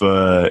of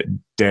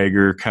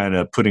Dagger kind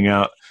of putting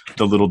out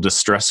the little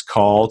distress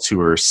call to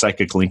her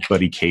psychic link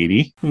buddy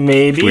Katie.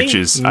 Maybe. Which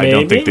is, I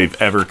don't think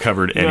they've ever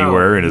covered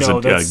anywhere, and is a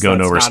go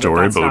nowhere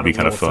story, but would be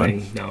kind of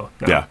fun. No.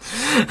 Yeah.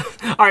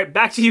 All right,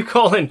 back to you,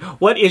 Colin.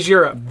 What is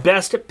your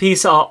best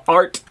piece of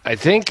art? I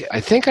think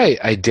I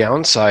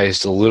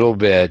downsized a little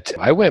bit.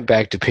 I went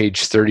back to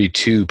page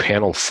 32,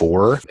 panel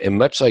 4, and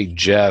much like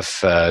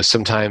Jeff,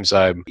 sometimes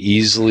I'm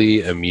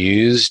easily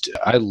amused.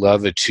 I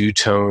love a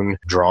two-tone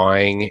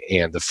drawing,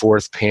 and the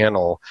 4th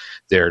panel,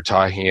 they're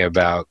talking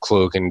about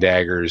Cloak and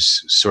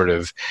Dagger's sort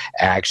of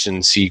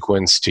action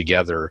sequence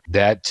together.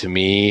 That, to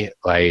me,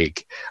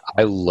 like,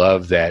 I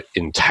love that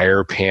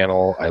entire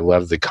panel. I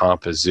love the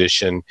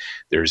composition.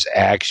 There's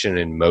action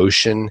and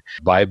motion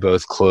by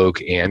both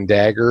Cloak and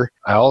Dagger.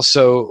 I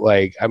also,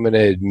 I'm going to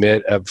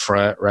admit up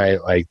front,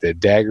 right, like the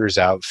Dagger's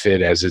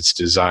outfit as it's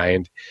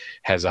designed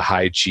has a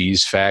high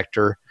cheese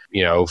factor.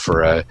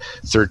 For a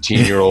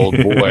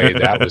 13-year-old boy,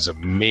 that was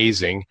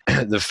amazing.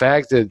 The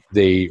fact that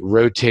they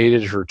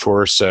rotated her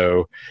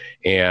torso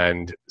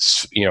and,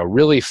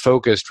 really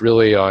focused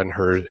on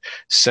her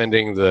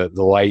sending the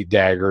light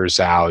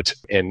daggers out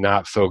and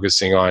not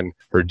focusing on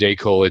her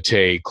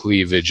décolleté,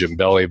 cleavage, and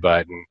belly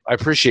button. I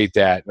appreciate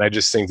that, and I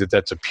just think that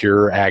that's a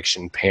pure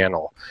action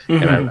panel,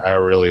 and I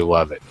really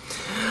love it.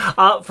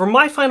 For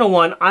my final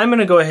one, I'm going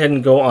to go ahead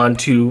and go on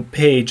to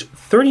page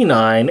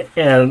 39,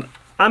 and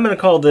I'm going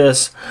to call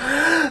this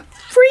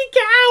Freak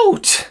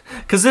Out,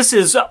 because this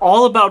is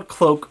all about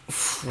Cloak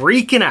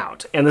freaking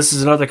out. And this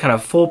is another kind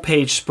of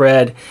full-page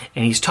spread,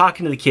 and he's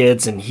talking to the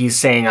kids, and he's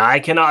saying, "I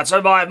cannot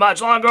survive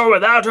much longer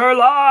without her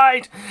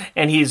light."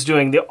 And he's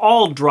doing the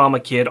all-drama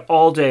kid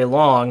all day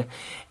long.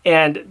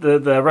 And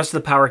the rest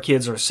of the Power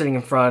Kids are sitting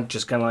in front,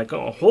 just kind of like,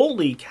 oh,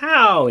 holy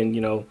cow.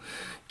 And,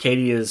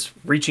 Katie is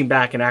reaching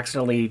back and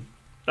accidentally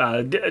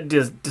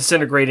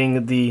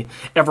disintegrating the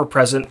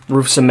ever-present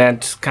roof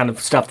cement kind of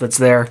stuff that's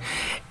there.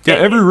 Yeah,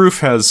 every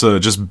roof has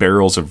just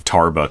barrels of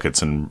tar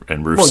buckets and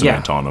roof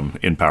cement on them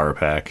in Power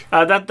Pack.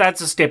 That's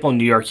a staple in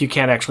New York. You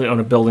can't actually own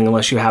a building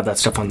unless you have that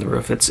stuff on the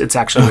roof. It's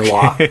actually the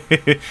law.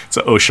 It's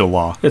an OSHA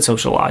law. It's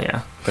OSHA law,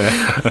 yeah.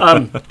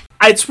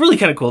 It's really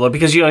kind of cool, though,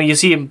 because, you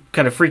see him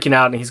kind of freaking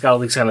out, and he's got all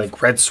these kind of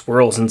like red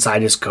swirls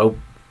inside his cloak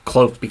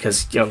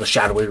because, the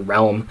shadowy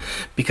realm,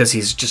 because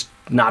he's just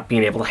not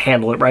being able to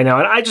handle it right now.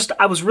 And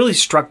I was really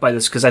struck by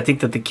this because I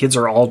think that the kids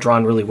are all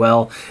drawn really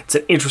well. It's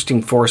an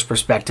interesting forest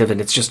perspective, and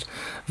it's just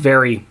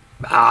very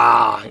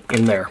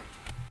in there.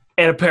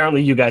 And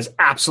apparently you guys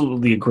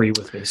absolutely agree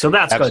with me. So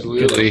that's good.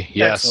 Absolutely,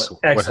 yes.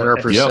 Excellent.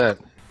 100%. Yep.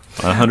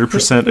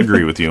 100%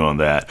 agree with you on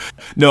that.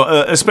 No,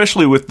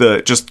 especially with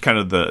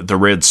the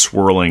red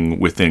swirling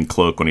within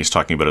Cloak when he's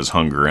talking about his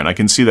hunger. And I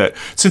can see that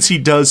since he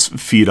does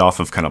feed off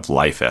of kind of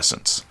life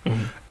essence.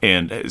 Mm-hmm.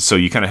 And so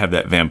you kind of have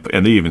that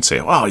and they even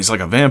say, wow, he's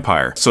like a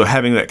vampire. So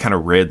having that kind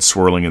of red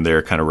swirling in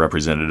there, kind of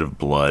representative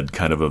blood,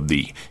 kind of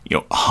the,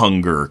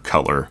 hunger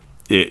color,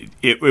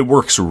 it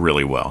works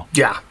really well.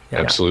 Yeah.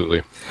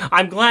 Absolutely.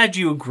 I'm glad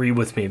you agree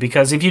with me,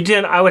 because if you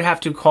didn't, I would have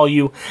to call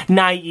you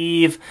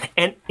naive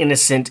and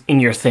innocent in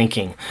your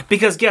thinking.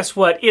 Because guess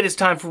what? It is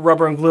time for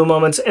Rubber and Glue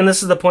Moments, and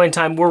this is the point in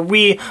time where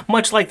we,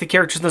 much like the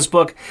characters in this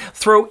book,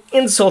 throw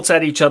insults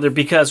at each other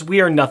because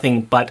we are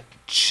nothing but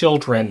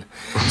children.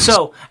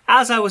 So,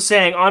 as I was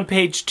saying, on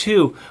page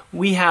 2,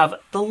 we have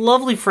the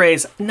lovely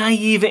phrase,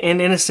 naive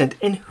and innocent.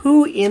 And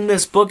who in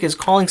this book is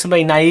calling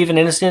somebody naive and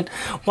innocent?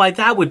 Why,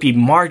 that would be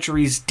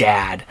Marjorie's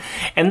dad.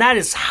 And that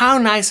is how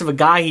nice of a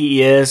guy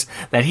he is,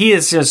 that he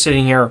is just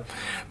sitting here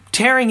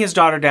tearing his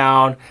daughter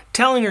down,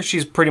 telling her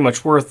she's pretty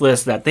much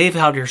worthless, that they've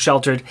held her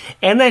sheltered,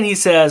 and then he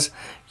says,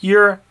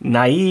 you're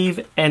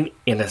naive and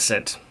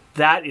innocent.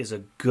 That is a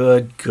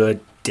good, good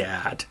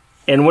dad.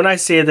 And when I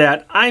say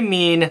that, I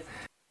mean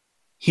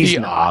he's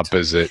the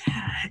opposite.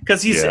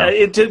 Because he's,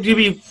 to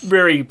be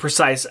very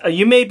precise,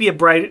 you may be as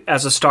bright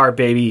as a star,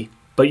 baby,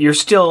 but you're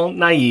still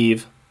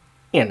naive,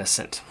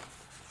 innocent.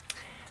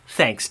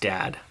 Thanks,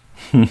 Dad.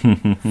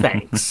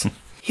 Thanks.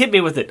 Hit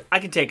me with it. I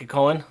can take it,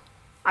 Colin.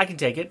 I can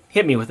take it.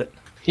 Hit me with it.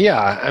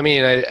 Yeah, I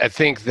mean, I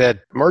think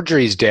that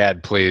Marjorie's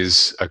dad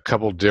plays a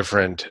couple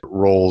different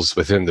roles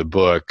within the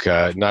book.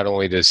 Not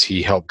only does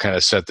he help kind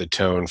of set the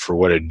tone for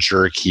what a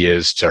jerk he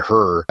is to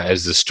her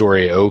as the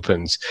story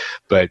opens,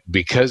 but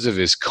because of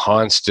his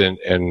constant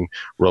and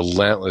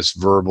relentless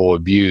verbal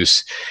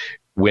abuse,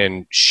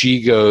 when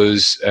she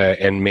goes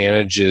and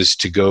manages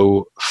to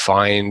go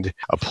find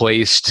a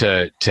place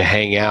to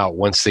hang out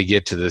once they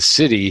get to the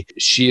city,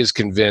 she is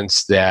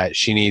convinced that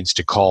she needs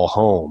to call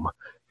home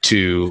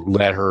to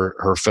let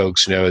her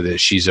folks know that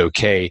she's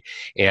okay.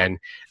 And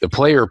the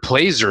player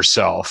plays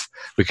herself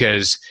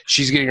because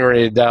she's getting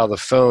ready to dial the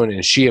phone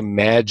and she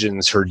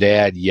imagines her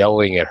dad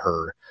yelling at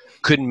her.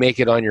 Couldn't make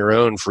it on your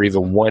own for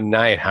even one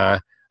night, huh?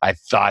 I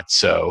thought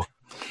so.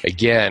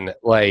 Again,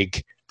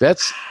 like,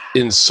 that's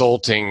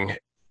insulting,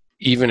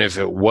 even if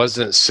it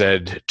wasn't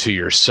said to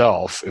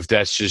yourself, if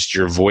that's just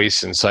your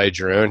voice inside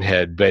your own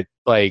head. But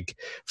like,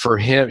 for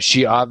him,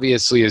 she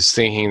obviously is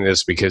thinking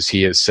this because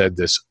he has said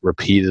this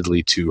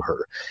repeatedly to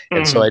her.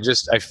 And so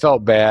I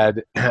felt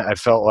bad. I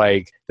felt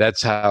like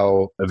that's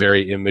how a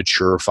very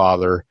immature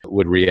father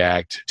would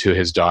react to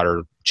his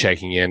daughter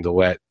checking in to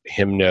let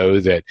him know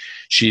that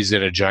she's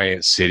in a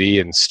giant city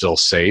and still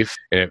safe.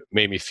 And it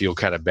made me feel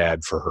kind of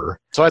bad for her.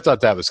 So I thought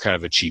that was kind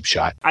of a cheap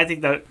shot. I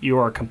think that you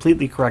are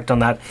completely correct on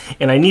that.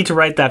 And I need to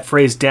write that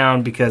phrase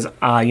down because,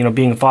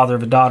 being a father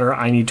of a daughter,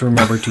 I need to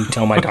remember to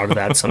tell my daughter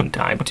that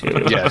sometime too.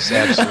 Yes,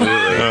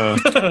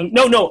 absolutely.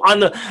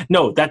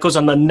 No, that goes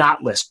on the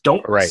not list.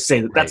 Don't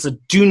say that. That's a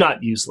do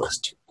not use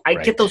list. I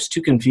get those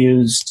two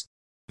confused.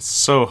 It's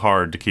so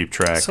hard to keep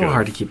track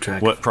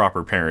of what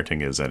proper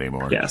parenting is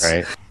anymore. Yes.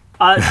 Right.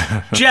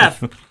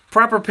 Jeff,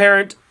 proper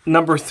parent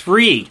number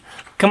 3.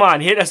 Come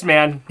on, hit us,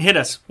 man. Hit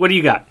us. What do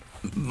you got?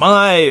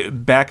 My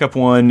backup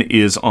one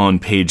is on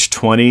page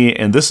 20,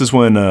 and this is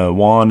when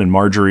Juan and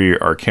Marjorie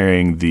are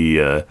carrying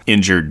the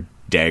injured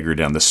dagger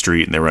down the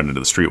street, and they run into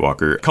the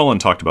streetwalker. Cullen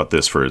talked about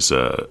this for his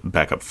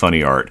backup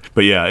funny art.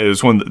 But yeah, it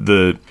was when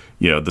the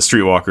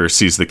streetwalker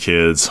sees the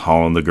kids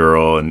hauling the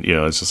girl, and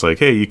it's just like,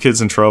 hey, you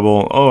kids in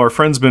trouble? Oh, our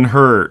friend's been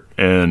hurt.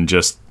 And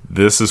just,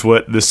 this is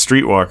what this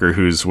streetwalker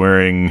who's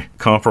wearing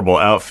comparable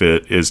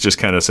outfit is just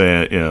kind of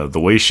saying, the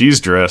way she's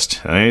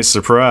dressed, I ain't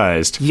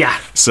surprised. Yeah.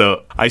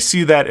 So I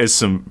see that as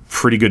some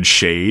pretty good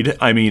shade.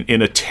 I mean,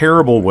 in a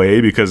terrible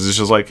way, because it's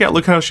just like, yeah,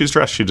 look how she's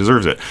dressed. She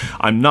deserves it.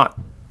 I'm not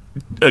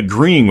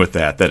agreeing with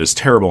that. That is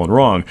terrible and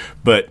wrong.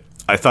 But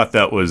I thought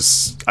that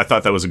was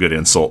a good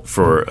insult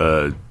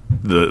for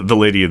the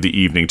lady of the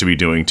evening to be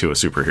doing to a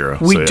superhero.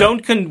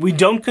 We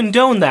don't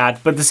condone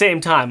that, but at the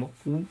same time,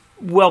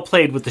 well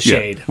played with the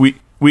shade.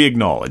 We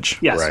acknowledge.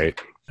 Yes. Right.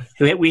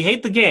 We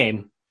hate the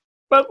game,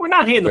 but we're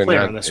not hating the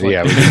player on this one.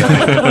 Yeah,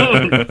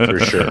 for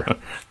sure.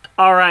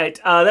 All right,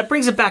 that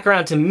brings it back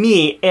around to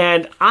me,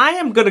 and I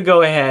am going to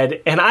go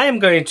ahead and I'm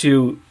going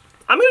to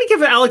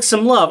give Alex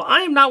some love.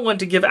 I am not one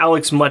to give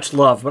Alex much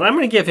love, but I'm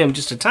going to give him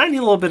just a tiny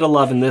little bit of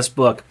love in this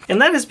book,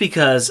 and that is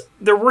because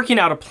they're working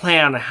out a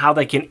plan on how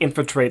they can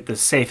infiltrate the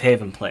safe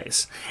haven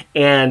place,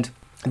 and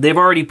they've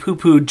already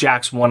poo-pooed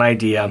Jack's one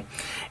idea.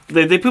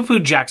 They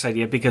poo-pooed Jack's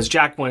idea because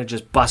Jack wanted to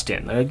just bust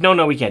in. They're like,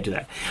 no, we can't do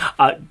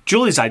that.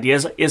 Julie's idea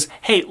is,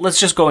 hey, let's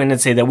just go in and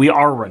say that we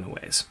are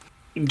runaways.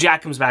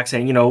 Jack comes back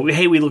saying,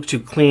 hey, we look too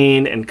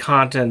clean and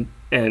content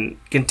and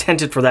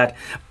contented for that,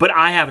 but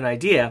I have an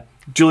idea.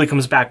 Julie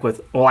comes back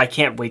with, well, I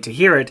can't wait to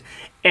hear it.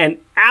 And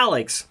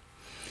Alex,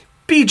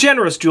 be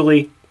generous,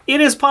 Julie.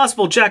 It is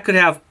possible Jack could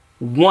have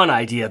one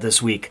idea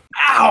this week.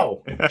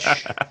 Ow!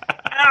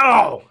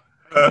 Ow!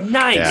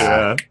 Nice.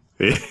 Yeah.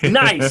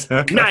 Nice.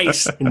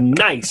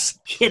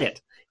 Hit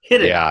it.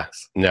 Yeah.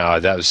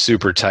 No, that was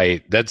super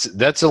tight.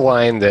 That's a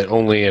line that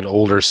only an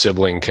older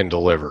sibling can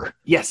deliver.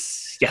 Yes.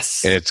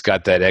 And it's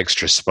got that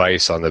extra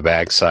spice on the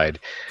backside.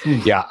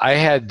 Yeah, I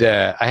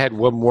had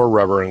one more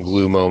rubber and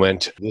glue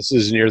moment. This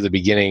is near the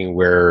beginning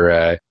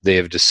where they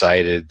have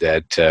decided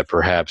that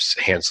perhaps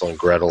Hansel and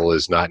Gretel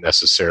is not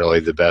necessarily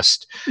the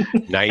best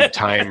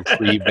nighttime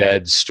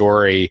pre-bed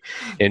story.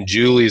 And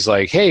Julie's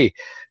like, hey,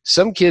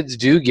 some kids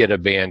do get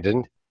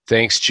abandoned.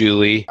 Thanks,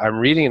 Julie. I'm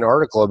reading an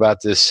article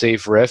about this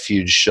safe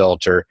refuge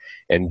shelter,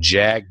 and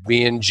Jack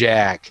being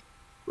Jack,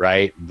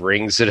 right,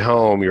 brings it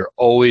home. You're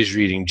always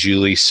reading,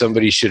 Julie,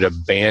 somebody should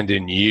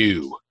abandon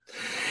you,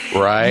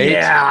 right?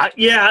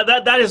 Yeah,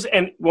 that is,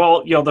 and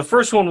well, the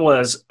first one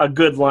was a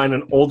good line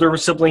an older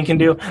sibling can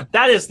do.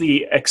 That is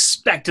the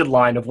expected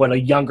line of what a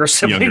younger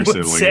sibling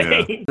would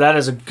say. Yeah. That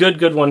is a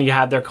good one you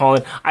had there,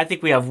 Colin. I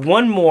think we have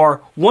one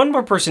more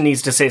person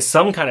needs to say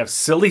some kind of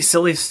silly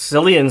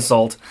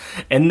insult,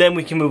 and then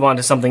we can move on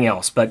to something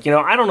else. But,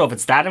 I don't know if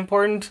it's that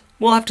important.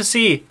 We'll have to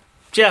see.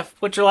 Jeff,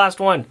 what's your last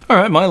one? All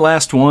right, my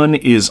last one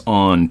is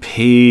on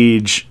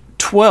page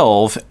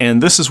 12,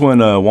 and this is when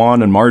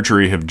Juan and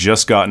Marjorie have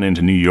just gotten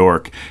into New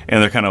York,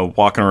 and they're kind of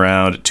walking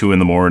around at 2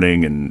 a.m,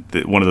 and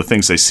one of the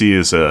things they see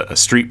is a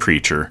street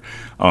preacher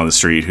on the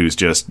street who's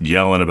just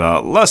yelling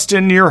about lust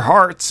in your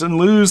hearts and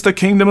lose the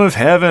kingdom of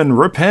heaven,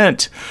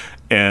 repent.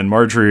 And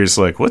Marjorie is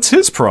like, what's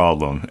his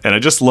problem? And I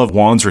just love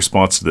Juan's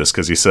response to this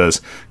because he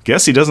says,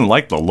 guess he doesn't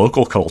like the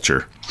local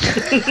culture.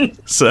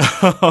 So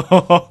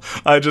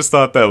I just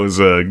thought that was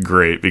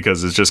great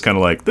because it's just kind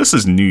of like, this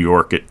is New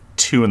York at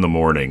 2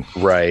 a.m.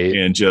 Right.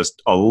 And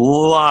just a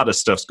lot of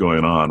stuff's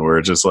going on where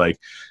it's just like,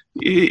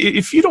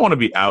 if you don't want to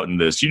be out in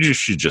this, you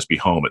should just be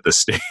home at this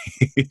stage.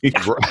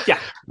 Yeah.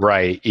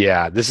 Right.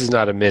 Yeah. This is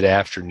not a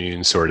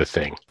mid-afternoon sort of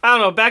thing. I don't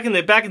know. Back in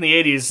the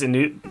 80s, in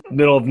the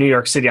middle of New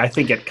York City, I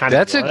think it kind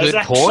That's of. That's a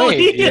good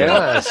point.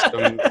 Yeah.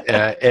 Some,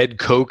 Ed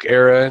Koch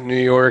era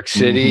New York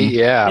City. Mm-hmm.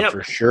 Yeah, yep.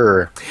 For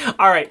sure.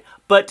 All right.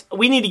 But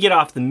we need to get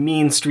off the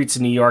mean streets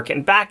of New York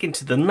and back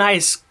into the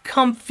nice,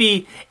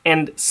 comfy,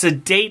 and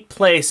sedate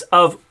place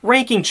of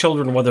ranking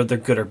children whether they're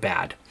good or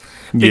bad.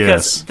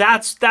 Because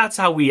that's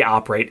how we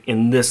operate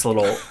in this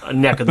little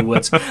neck of the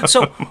woods.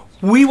 So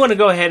we want to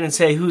go ahead and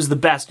say who's the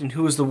best and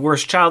who's the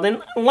worst child.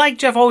 And like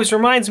Jeff always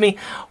reminds me,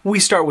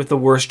 we start with the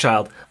worst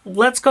child.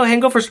 Let's go ahead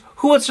and go first.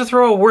 Who wants to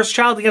throw a worst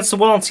child against the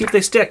wall and see if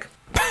they stick?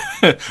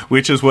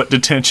 Which is what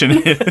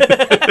detention is.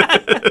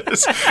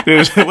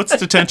 What's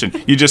detention?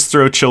 You just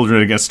throw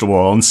children against a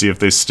wall and see if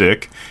they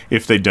stick.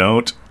 If they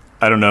don't,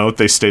 I don't know, if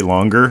they stay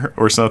longer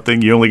or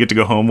something. You only get to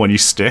go home when you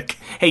stick.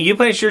 Hey, you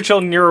punish your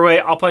children your way,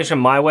 I'll punish them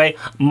my way.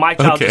 My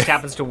child just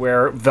happens to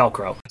wear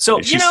Velcro.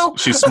 So,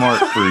 she's smart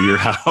for your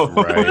house.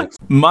 Right.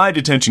 My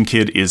detention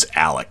kid is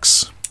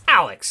Alex.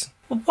 Alex.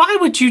 Why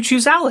would you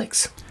choose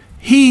Alex?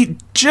 He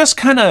just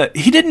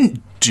he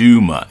didn't do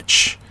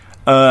much.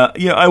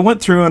 I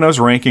went through and I was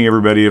ranking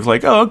everybody of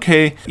like, oh,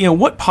 okay,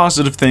 what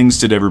positive things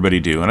did everybody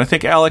do? And I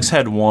think Alex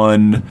had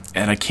one,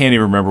 and I can't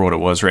even remember what it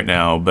was right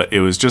now, but it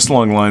was just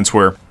along the lines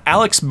where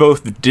Alex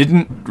both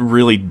didn't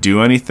really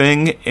do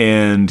anything,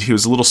 and he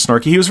was a little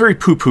snarky. He was very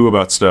poo-poo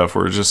about stuff,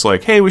 where it was just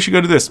like, hey, we should go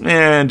to this.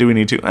 Do we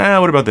need to?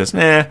 What about this?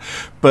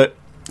 But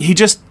he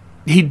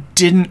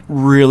didn't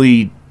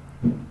really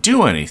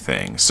do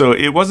anything. So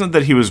it wasn't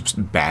that he was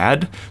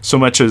bad so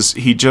much as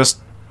he just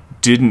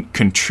didn't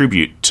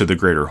contribute to the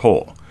greater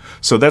whole.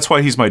 So that's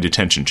why he's my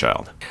detention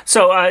child.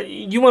 So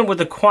you went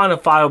with a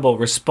quantifiable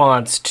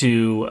response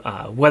to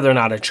whether or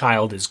not a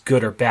child is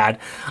good or bad.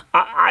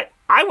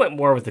 I went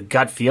more with a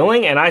gut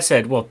feeling, and I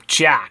said, well,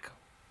 Jack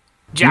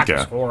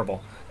was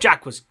horrible.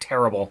 Jack was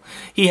terrible.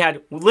 He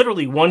had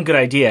literally one good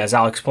idea, as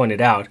Alex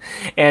pointed out,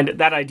 and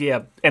that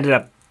idea ended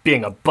up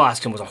being a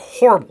bust and was a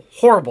horrible,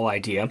 horrible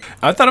idea.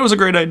 I thought it was a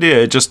great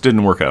idea. It just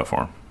didn't work out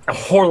for him. A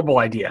horrible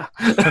idea.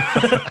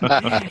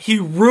 He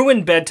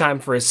ruined bedtime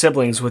for his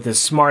siblings with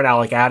his smart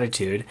aleck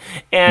attitude,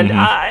 and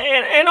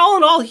and all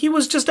in all, he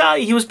was just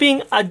he was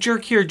being a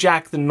jerkier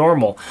Jack than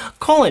normal.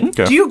 Colin,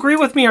 do you agree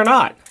with me or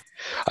not?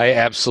 I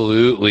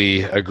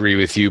absolutely agree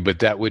with you, but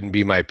that wouldn't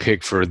be my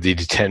pick for the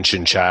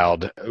detention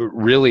child.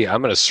 Really,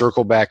 I'm going to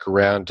circle back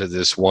around to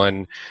this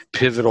one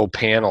pivotal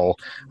panel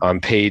on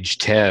page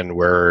 10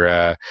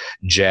 where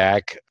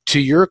Jack, to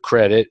your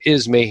credit,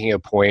 is making a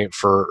point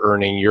for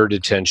earning your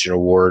detention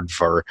award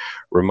for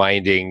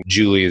reminding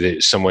Julie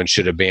that someone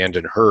should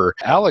abandon her.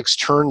 Alex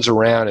turns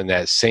around in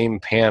that same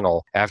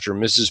panel after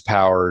Mrs.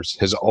 Powers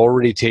has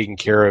already taken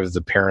care of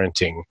the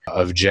parenting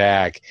of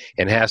Jack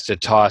and has to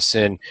toss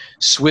in,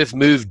 "Swift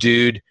move,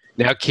 dude.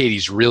 Now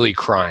Katie's really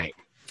crying."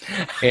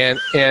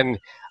 And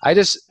I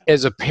just,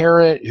 as a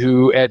parent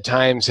who at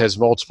times has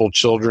multiple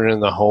children in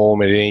the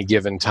home at any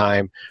given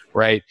time,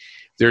 right?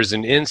 There's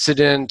an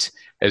incident.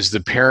 As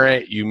the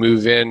parent, you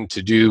move in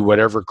to do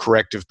whatever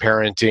corrective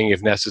parenting,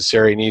 if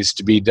necessary, needs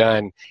to be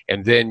done,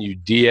 and then you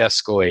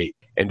de-escalate.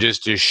 And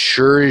just as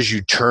sure as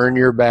you turn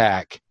your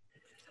back,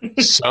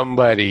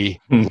 somebody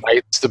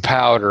lights the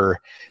powder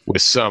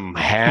with some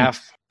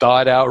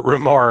half-thought-out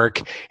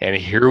remark, and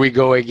here we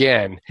go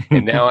again.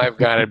 And now I've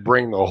got to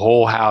bring the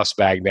whole house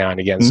back down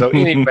again. So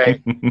anyway,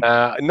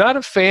 not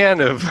a fan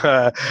of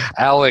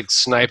Alex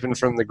sniping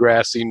from the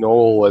grassy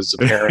knoll as a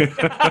parent.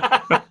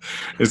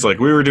 It's like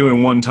we were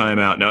doing one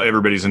timeout. Now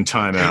everybody's in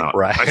timeout.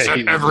 Right. I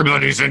said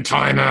everybody's in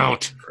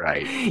timeout.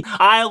 Right.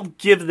 I'll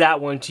give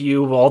that one to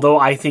you, although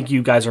I think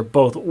you guys are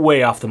both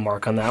way off the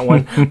mark on that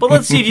one. But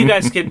let's see if you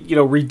guys can,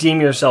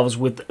 redeem yourselves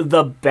with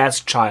the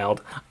best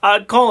child.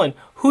 Colin,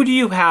 who do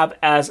you have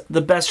as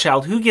the best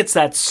child? Who gets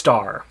that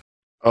star?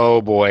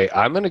 Oh, boy.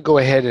 I'm going to go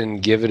ahead and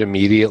give it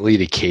immediately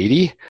to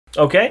Katie.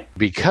 Okay.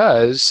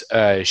 Because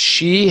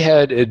she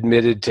had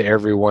admitted to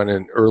everyone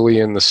early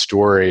in the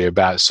story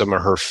about some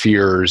of her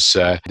fears,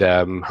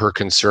 her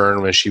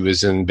concern when she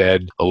was in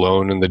bed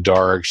alone in the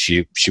dark.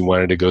 She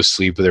wanted to go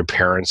sleep with her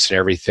parents and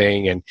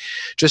everything. And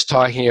just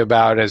talking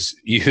about, as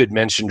you had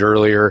mentioned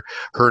earlier,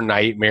 her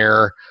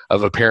nightmare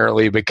of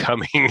apparently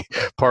becoming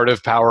part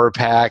of Power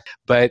Pack.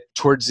 But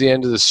towards the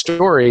end of the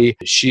story,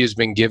 she has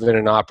been given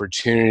an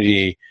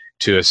opportunity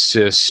to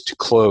assist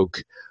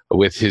Cloak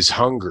with his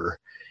hunger.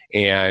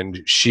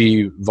 And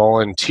she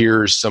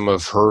volunteers some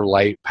of her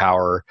light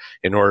power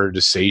in order to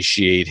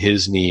satiate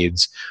his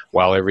needs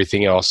while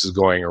everything else is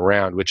going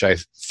around, which I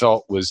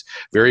felt was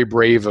very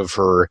brave of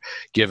her,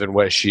 given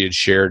what she had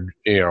shared,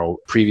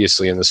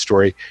 previously in the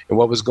story and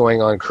what was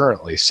going on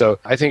currently. So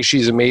I think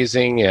she's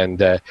amazing, and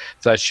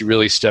thought she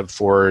really stepped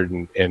forward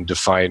and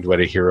defined what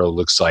a hero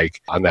looks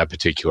like on that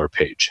particular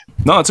page.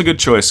 No, it's a good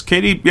choice.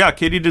 Katie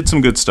did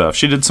some good stuff.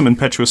 She did some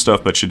impetuous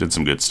stuff, but she did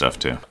some good stuff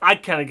too. I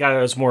kind of got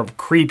it as more of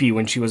creepy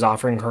when she was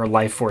offering her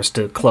life force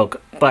to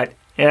Cloak, but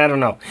I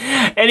don't know.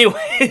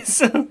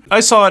 Anyways.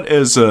 I saw it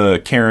as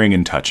caring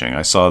and touching.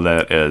 I saw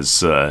that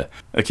as a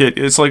kid.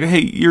 It's like, hey,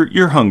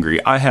 you're hungry.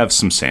 I have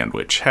some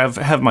sandwich.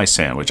 Have my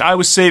sandwich. I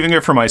was saving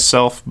it for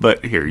myself,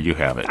 but here, you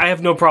have it. I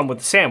have no problem with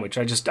the sandwich.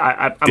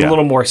 I'm a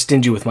little more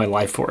stingy with my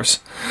life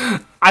force.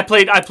 I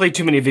played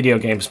too many video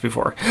games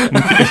before.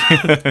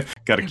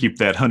 Got to keep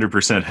that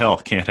 100%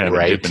 health. Can't have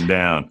it dipping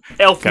down.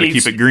 Got to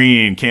keep it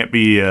green. Can't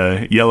be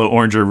yellow,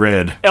 orange, or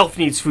red. Elf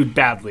needs food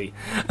badly.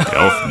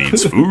 Elf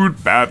needs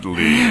food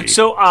badly.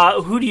 So,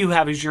 who do you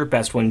have as your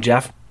best one,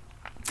 Jeff?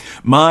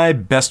 My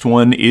best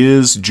one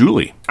is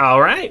Julie.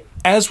 All right.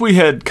 As we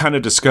had kind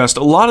of discussed,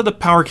 a lot of the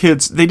Power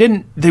Kids,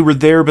 they were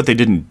there, but they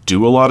didn't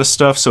do a lot of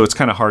stuff, so it's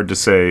kind of hard to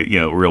say,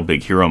 real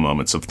big hero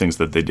moments of things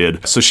that they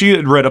did. So she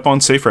had read up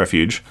on Safe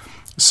Refuge,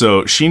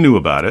 so she knew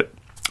about it.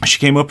 She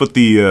came up with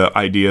the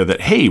idea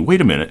that, hey, wait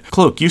a minute,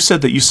 Cloak, you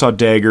said that you saw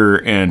Dagger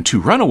and 2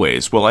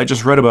 runaways. Well, I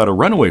just read about a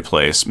runaway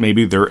place.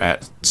 Maybe they're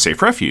at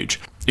Safe Refuge.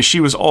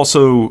 She was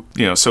also,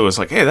 so it was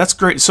like, hey, that's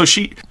great. So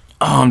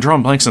I'm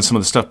drawing blanks on some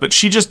of the stuff, but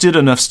she just did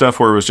enough stuff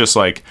where it was just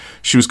like,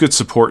 she was good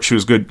support. She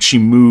was good. She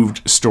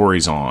moved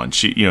stories on.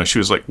 She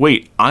was like,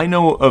 wait, I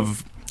know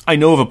of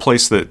a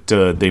place that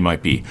they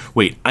might be.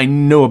 Wait, I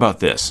know about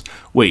this.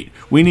 Wait,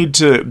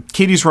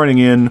 Katie's running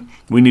in.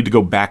 We need to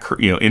go back her,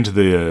 into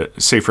the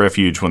Safe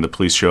Refuge when the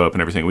police show up and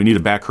everything. We need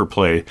to back her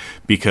play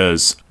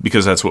because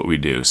that's what we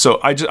do. So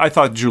I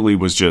thought Julie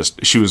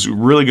she was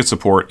really good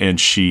support, and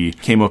she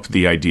came up with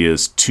the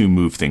ideas to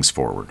move things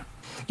forward.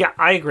 Yeah,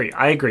 I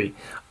agree.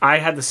 I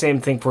had the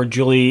same thing for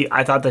Julie.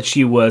 I thought that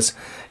she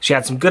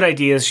had some good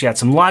ideas. She had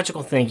some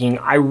logical thinking.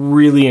 I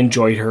really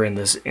enjoyed her in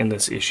this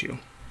issue.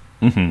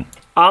 Mm-hmm.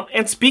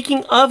 And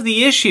speaking of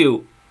the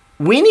issue,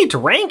 we need to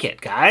rank it,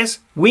 guys.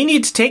 We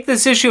need to take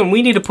this issue and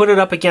we need to put it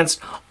up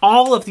against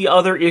all of the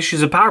other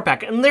issues of Power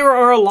Pack. And there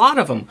are a lot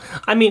of them.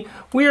 I mean,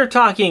 we're in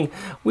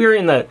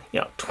the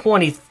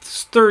 20s,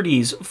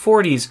 30s,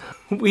 40s.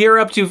 We are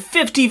up to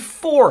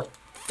 54.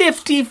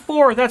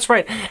 54, that's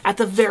right. At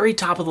the very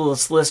top of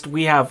the list,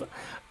 we have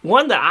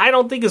one that I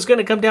don't think is going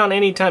to come down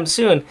anytime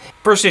soon.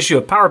 First issue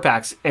of Power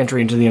Pack's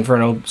entry into the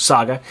Inferno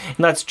saga, and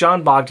that's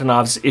John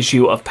Bogdanov's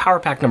issue of Power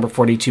Pack number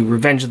 42,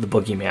 Revenge of the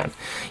Boogeyman.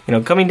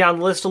 Coming down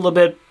the list a little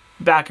bit,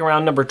 back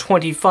around number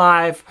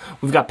 25,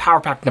 we've got Power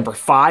Pack number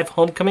 5,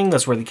 Homecoming.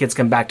 That's where the kids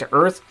come back to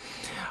Earth.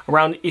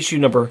 Around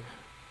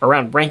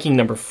ranking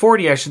number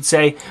 40, I should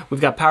say,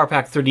 we've got Power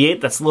Pack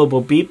 38, that's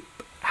Lobo Beep,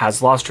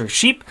 has lost her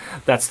sheep.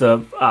 That's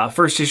the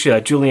first issue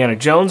that Juliana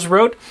Jones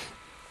wrote.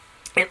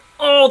 And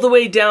all the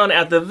way down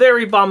at the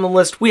very bottom of the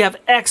list, we have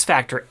X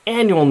Factor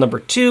Annual number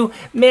 2,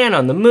 Man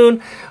on the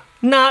Moon.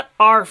 Not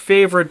our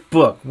favorite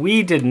book.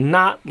 We did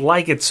not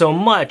like it so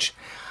much.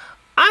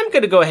 I'm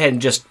going to go ahead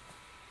and just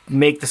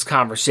make this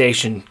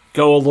conversation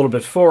go a little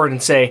bit forward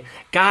and say,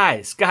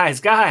 guys,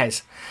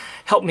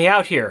 help me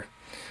out here.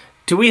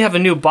 Do we have a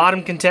new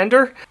bottom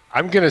contender?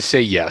 I'm going to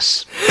say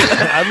yes.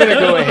 I'm going to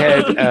go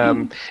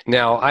ahead.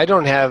 Now, I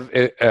don't have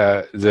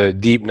the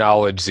deep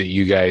knowledge that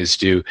you guys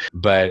do,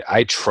 but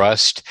I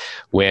trust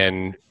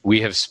when we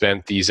have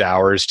spent these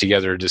hours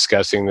together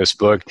discussing this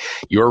book,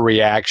 your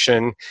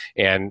reaction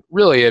and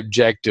really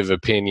objective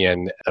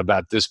opinion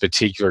about this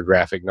particular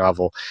graphic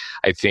novel,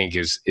 I think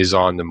is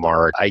on the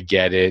mark. I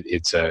get it.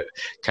 It's a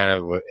kind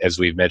of, as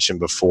we've mentioned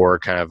before,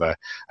 kind of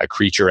a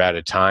creature at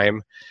a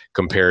time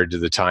compared to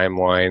the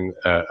timeline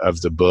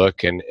of the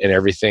book and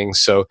everything.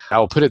 So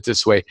I'll put it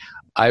this way.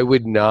 I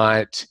would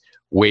not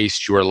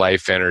waste your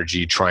life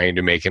energy trying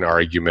to make an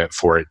argument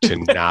for it to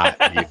not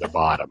be the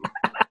bottom.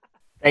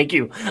 Thank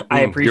you.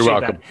 I appreciate You're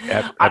welcome.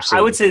 that. Absolutely.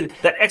 I would say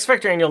that X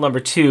Factor Annual number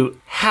 2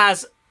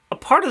 has a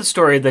part of the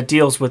story that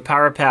deals with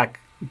Power Pack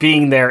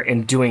being there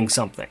and doing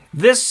something.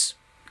 This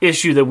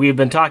issue that we've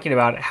been talking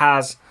about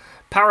has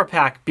Power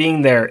Pack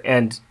being there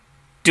and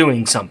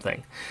doing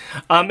something.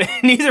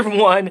 Neither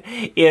one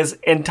is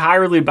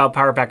entirely about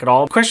Power Pack at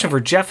all. The question for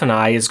Jeff and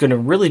I is going to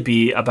really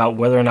be about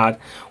whether or not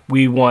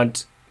we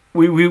want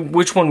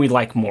which one we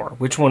like more,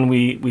 which one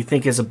we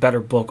think is a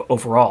better book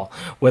overall,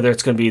 whether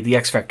it's going to be the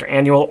X Factor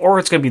Annual or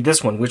it's going to be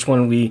this one, which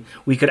one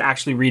we could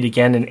actually read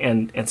again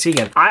and see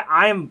again.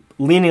 I'm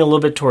leaning a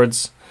little bit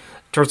towards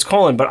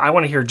Colin, but I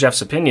want to hear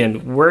Jeff's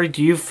opinion. Where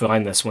do you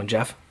find this one,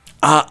 Jeff?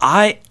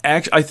 I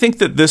think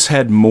that this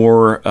had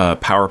more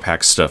Power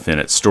Pack stuff in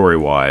it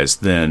story-wise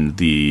than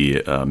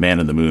the Man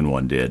in the Moon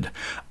one did.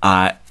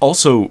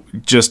 Also,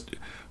 just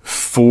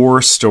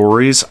for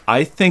stories,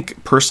 I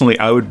think personally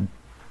I would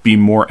be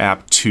more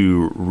apt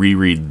to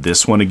reread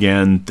this one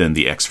again than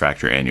the X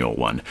Factor Annual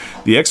one.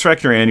 The X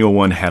Factor Annual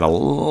one had a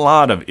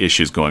lot of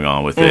issues going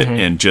on with it,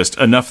 and just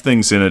enough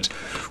things in it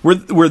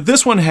where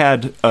this one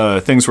had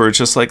things where it's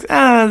just like,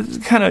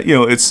 kind of,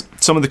 it's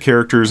some of the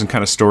characters and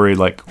kind of story,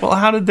 like, well,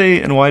 how did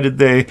they and why did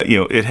they,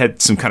 it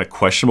had some kind of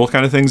questionable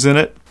kind of things in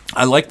it.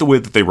 I like the way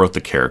that they wrote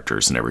the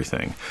characters and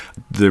everything.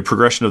 The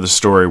progression of the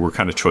story were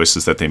kind of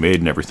choices that they made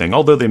and everything.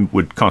 Although they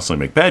would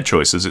constantly make bad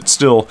choices, it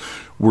still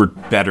were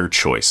better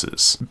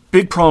choices.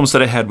 Big problems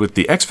that I had with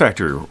the X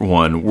Factor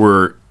one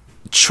were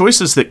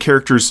choices that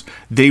characters,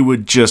 they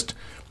would just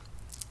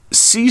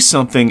see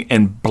something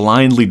and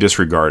blindly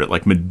disregard it.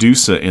 Like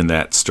Medusa in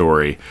that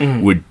story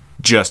would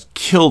just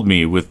kill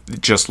me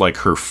with just like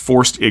her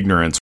forced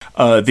ignorance.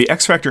 The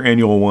X Factor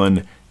Annual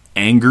one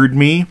angered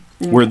me,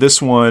 where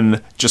this one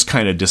just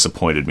kind of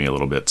disappointed me a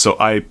little bit. So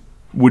I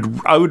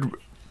would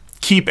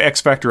keep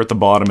X Factor at the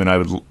bottom, and I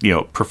would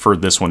prefer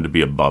this one to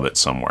be above it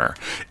somewhere.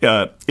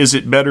 Is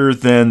it better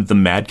than the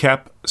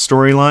Madcap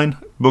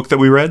storyline book that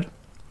we read?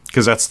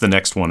 Because that's the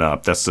next one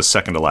up. That's the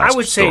second to last. I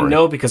would say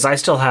no, because I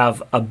still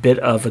have a bit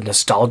of a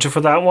nostalgia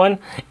for that one,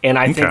 and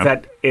I think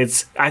that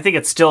it's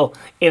still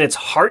in its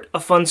heart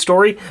a fun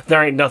story.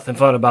 There ain't nothing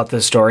fun about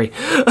this story.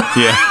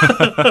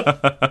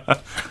 Yeah.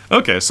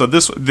 Okay, so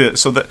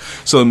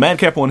the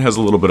Madcap one has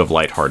a little bit of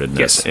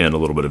lightheartedness and a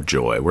little bit of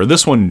joy, where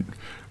this one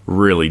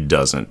really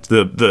doesn't.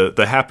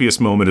 The happiest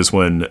moment is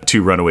when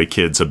two runaway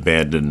kids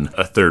abandon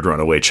a third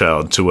runaway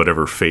child to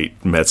whatever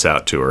fate mets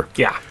out to her.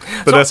 Yeah.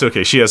 But that's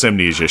okay. She has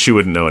amnesia. She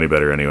wouldn't know any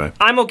better anyway.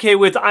 I'm okay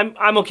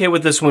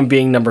with this one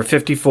being number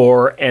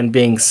 54 and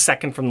being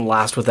second from the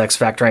last with X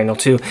Factor Annual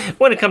 2.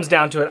 When it comes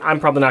down to it, I'm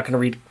probably not going to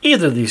read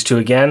either of these two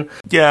again.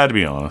 Yeah, to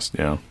be honest,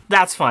 yeah.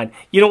 That's fine.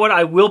 You know what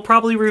I will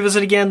probably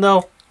revisit again,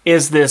 though,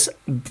 is this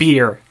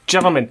beer.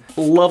 Gentlemen,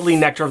 lovely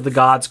Nectar of the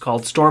Gods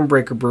called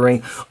Stormbreaker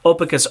Brewing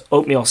Opicus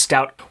Oatmeal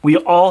Stout. We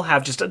all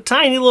have just a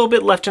tiny little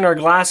bit left in our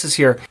glasses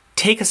here.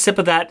 Take a sip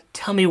of that.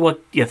 Tell me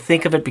what you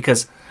think of it,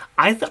 because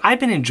I've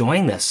been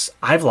enjoying this.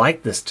 I've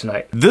liked this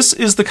tonight. This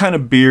is the kind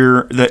of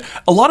beer that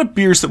a lot of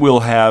beers that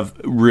we'll have,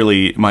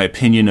 really, my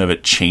opinion of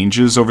it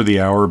changes over the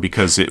hour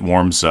because it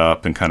warms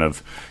up and kind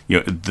of,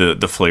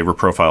 the flavor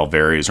profile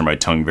varies, or my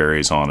tongue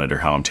varies on it, or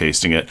how I'm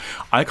tasting it.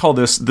 I call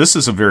this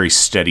is a very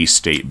steady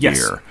state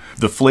beer.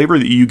 The flavor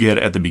that you get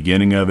at the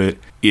beginning of it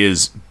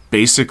is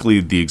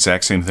basically the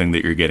exact same thing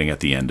that you're getting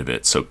at the end of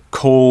it. So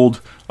cold,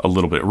 a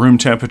little bit room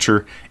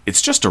temperature.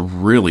 It's just a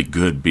really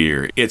good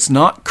beer. It's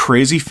not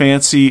crazy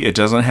fancy. It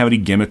doesn't have any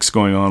gimmicks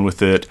going on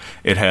with it.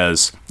 It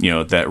has,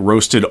 that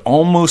roasted,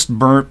 almost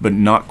burnt, but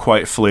not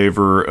quite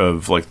flavor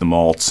of like the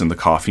malts and the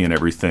coffee and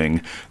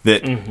everything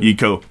that you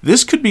go,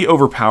 this could be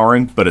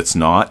overpowering, but it's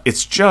not.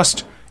 It's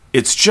just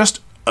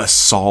a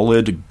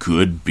solid,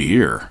 good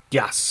beer.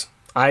 Yes,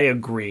 I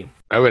agree.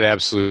 I would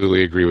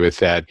absolutely agree with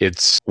that.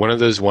 It's one of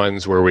those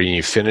ones where when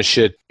you finish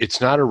it,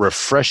 it's not a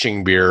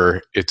refreshing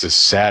beer, it's a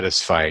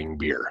satisfying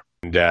beer.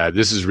 And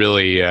this is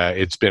really,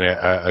 it's been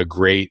a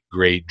great,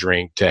 great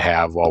drink to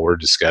have while we're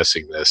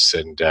discussing this.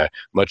 And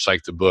much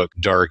like the book,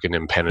 dark and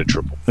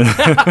impenetrable.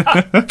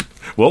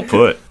 Well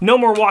put. No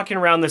more walking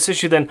around this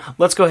issue then.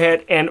 Let's go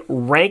ahead and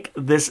rank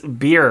this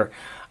beer.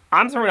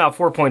 I'm throwing out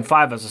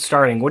 4.5 as a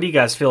starting. What do you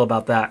guys feel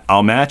about that?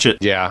 I'll match it.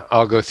 Yeah,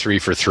 I'll go 3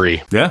 for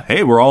 3. Yeah,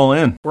 hey, we're all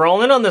in. We're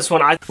all in on this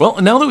one.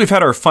 Well, now that we've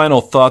had our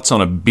final thoughts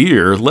on a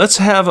beer, let's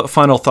have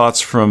final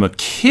thoughts from a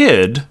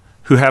kid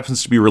who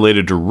happens to be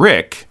related to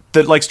Rick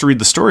that likes to read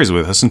the stories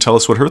with us and tell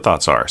us what her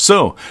thoughts are.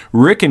 So,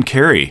 Rick and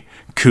Carrie,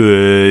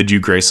 could you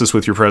grace us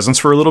with your presence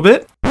for a little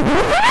bit?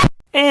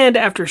 And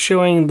after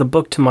showing the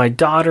book to my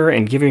daughter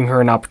and giving her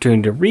an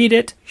opportunity to read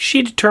it,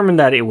 she determined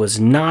that it was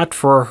not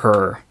for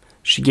her.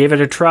 She gave it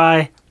a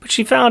try, but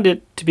she found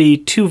it to be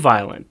too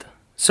violent.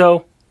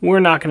 So, we're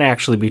not going to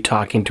actually be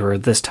talking to her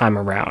this time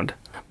around.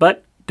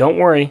 But don't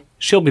worry,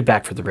 she'll be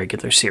back for the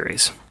regular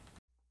series.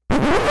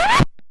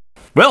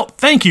 Well,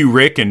 thank you,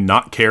 Rick and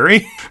not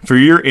Carrie, for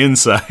your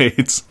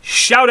insights.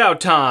 Shout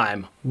out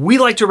time! We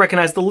like to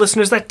recognize the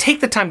listeners that take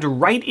the time to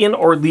write in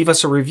or leave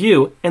us a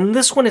review, and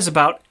this one is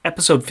about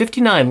episode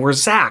 59, where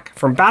Zach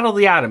from Battle of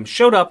the Atom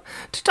showed up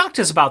to talk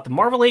to us about the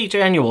Marvel Age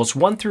Annuals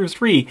 1 through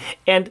 3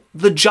 and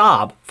The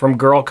Job from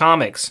Girl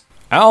Comics.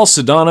 Al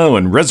Sedano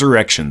and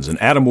Resurrections, an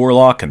Adam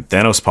Warlock and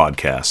Thanos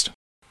podcast.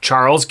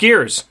 Charles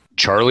Gears.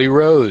 Charlie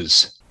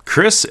Rose.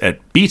 Chris at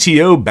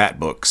BTO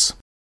Batbooks.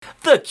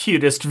 The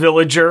Cutest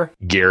Villager.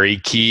 Gary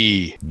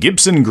Key.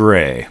 Gibson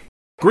Gray.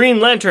 Green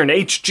Lantern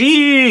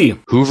HG.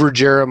 Hoover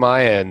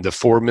Jeremiah and the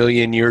 4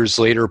 Million Years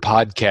Later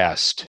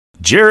podcast.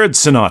 Jared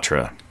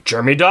Sinatra.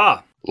 Jeremy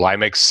Daw.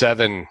 Limex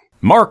 7.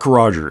 Mark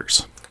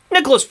Rogers.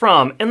 Nicholas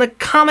Fromm and the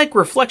Comic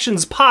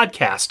Reflections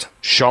podcast.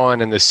 Sean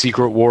and the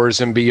Secret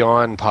Wars and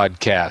Beyond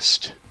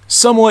podcast.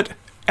 Somewhat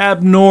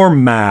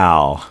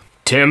abnormal.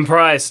 Tim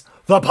Price.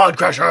 The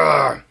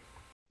Podcrusher.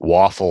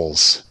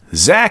 Waffles.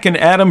 Zach and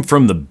Adam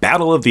from the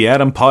Battle of the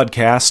Atom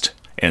podcast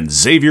and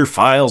Xavier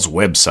Files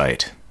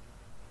website.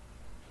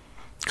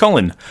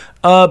 Colin,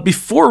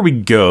 before we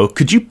go,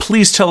 could you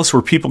please tell us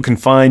where people can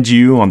find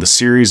you on the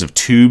series of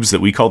tubes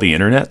that we call the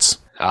internets?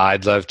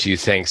 I'd love to,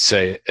 thanks.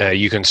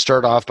 You can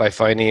start off by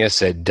finding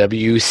us at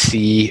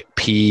wcpever.com.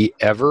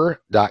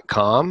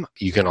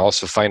 You can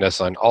also find us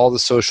on all the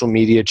social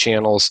media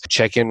channels.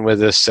 Check in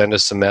with us, send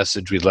us a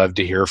message. We'd love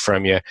to hear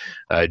from you.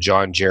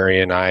 John, Jerry,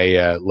 and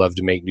I love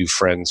to make new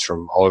friends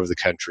from all over the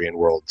country and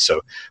world, so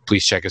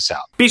please check us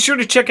out. Be sure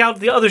to check out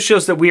the other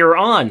shows that we are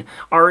on.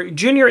 Our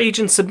Junior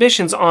Agent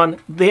submissions on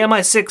the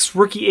MI6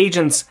 Rookie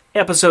Agents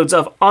episodes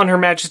of On Her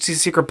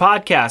Majesty's Secret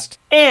Podcast,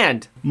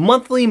 and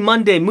monthly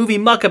Monday movie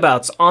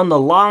muckabouts on the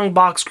Long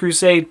Box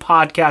Crusade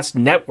Podcast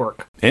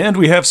Network. And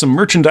we have some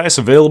merchandise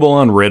available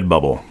on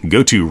Redbubble.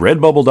 Go to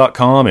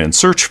redbubble.com and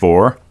search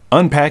for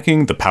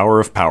Unpacking the Power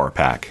of Power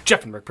Pack.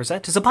 Jeff and Rick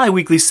Present is a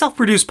bi-weekly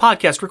self-produced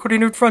podcast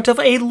recorded in front of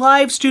a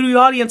live studio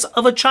audience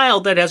of a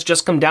child that has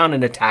just come down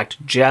and attacked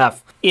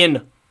Jeff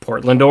in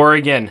Portland,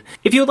 Oregon.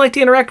 If you would like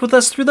to interact with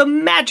us through the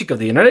magic of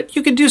the internet,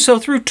 you can do so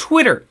through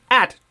Twitter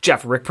at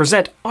Jeff and Rick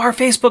Present, our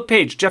Facebook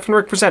page, Jeff and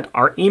Rick Present,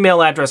 our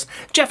email address,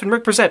 Jeff and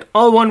Rick Present,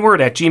 all one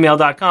word, at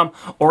gmail.com,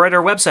 or at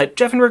our website,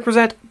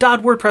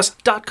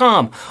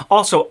 jeffandrickpresent.wordpress.com.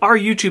 Also, our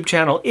YouTube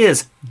channel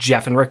is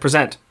Jeff and Rick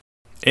Present.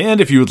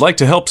 And if you would like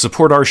to help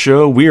support our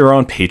show, we are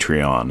on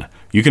Patreon.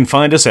 You can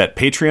find us at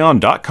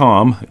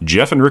patreon.com,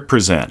 Jeff and Rick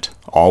Present,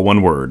 all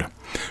one word.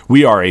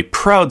 We are a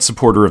proud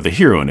supporter of the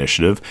Hero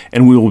Initiative,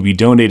 and we will be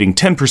donating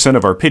 10%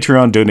 of our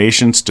Patreon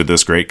donations to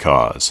this great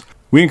cause.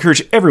 We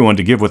encourage everyone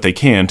to give what they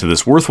can to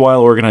this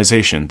worthwhile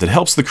organization that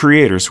helps the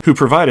creators who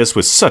provide us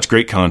with such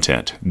great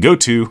content. Go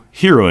to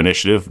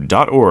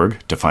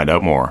heroinitiative.org to find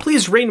out more.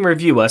 Please rate and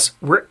review us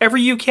wherever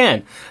you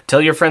can. Tell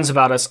your friends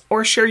about us,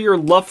 or share your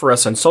love for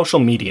us on social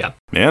media.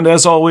 And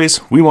as always,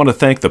 we want to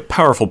thank the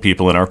powerful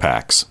people in our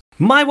packs.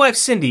 My wife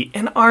Cindy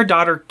and our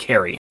daughter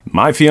Carrie.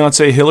 My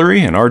fiancée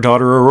Hillary and our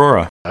daughter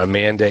Aurora.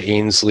 Amanda,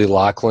 Ainsley,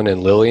 Lachlan,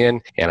 and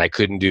Lillian, and I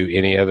couldn't do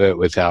any of it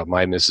without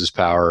my Mrs.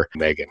 Power,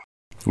 Megan.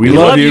 We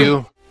love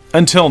you.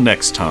 Until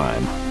next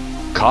time.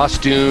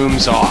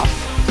 Costumes off.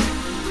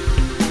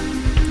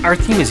 Our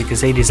theme music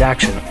is 80s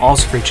Action.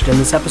 Also featured in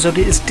this episode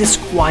is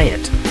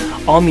Disquiet.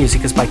 All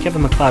music is by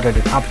Kevin MacLeod at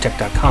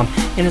Incompetech.com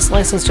and is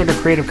licensed under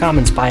Creative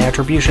Commons by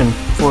Attribution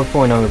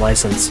 4.0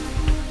 license.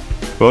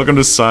 Welcome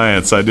to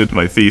science. I did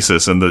my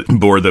thesis, and the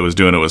board that was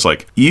doing it was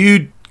like,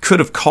 you could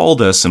have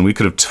called us and we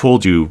could have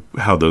told you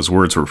how those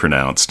words were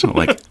pronounced. I'm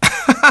like,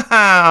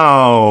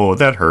 ow,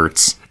 that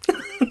hurts.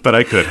 But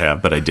I could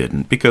have, but I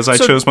didn't, because I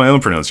chose my own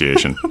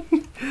pronunciation.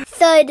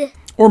 Thud.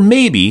 Or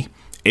maybe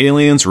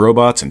aliens,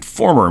 robots, and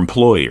former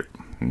employer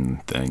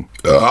thing.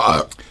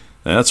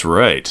 That's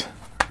right.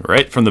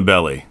 Right from the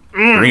belly.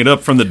 Bring it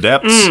up from the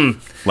depths,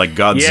 like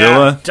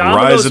Godzilla. Yeah,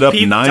 rise it up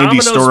 90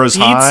 Domino's stories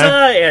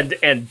high.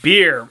 And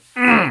beer.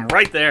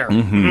 Right there.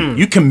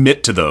 You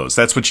commit to those.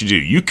 That's what you do.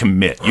 You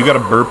commit. You got to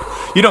burp.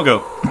 You don't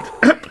go,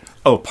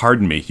 oh,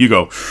 pardon me. You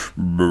go,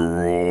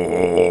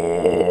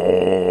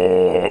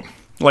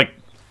 like,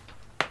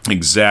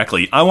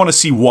 exactly. I want to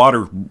see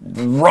water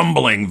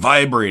rumbling,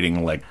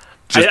 vibrating, like.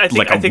 Just I think,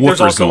 like I think there's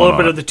also a little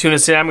bit of the tuna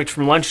sandwich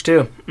from lunch,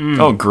 too.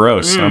 Oh,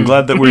 gross. I'm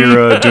glad that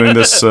we're doing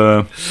this.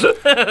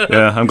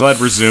 Yeah, I'm glad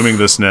we're zooming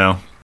this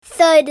now.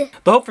 Thud.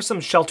 The hope for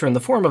some shelter in the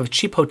form of a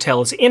cheap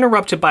hotel is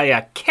interrupted by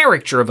a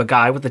caricature of a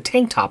guy with a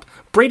tank top,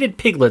 braided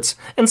piglets,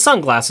 and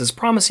sunglasses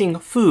promising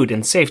food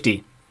and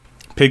safety.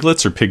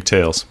 Piglets or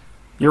pigtails?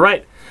 You're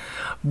right.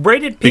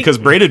 Because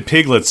braided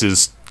piglets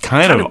is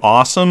kind of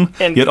awesome,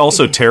 and yet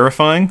also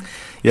terrifying.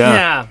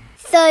 Yeah.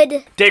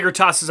 Thud. Dagger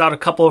tosses out a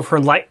couple of her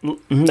light... I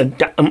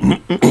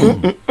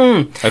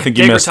think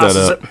you messed that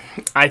up.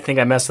 I think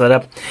I messed that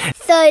up.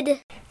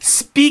 Thud.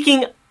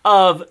 Speaking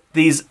of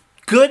these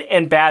good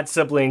and bad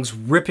siblings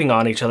ripping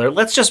on each other,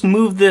 let's just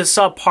move this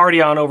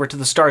party on over to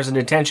the stars in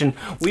detention.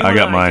 I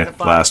got my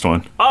last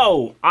one.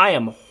 Oh, I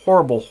am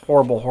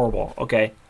horrible, okay?